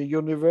 to the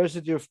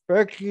University of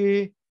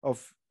Berkeley,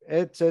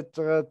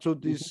 etc., to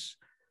this,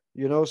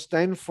 you know,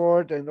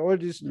 Stanford and all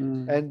this,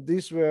 and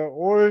these were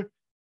all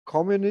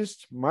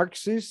communist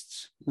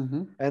Marxists,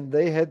 and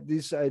they had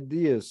these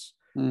ideas,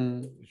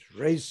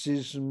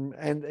 racism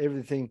and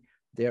everything.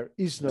 There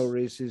is no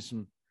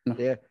racism.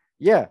 There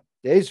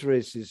is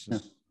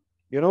racism.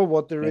 You know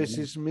what the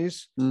racism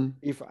is?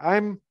 If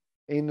I'm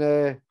in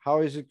a,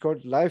 how is it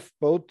called,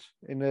 lifeboat,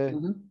 in a,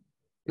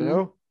 you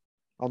know,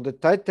 on the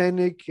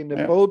Titanic, in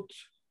a boat,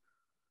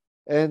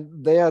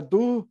 and there are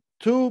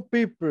two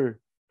people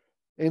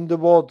in the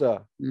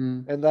water,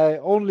 and I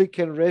only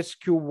can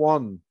rescue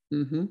one.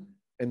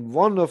 And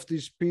one of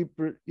these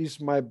people is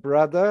my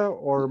brother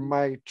or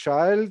my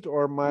child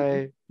or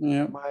my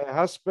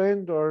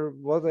husband or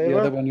whatever. The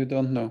other one you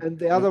don't know. And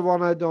the other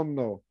one I don't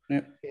know.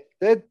 In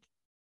that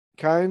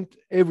kind,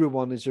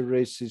 everyone is a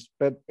racist.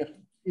 But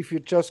if you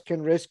just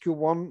can rescue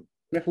one,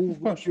 who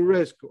would you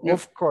rescue?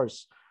 Of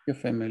course. Your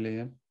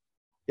family,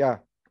 Yeah.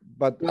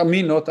 But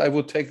me not. I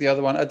would take the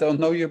other one. I don't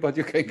know you, but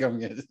you can come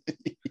get it.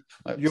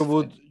 You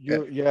would.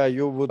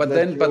 But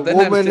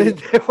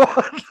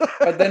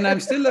then I'm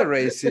still a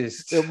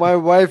racist. My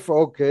wife,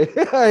 okay.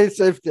 I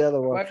saved the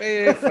other one.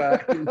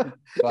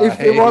 If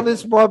the one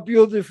is more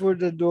beautiful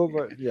than the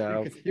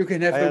other, you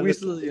can have the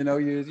whistle. You know,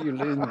 you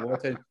live in the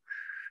water.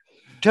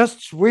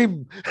 Just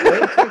swim.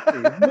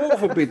 Exactly.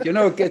 Move a bit. You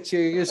know, get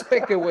your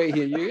spec away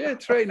here. You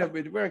train a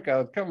bit, work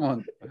out. Come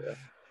on.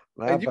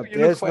 But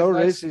there's no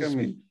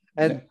racism.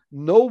 And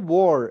no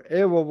war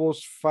ever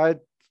was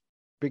fought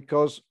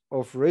because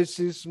of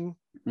racism.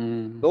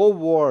 No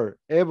war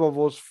ever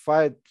was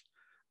fought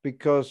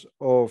because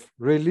of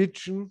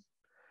religion.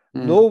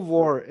 No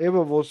war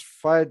ever was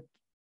fought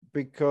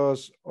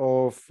because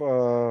of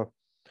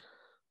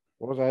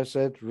what I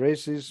said,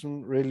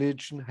 racism,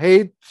 religion,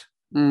 hate.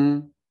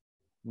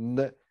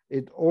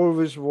 It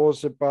always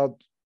was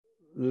about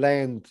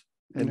land,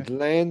 and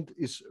land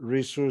is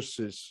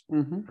resources.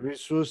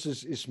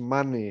 Resources is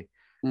money.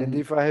 And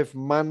if I have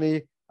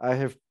money, I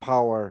have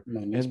power.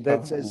 And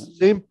that's as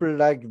simple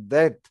like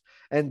that.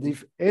 And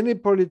if any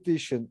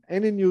politician,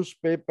 any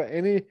newspaper,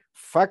 any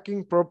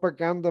fucking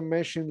propaganda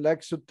machine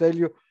likes to tell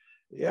you,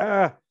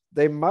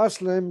 the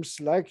Muslims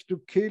like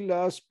to kill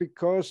us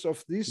because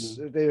of this,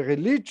 the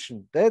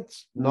religion,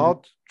 that's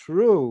not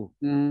true.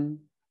 And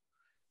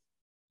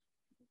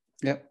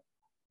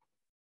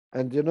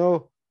you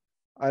know,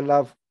 I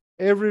love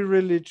every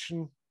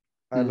religion.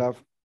 I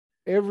love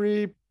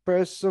every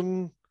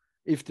person.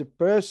 If the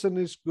person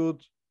is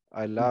good,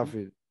 I love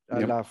it.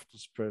 I love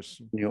this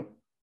person.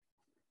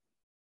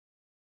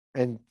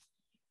 And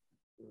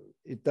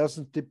it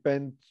doesn't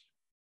depend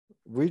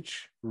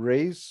which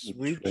race,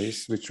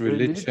 which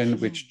religion,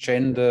 which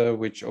gender,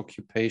 which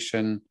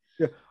occupation.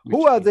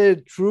 Who are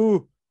the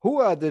true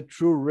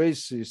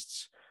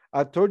racists?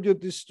 I told you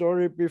this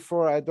story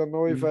before. I don't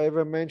know if Mm. I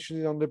ever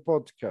mentioned it on the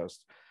podcast.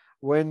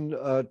 When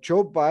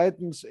Joe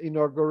Biden's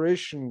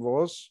inauguration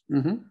was,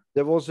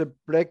 there was a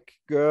black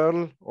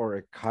girl or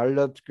a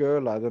colored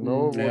girl. I don't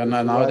know what Yeah, is the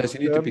right nowadays you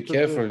need to be term to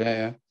careful.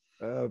 Yeah,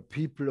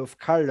 people of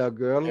color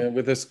girl. yeah.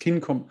 With a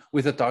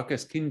with a darker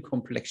skin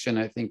complexion,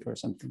 I think, or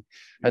something.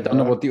 I don't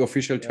know Yeah, what the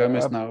official term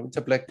is now. It's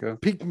a black girl.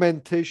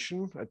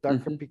 pigmentation, a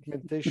darker Mhm.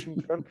 pigmentation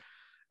girl,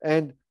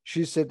 and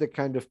she said a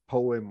kind of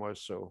poem or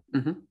so.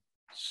 Mhm.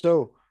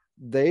 So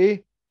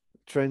they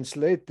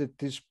translated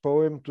this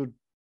poem to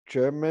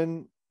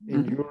German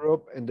in Mhm.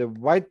 Europe, and a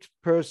white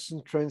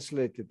person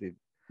translated it.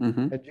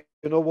 Mhm. And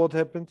you know what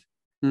happened?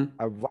 Mm.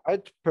 A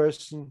white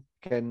person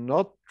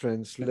cannot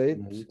translate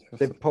First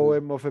the of all.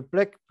 poem of a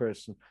black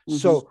person. Mhm.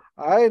 So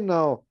I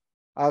now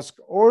ask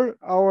all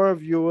our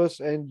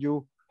viewers and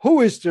you, who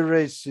is the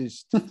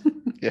racist?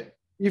 Yeah.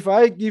 If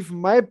I give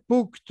my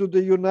book to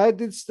the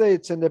United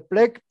States and a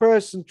black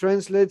person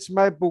translates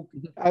my book,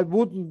 I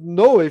wouldn't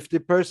know if the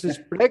person is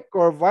black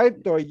or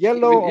white or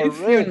yellow Even or if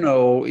you red.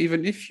 know,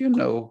 even if you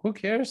know, who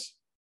cares?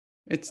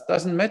 It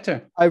doesn't matter.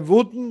 I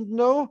wouldn't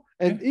know.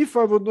 Yeah. And if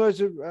I would know,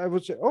 I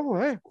would say, oh,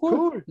 hey, Cool.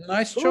 cool,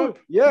 Nice cool. job.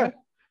 Yeah. Yeah.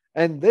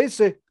 And they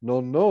say,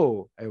 no,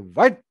 no, a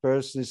white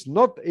person is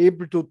not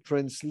able to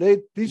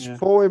translate this Yeah.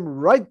 poem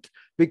right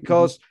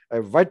because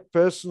a white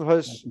person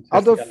has Doesn't have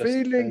other the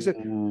feelings.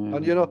 understanding.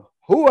 And you know,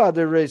 who are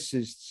the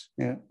racists?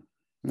 Yeah.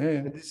 Yeah. Yeah.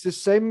 And it's the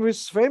same with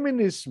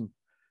feminism.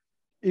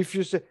 If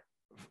you say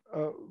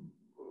uh,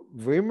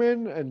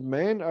 women and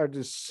men are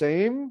the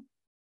same,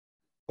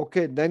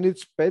 okay, then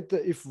it's better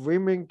if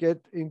women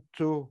get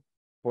into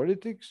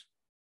politics.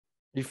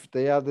 If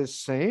they are the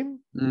same,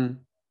 Mm.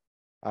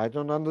 I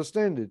don't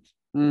understand it.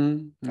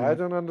 Mm. I Yeah.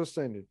 don't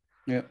understand it.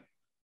 Yeah.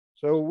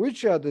 So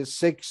which are the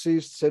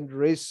sexists and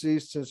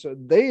racists and so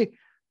they,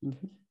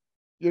 Mhm.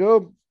 you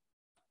know,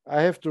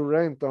 I have to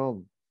rant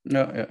on.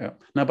 Yeah, yeah, yeah.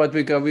 No, but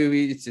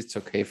it's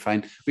okay,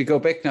 fine. We go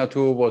back now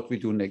to what we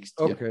do next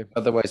year. Okay.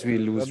 Otherwise, we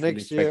lose really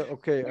Next year, track.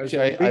 okay.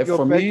 Actually, We go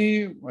for back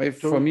me,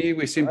 for me,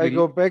 we simply I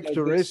go leave it back like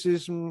to this.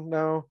 racism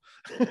now.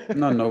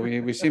 No,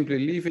 we simply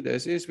leave it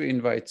as is. We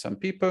invite some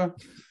people.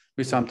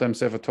 We sometimes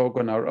have a talk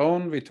on our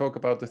own. We talk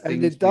about the And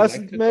things it we like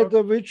doesn't to talk.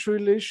 matter which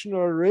religion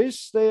or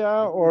race they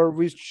are or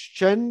which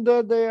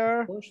gender they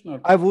are. Of course not.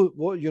 I would,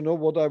 well, you know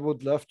what I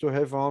would love to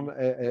have on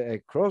a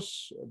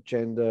cross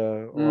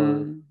gender or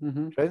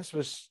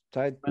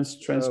transvestite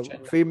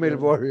Transgender. female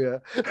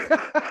warrior.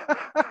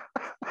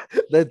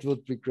 That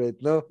would be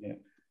great. No, Yeah.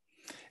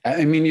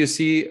 I mean, you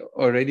see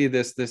already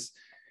this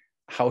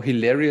how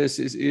hilarious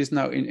it is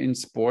now in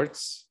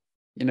sports.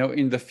 You know,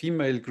 in the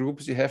female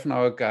groups, you have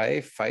now a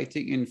guy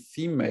fighting in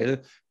female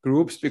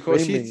groups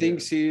because he Screaming,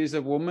 thinks he is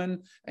a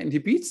woman, and he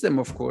beats them,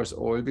 of course,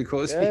 all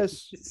because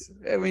yes,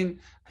 I mean,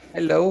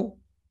 hello,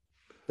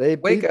 they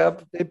wake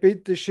up.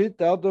 beat the shit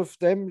out of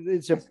them.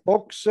 It's a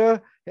boxer,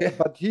 Yeah.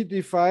 but he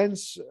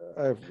defines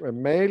a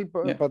male,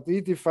 Yeah. but he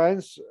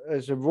defines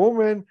as a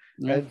woman,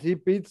 Yeah. and he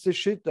beats the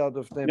shit out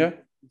of them. Yeah.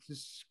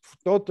 It's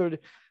totally.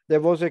 There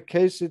was a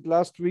case it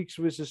last week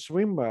with a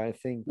swimmer, I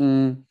think.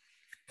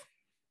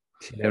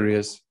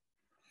 Hilarious.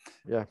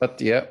 Yeah.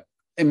 But yeah,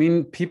 I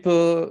mean,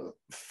 people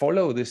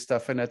follow this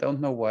stuff, and I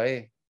don't know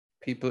why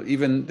people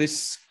even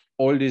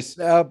all this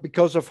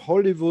Because of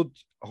Hollywood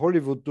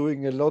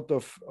doing a lot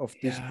of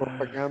this Yeah.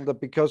 propaganda.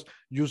 Because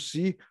you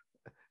see,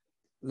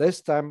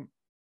 last time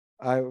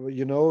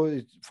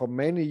for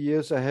many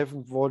years I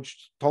haven't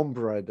watched Tomb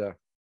Raider,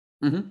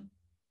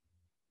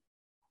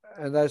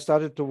 and I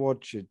started to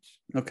watch it.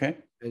 Okay.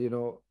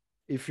 And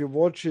if you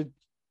watch it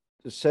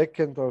the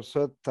second or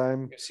third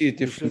time, You see it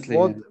you say,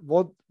 differently.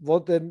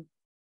 what a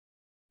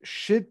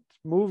shit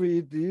movie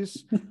it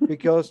is,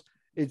 because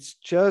it's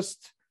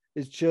just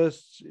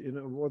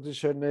what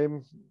is her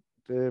name?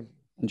 The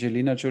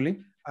Angelina Jolie.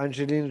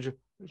 Angelina Jolie,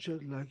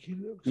 just like he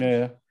looks.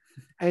 Yeah.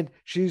 And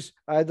she's,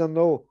 I don't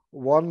know,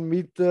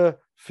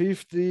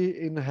 1.50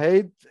 in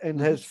height and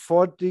has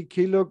 40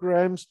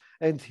 kilograms,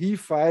 and he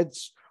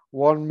fights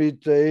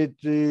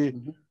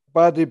 1.80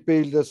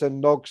 bodybuilders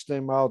and knocks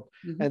them out.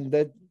 And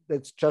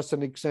that's just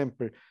an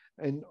example.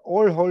 In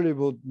all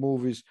Hollywood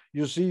movies,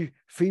 you see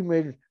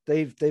female,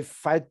 they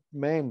fight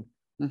men.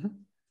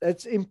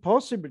 That's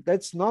impossible.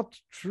 That's not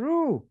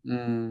true.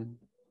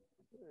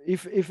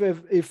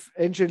 If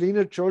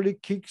Angelina Jolie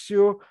kicks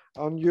you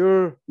on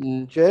your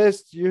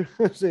chest, you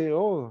say,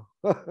 "Oh,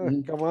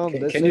 come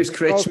on!" Can you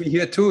scratch me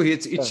here too?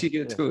 It's itchy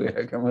here too.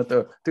 Yeah, come on,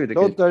 do it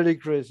again. Totally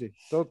crazy.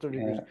 Totally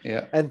crazy.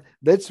 Yeah. And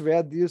that's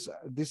where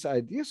these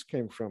ideas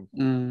came from.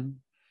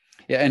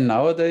 Yeah, and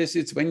nowadays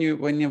it's when you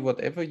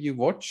whatever you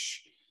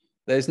watch,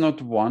 there's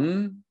not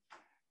one.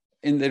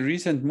 In the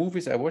recent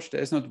movies I watched,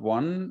 there's not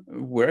one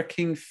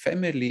working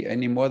family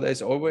anymore.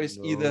 There's always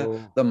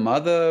either the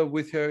mother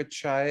with her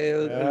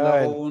child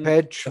alone,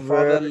 the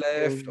father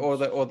left,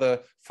 or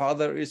the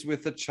father is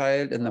with the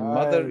child and the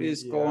mother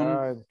is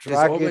gone. There's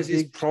always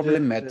these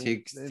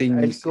problematic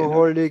things.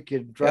 Alcoholic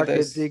and drug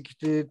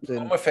addicted.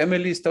 Normal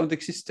families don't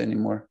exist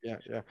anymore.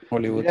 Yeah.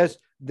 Hollywood.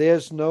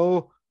 There's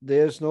no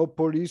there's no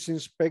police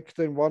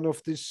inspector in one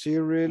of these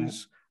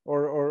serials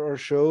or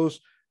shows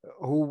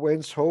who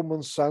went home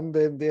on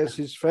Sunday and there's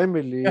his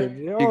family. Yeah.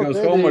 And He goes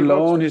Daddy, home what's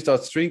alone. He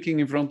starts drinking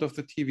in front of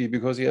the TV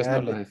because he has no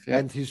life. Yeah.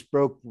 and he's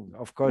broken.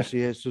 Of course,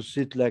 he has to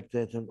sit like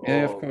that. And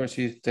Yeah, of course,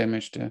 he's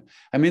damaged. Yeah.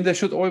 I mean, they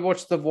should all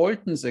watch the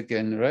Waltons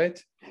again, right?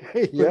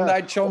 Good yeah.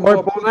 night, John Or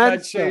Bob. Good night,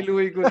 Bonanza. J.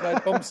 Louis. Good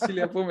night, Tom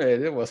Stilia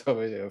Bowman. That was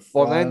already fun.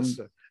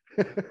 Bonanza.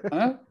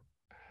 Huh?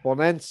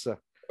 Bonanza.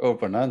 Oh,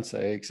 Bonanza,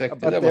 exactly.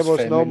 But That there was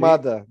no family.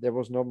 mother. There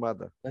was no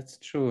mother. That's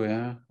true,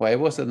 yeah. Why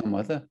was there no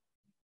mother?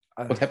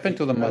 What happened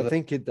to the mother? I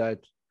think he died.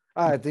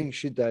 I think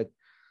she died.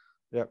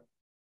 Yeah.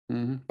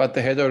 But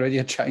they had already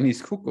a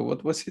Chinese cook, or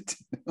what was it?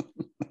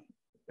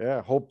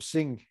 Yeah, Hope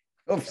Singh.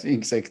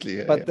 Exactly.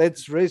 Yeah, But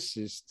that's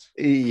racist.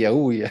 yeah,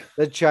 oh yeah.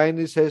 The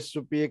Chinese has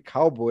to be a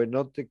cowboy,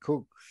 not the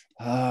cook.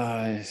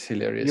 Ah, it's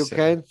hilarious. You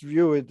can't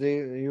view it.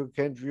 You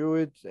can't view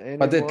it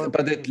anymore.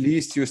 But at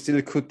least you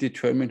still could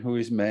determine who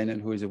is man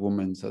and who is a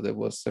woman. So that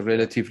was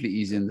relatively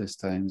easy in these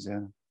times.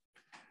 Yeah.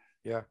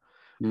 Yeah.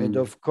 And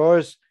of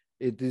course,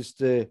 it is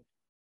the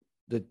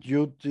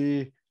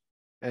duty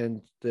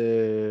and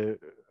the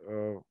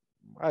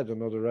I don't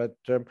know the right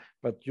term,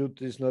 but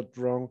duty is not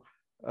wrong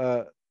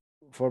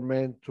for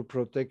men to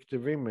protect the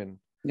women.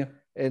 Yeah.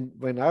 And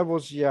when I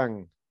was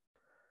young,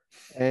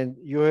 and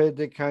you had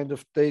a kind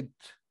of date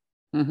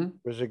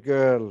with a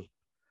girl,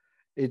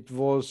 it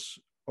was,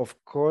 of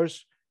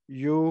course,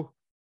 you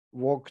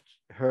walked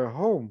her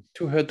home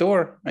to her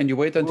door, and you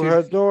wait until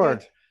her door.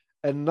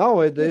 And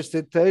nowadays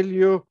they tell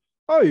you,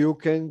 oh, you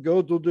can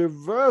go to the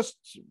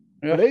worst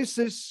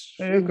places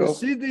in the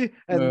city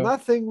and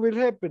nothing will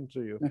happen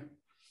to you.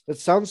 That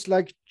sounds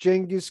like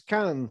Genghis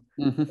Khan.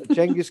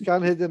 Genghis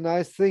Khan had a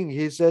nice thing.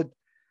 He said,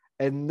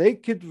 a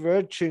naked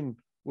virgin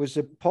with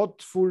a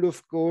pot full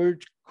of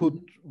gold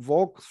could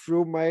walk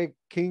through my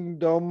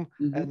kingdom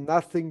and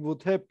nothing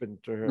would happen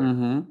to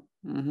her.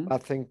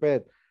 Nothing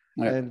bad.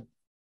 And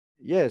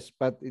yes,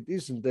 but it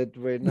isn't that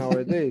way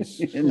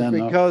nowadays.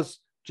 Because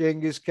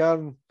Genghis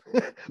Khan.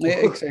 Yeah,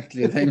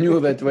 exactly. They knew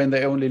that when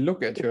they only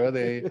look at her,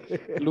 they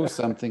lose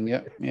something.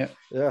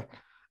 Yeah.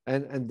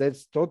 And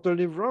that's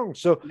totally wrong.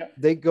 So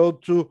they go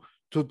to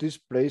these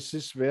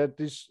places where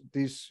these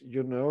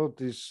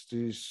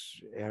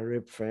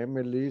Arab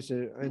families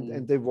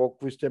and they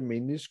walk with their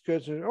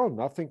miniskirts and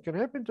nothing can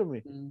happen to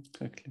me.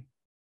 Exactly.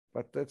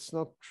 But that's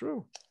not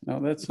true.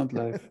 No, that's not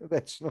life.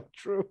 That's not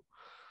true.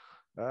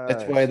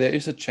 That's why there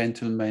is a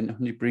gentleman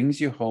and he brings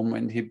you home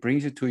and he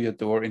brings you to your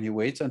door and he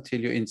waits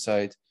until you're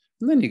inside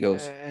and then he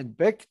goes. And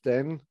back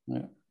then,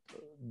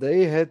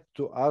 they had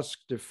to ask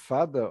the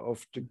father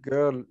of the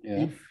girl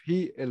if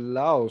he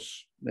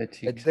allows a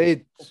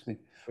date.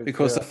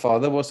 Because the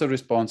father was a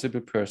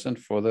responsible person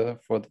for the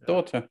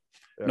daughter.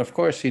 And of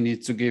course, he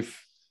needs to give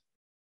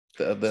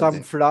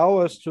some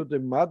flowers to the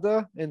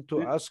mother and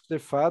to ask the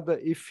father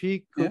if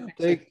he could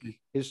take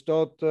his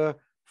daughter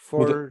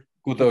for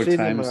good old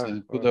times.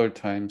 Good old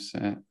times.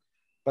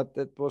 But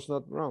that was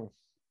not wrong.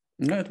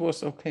 No, it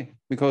was okay.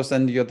 Because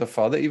then you're the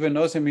father even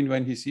knows, I mean,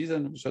 when he sees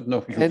him, he said,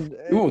 no,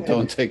 you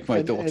don't take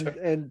my daughter.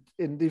 And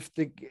if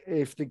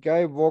the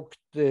guy walked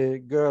the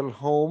girl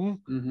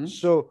home,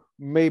 so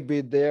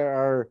maybe there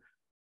are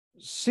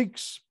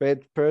 6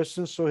 bad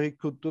persons, so he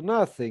could do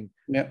nothing.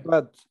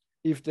 But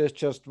if there's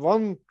just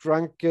one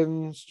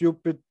drunken,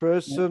 stupid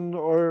person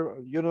or,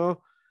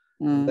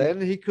 then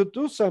he could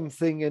do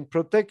something and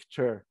protect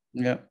her.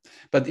 Yeah.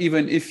 But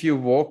even if you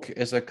walk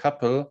as a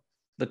couple,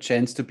 the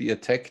chance to be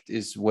attacked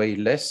is way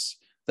less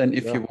than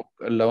if you walk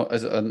alone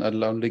as a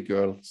lonely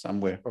girl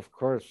somewhere. Of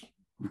course.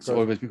 It's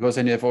always because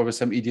then you have always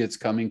some idiots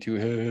coming to you.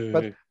 Hey.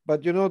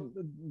 But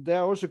there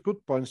are also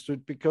good points to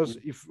it, because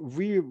if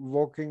we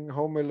walking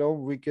home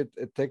alone, we get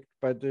attacked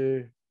by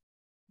the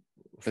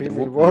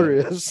female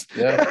warriors.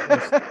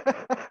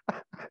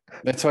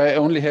 That's why I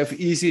only have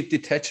easy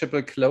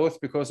detachable clothes,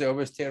 because I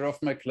always tear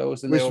off my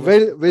clothes. And with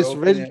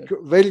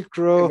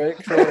Velcro, of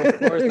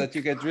course, that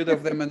you get rid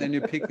of them and then you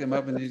pick them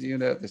up and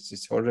this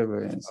is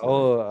horrible.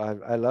 So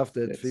I love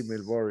that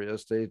female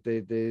warriors. They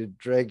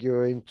drag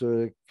you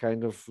into a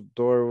kind of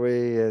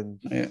doorway and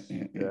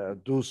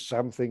do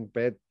something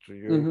bad to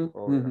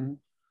you.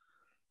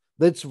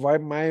 That's why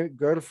my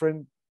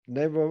girlfriend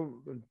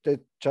that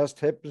just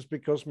happens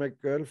because my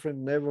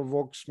girlfriend never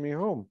walks me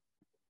home.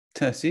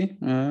 See,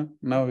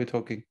 now we're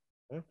talking.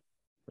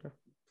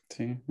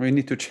 See, we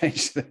need to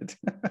change that.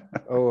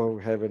 Oh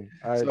heaven!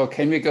 So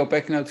can we go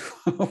back now to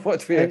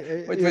what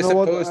we're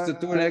supposed to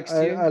do next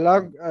year? I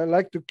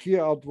like to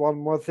clear out one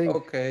more thing.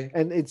 Okay.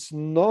 And it's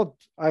not.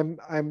 I'm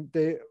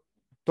the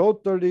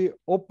totally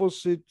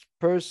opposite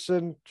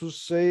person to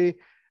say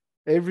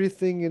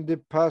everything in the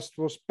past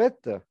was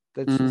better.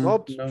 That's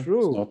not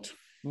true.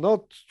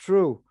 Not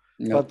true.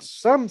 No. But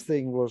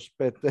something was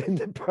better in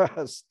the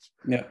past.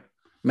 Yeah.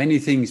 Many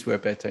things were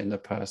better in the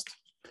past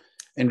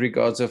in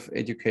regards of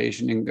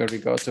education, in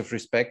regards of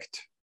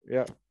respect.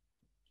 Yeah.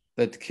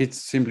 That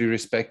kids simply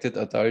respected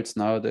adults.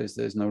 Nowadays,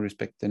 there's no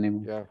respect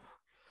anymore. Yeah.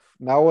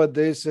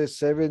 Nowadays, a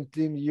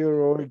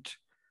 17-year-old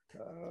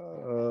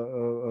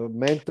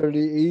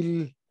mentally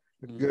ill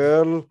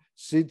girl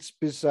sits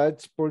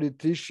beside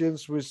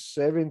politicians with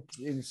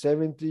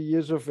 70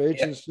 years of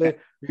age and say,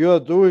 "You are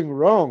doing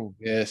wrong."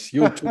 Yes,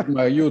 you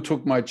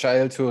took my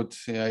childhood.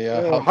 Yeah,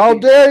 yeah. How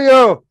dare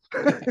you?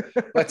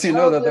 But you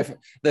know that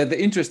the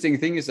interesting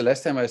thing is the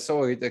last time I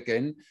saw it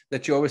again,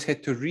 that you always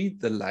had to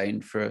read the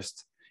line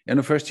first. You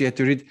know, first you had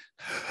to read,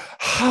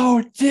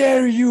 "How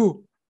dare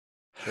you?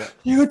 Yeah.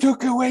 You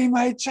took away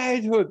my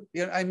childhood."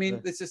 You know, I mean,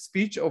 Yeah. it's a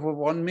speech over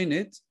 1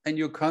 minute, and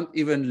you can't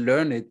even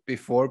learn it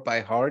before by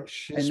heart.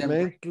 She's And then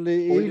bring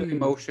mentally all your ill.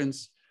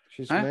 emotions.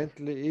 She's Huh?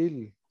 mentally ill.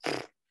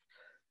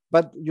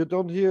 But you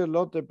don't hear a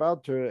lot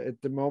about her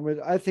at the moment.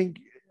 I think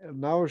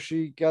now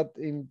she got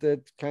in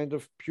that kind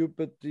of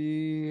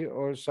puberty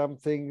or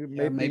something. Yeah,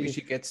 maybe Maybe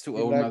she gets too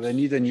old now. They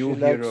need a she new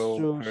likes hero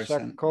to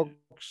suck person.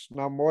 cocks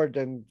now more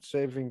than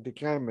saving the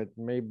climate.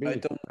 I Maybe.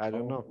 don't I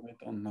don't know. know. I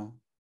don't know.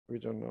 We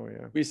don't know,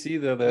 yeah. We see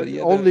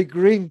the Only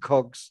green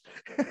cocks.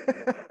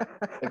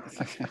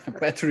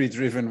 battery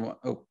driven one.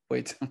 Oh,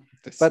 wait.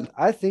 But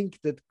I think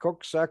that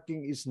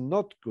cocksucking is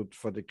not good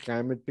for the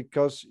climate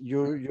because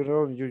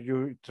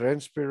you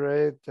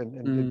transpirate and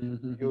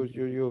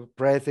you're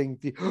breathing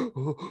the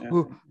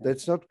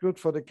that's not good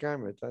for the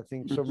climate. I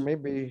think so.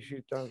 Maybe she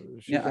does.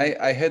 Yeah,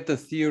 I had the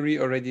theory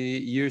already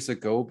years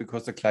ago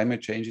because the climate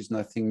change is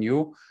nothing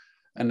new.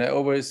 And I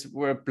always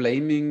were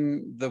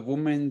blaming the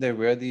women. They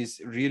wear these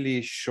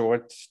really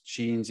short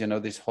jeans, you know,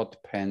 these hot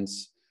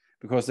pants,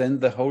 because then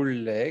the whole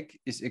leg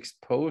is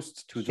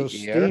exposed to so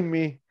the air.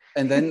 steamy.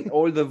 And then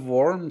all the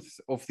warmth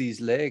of these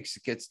legs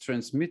gets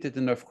transmitted.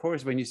 And of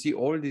course, when you see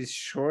all these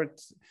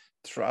short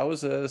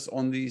trousers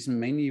on these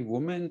many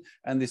women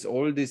and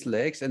all these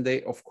legs, and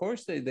they, of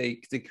course,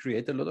 they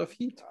create a lot of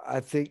heat. I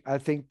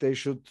think they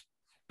should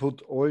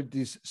put all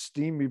these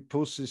steamy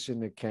pussies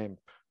in a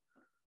camp.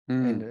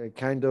 And a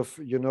kind of,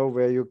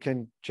 where you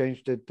can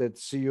change that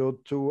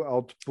CO2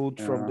 output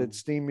from that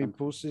steamy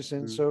pussies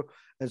and so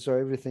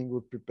everything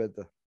would be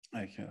better.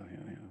 Yeah,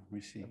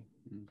 we see.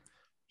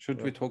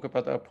 Should we talk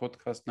about our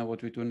podcast now,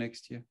 what we do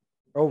next year?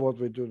 Oh, what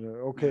we do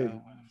now. Okay.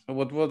 So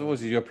what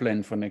was your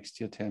plan for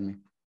next year? Tell me.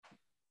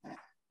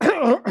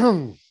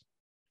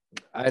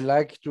 I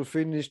like to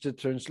finish the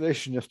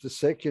translation of the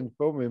second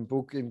Bowman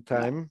book in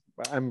time.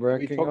 I'm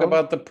working on. We talk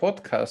about the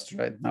podcast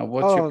right now.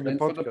 What's your plan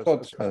for the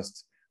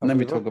podcast? And then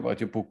we talk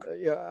about your book.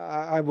 Yeah,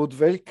 I would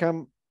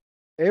welcome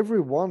every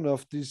one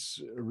of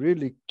these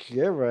really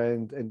clever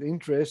and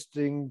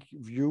interesting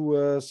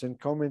viewers and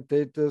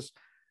commentators.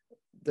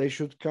 They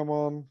should come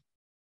on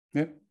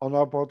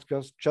our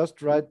podcast.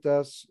 Just write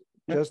us.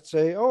 Just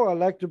say, "Oh, I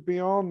like to be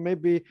on.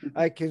 Maybe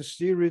I can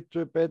steer it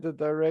to a better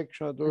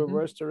direction or to a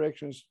worse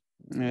directions."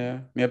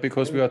 Yeah,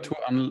 because we are two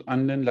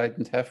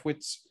unenlightened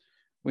half-wits.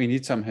 We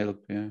need some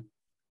help.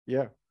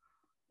 Yeah.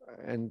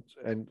 And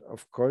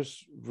of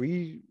course,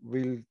 we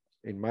will,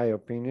 in my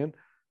opinion,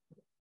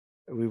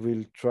 we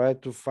will try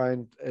to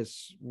find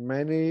as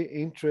many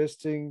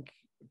interesting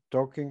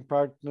talking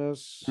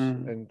partners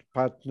and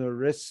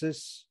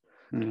partneresses,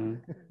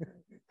 and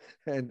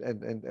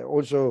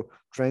also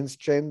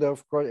transgender,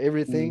 of course,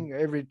 everything,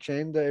 every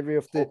gender, every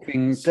of the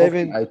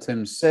talking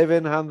items.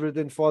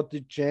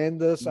 740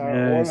 genders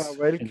are all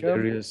welcome.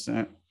 Hilarious.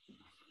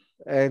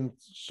 And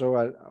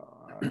so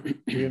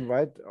we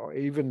invite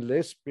even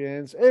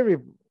lesbians,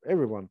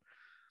 everyone.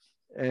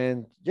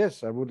 And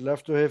yes, I would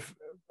love to have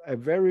a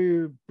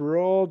very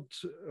broad,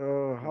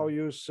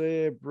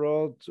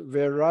 broad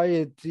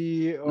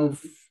variety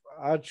of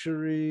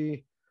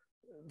archery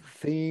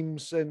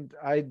themes and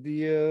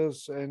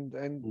ideas and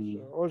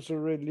also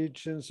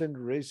religions and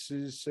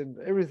races and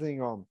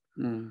everything on.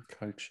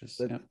 Cultures.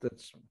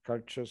 That's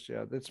cultures.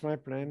 Yeah, that's my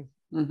plan.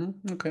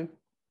 Okay.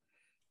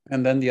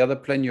 And then the other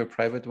plan, your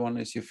private one,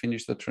 is you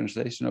finish the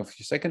translation of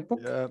your second book.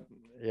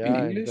 In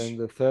English. And then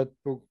the third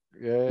book.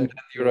 Yeah. And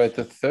then you write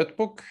the third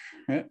book.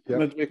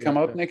 That will come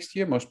out next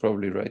year, most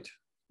probably, right?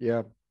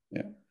 Yeah.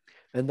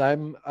 And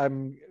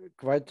I'm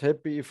quite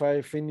happy if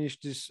I finish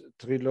this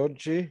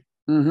trilogy,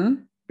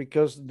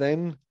 because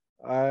then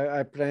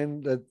I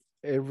plan that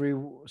every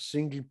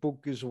single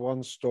book is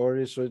one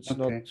story, so it's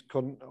not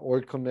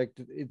all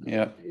connected. It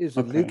is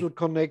a little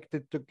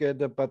connected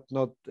together, but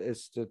not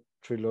as the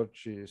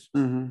trilogy is.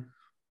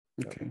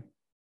 Okay.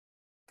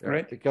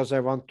 Right. Because I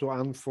want to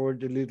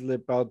unfold a little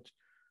about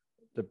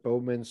the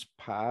Bowman's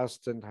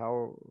past and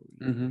how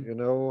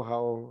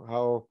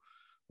how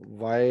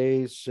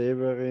why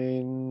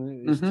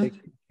Severin is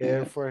taking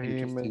care for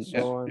him and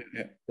so on,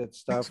 that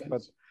stuff.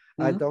 But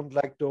I don't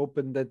like to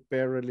open that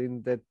barrel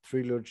in that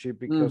trilogy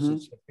because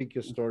it's a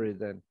bigger story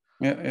then.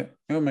 Yeah,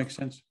 makes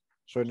sense.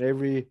 So in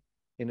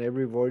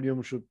every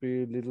volume should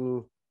be a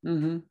little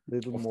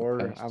more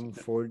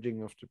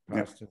unfolding of the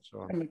past and so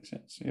on. That makes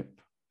sense. Yep.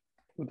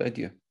 Good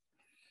idea.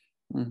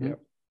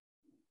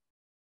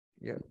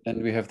 Yeah.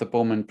 And we have the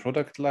Bowman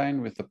product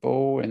line with the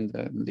bow and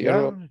the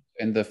arrow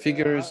and the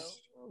figures.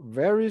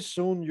 Very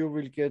soon you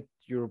will get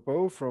your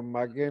bow from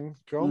Magen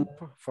Klomp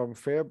from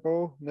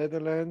Fairbow,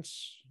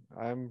 Netherlands,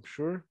 I'm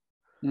sure,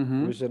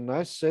 with a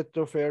nice set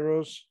of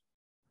arrows.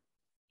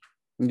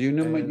 You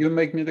know, And you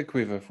make me the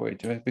quiver for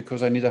it, right?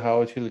 Because I need a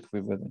Howard Hill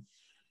quiver then.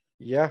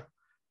 yeah,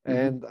 Mhm.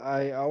 and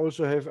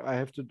I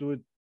have to do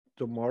it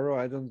tomorrow.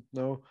 I don't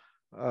know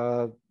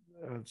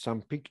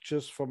some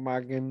pictures for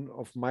Magen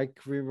of my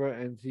quiver,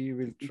 and he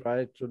will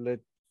try to let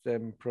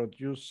them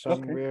produce Okay.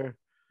 somewhere.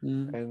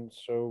 Mm. And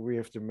so we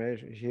have to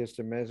measure. He has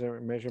the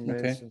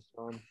measurements Okay. and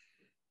so on.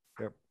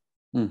 Yep.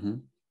 Mm-hmm.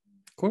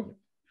 Cool.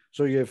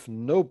 So you have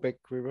no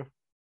back quiver.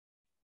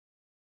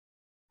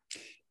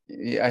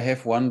 Yeah, I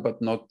have one,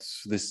 but not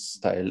this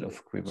style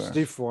of quiver.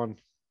 Stiff one.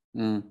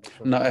 Mm.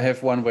 So, No, I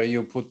have one where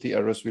you put the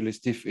arrows really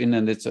stiff in,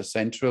 and it's a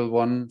central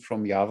one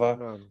from Java,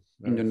 no,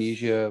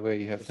 Indonesia, where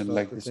you have it's them not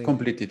like the this, thing.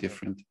 completely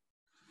different.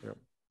 Yeah.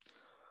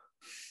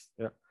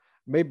 Yeah.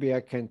 Maybe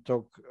I can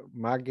talk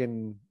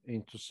Magen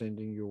into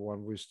sending you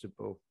one with the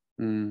bow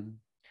Mm.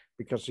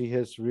 because he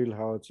has real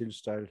Howard Hill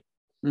style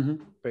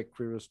Mm-hmm. back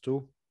quivers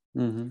too.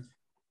 Mm-hmm.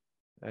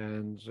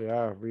 And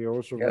yeah, we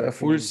also Yeah, a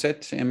full working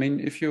set. I mean,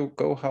 if you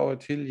go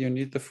Howard Hill, you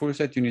need the full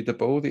set. You need the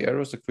bow, the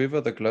arrows, the quiver,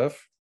 the glove,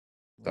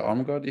 the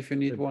arm guard if you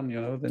need the one,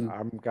 you know, then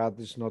arm guard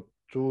is not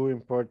too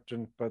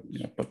important, but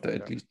yeah, but yeah,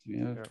 at least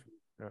yeah. yeah,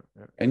 yeah,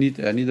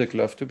 yeah. I need a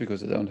glove too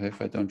because I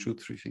don't shoot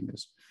three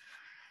fingers.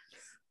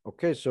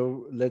 Okay,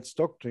 so let's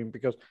talk to him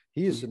because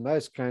he is a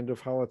nice kind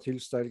of Howard Hill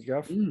style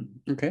glove.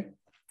 Okay.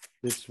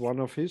 It's one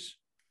of his.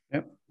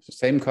 Yeah. So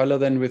same color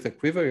then with the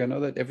quiver, you know,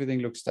 that everything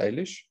looks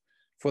stylish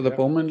for the Yeah.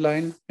 Bowman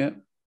line. Yeah.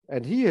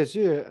 And he has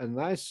here a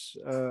nice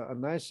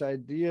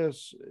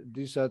ideas.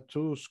 These are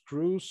two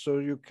screws, so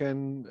you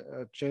can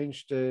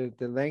change the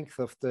length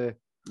of the,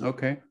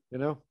 Okay. you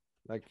know,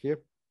 like here.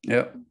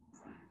 Yeah.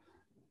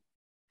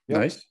 Yep.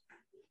 Nice.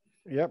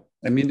 Yep.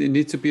 I mean, it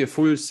needs to be a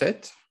full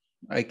set.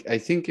 I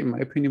think, in my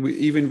opinion,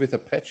 even with a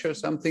patch or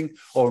something,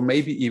 or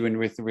maybe even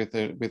with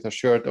a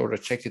shirt or a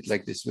jacket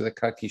like this, with a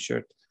khaki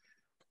shirt.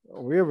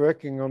 We're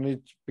working on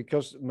it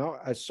because now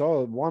I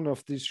saw one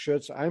of these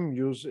shirts I'm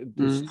using,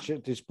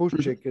 this push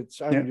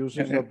jackets I'm Yeah,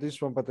 using, yeah, not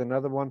this one, but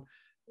another one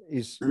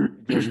is,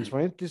 it was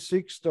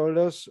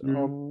 $26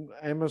 on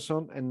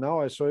Amazon, and now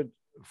I saw it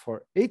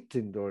for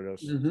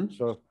 $18.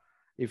 So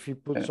if he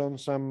puts on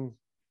some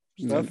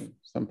yeah. stuff,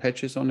 Some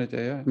patches on it.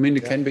 Yeah, I mean,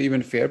 it yeah, can be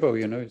even Fairbau,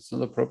 you know, it's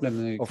not a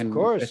problem. He of can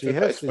course he has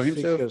advertise for these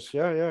himself, stickers.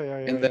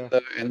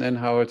 Yeah. and then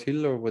Howard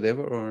Hill or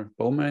whatever or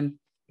Bowman.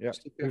 Yeah.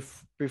 Sticker.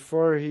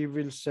 Before he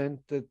will send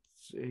that,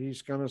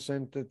 he's gonna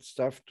send that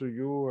stuff to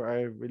you.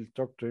 I will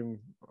talk to him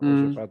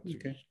also about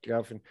Okay.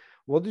 Glavin.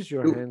 What is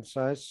your Do, hand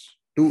size?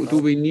 do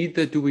we need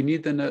the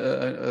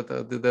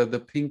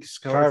pink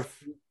scarf?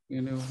 Scarf.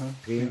 You know, huh?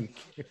 Yeah. Pink.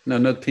 No,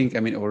 not pink. I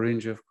mean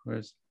orange, of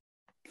course.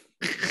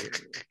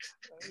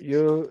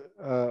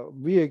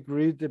 We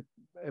agreed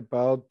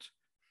about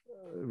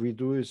we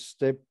do a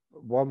step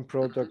one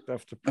product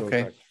after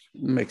Okay, product.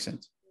 makes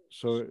sense.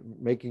 So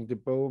making the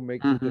bow,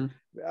 making the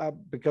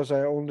because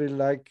I only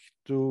like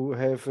to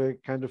have a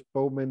kind of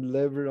Bowman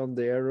level on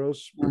the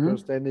arrows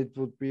because then it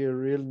would be a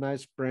real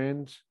nice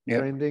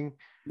branding.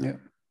 Yeah.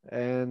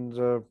 And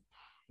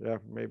yeah,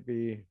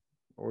 maybe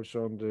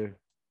also on the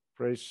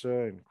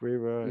bracer and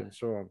quiver and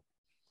so on.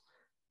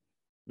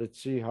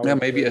 Let's see how Yeah,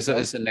 it maybe turns out.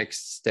 as a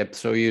next step.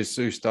 So you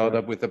start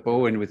up with the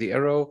bow and with the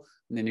arrow,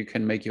 and then you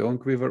can make your own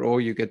quiver,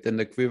 or you get then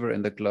the quiver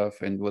and the glove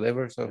and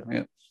whatever. So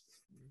yeah.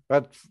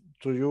 But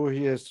to you,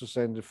 he has to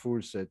send the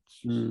full set.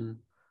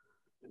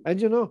 And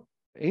you know,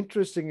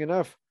 interesting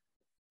enough,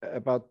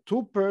 about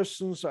 2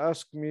 persons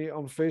asked me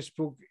on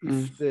Facebook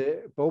if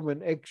the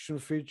Bowman action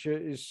feature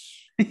is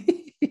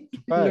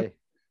to buy.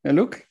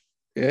 Look.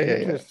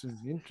 Yeah,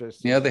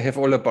 Interesting. Yeah, they have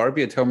all a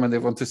Barbie at home and they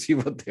want to see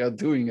what they are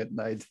doing at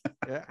night.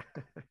 Yeah.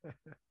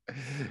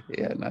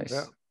 Yeah,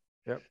 nice.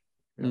 Yeah.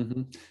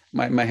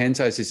 My hand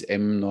size is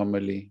M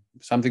normally,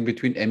 something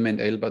between M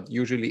and L, but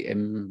usually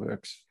M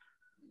works.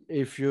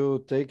 If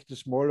you take the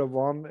smaller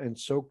one and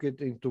soak it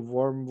into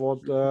warm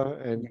water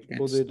and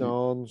put it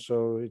on,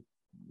 so it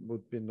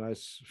would be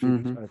nice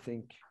fit, I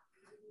think.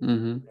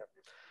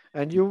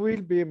 And you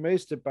will be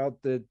amazed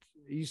about the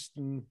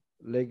Eastern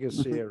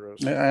Legacy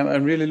arrows.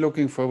 I'm really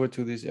looking forward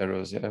to these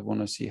arrows. Yeah, I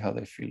want to see how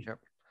they feel.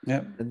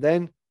 Yeah. And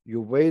then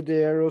you weigh the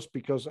arrows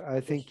because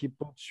I think he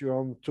puts you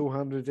on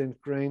 200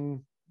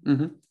 grain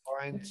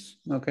points.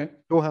 Okay.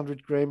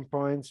 200 grain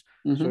points.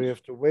 So you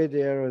have to weigh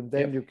the arrow, and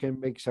then you can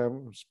make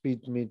some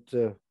speed meet.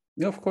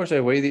 Yeah, of course. I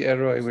weigh the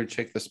arrow. I will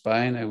check the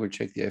spine. I will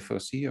check the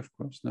FOC. Of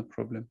course, no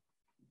problem.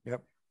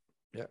 Yep.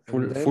 Yeah.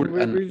 Full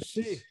will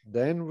see.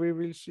 Then we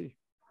will see.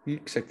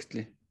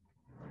 Exactly.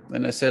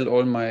 Then I sell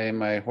all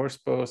my horse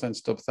bows and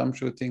stop thumb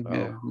shooting.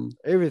 Yeah.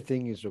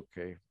 Everything is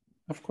okay.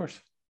 Of course.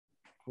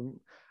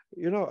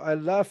 You know, I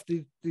love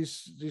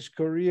this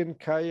Korean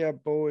Kaya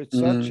bow. It's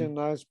such a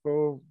nice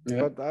bow,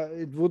 but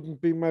it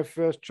wouldn't be my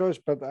first choice.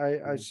 But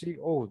I see,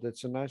 oh,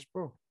 that's a nice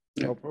bow.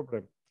 No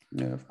problem.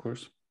 Yeah, of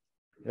course.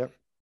 Yep.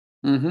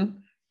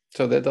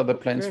 So that are the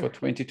plans for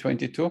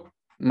 2022.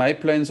 My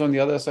plans on the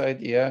other side,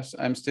 yes,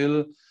 I'm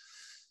still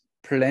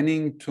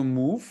planning to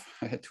move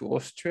to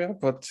Austria,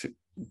 but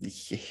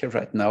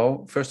right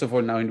now, first of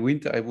all, now in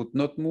winter, I would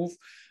not move.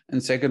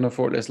 And second of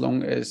all, as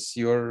long as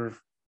your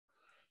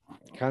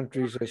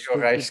countries are Your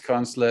stupid.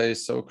 Reichskanzler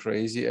is so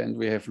crazy and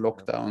we have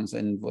lockdowns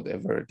and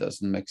whatever. It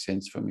doesn't make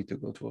sense for me to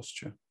go to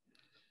Austria.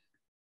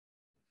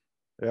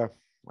 Yeah.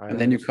 And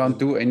then you can't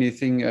do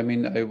anything. I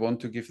mean, I want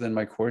to give them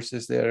my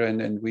courses there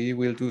and we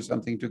will do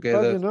something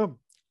together. But you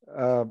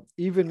know,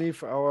 even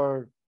if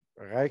our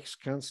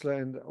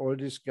Reichskanzler and all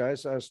these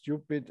guys are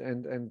stupid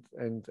and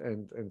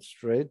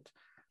straight,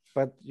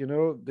 but you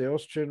know, the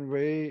Austrian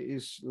way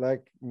is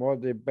like more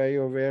the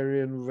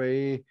Bavarian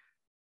way.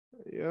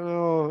 You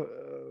know,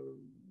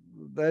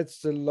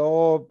 that's the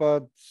law,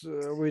 but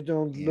we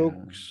don't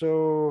look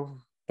so.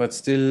 But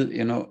still,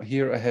 you know,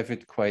 here I have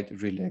it quite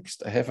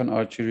relaxed. I have an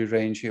archery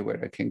range here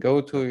where I can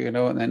go to, you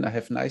know, and then I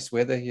have nice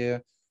weather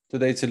here.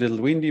 Today it's a little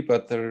windy,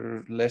 but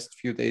the last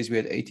few days we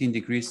had 18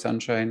 degrees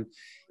sunshine.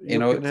 You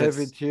know, can have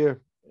it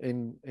here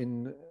in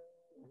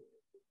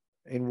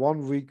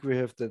 1 week. We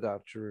have that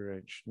archery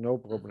range, no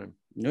problem.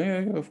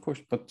 Yeah, of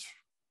course. But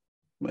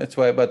that's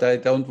why. But I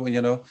don't,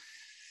 you know,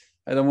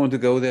 I don't want to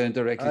go there and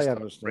directly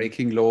start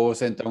breaking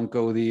laws and don't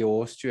go the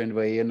Austrian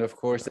way. And of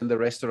course, then the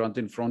restaurant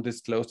in front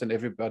is closed and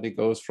everybody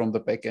goes from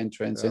the back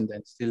entrance. And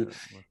then still,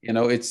 you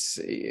know, it's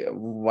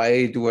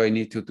why do I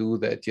need to do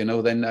that? You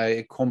know, then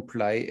I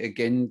comply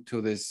again to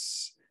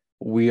this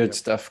weird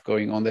stuff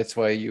going on. That's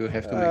why you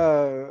have to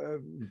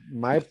make.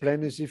 My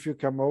plan is if you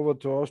come over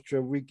to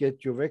Austria, we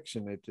get you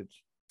vaccinated.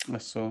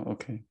 So,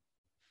 okay.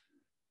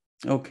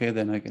 Okay,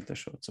 then I get the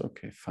shots.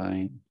 Okay,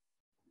 fine.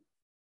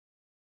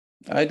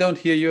 I don't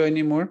hear you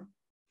anymore.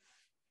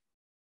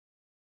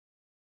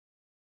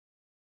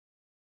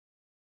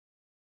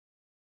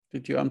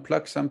 Did you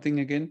unplug something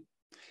again?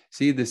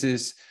 See, there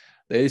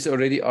is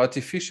already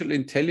artificial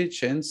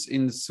intelligence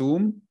in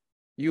Zoom.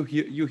 You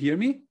hear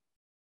me?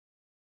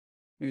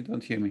 You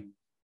don't hear me.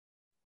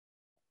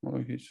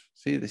 Oh,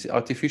 see, this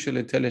artificial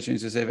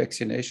intelligence is a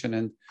vaccination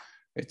and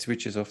it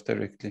switches off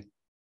directly.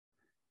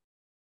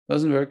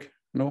 Doesn't work,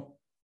 no.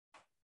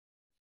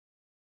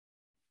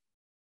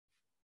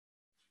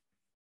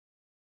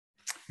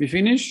 We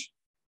finish?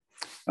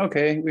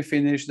 Okay, we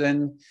finish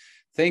then.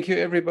 Thank you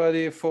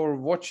everybody for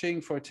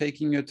watching, for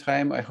taking your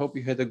time. I hope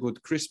you had a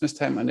good Christmas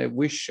time and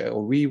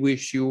we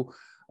wish you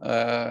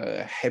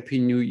a happy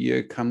new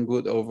year. Come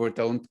good over,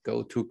 don't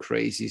go too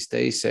crazy,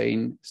 stay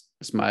sane,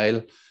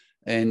 smile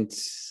and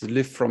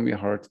live from your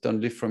heart.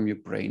 Don't live from your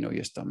brain or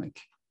your stomach.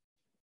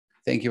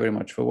 Thank you very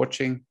much for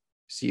watching.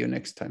 See you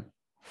next time.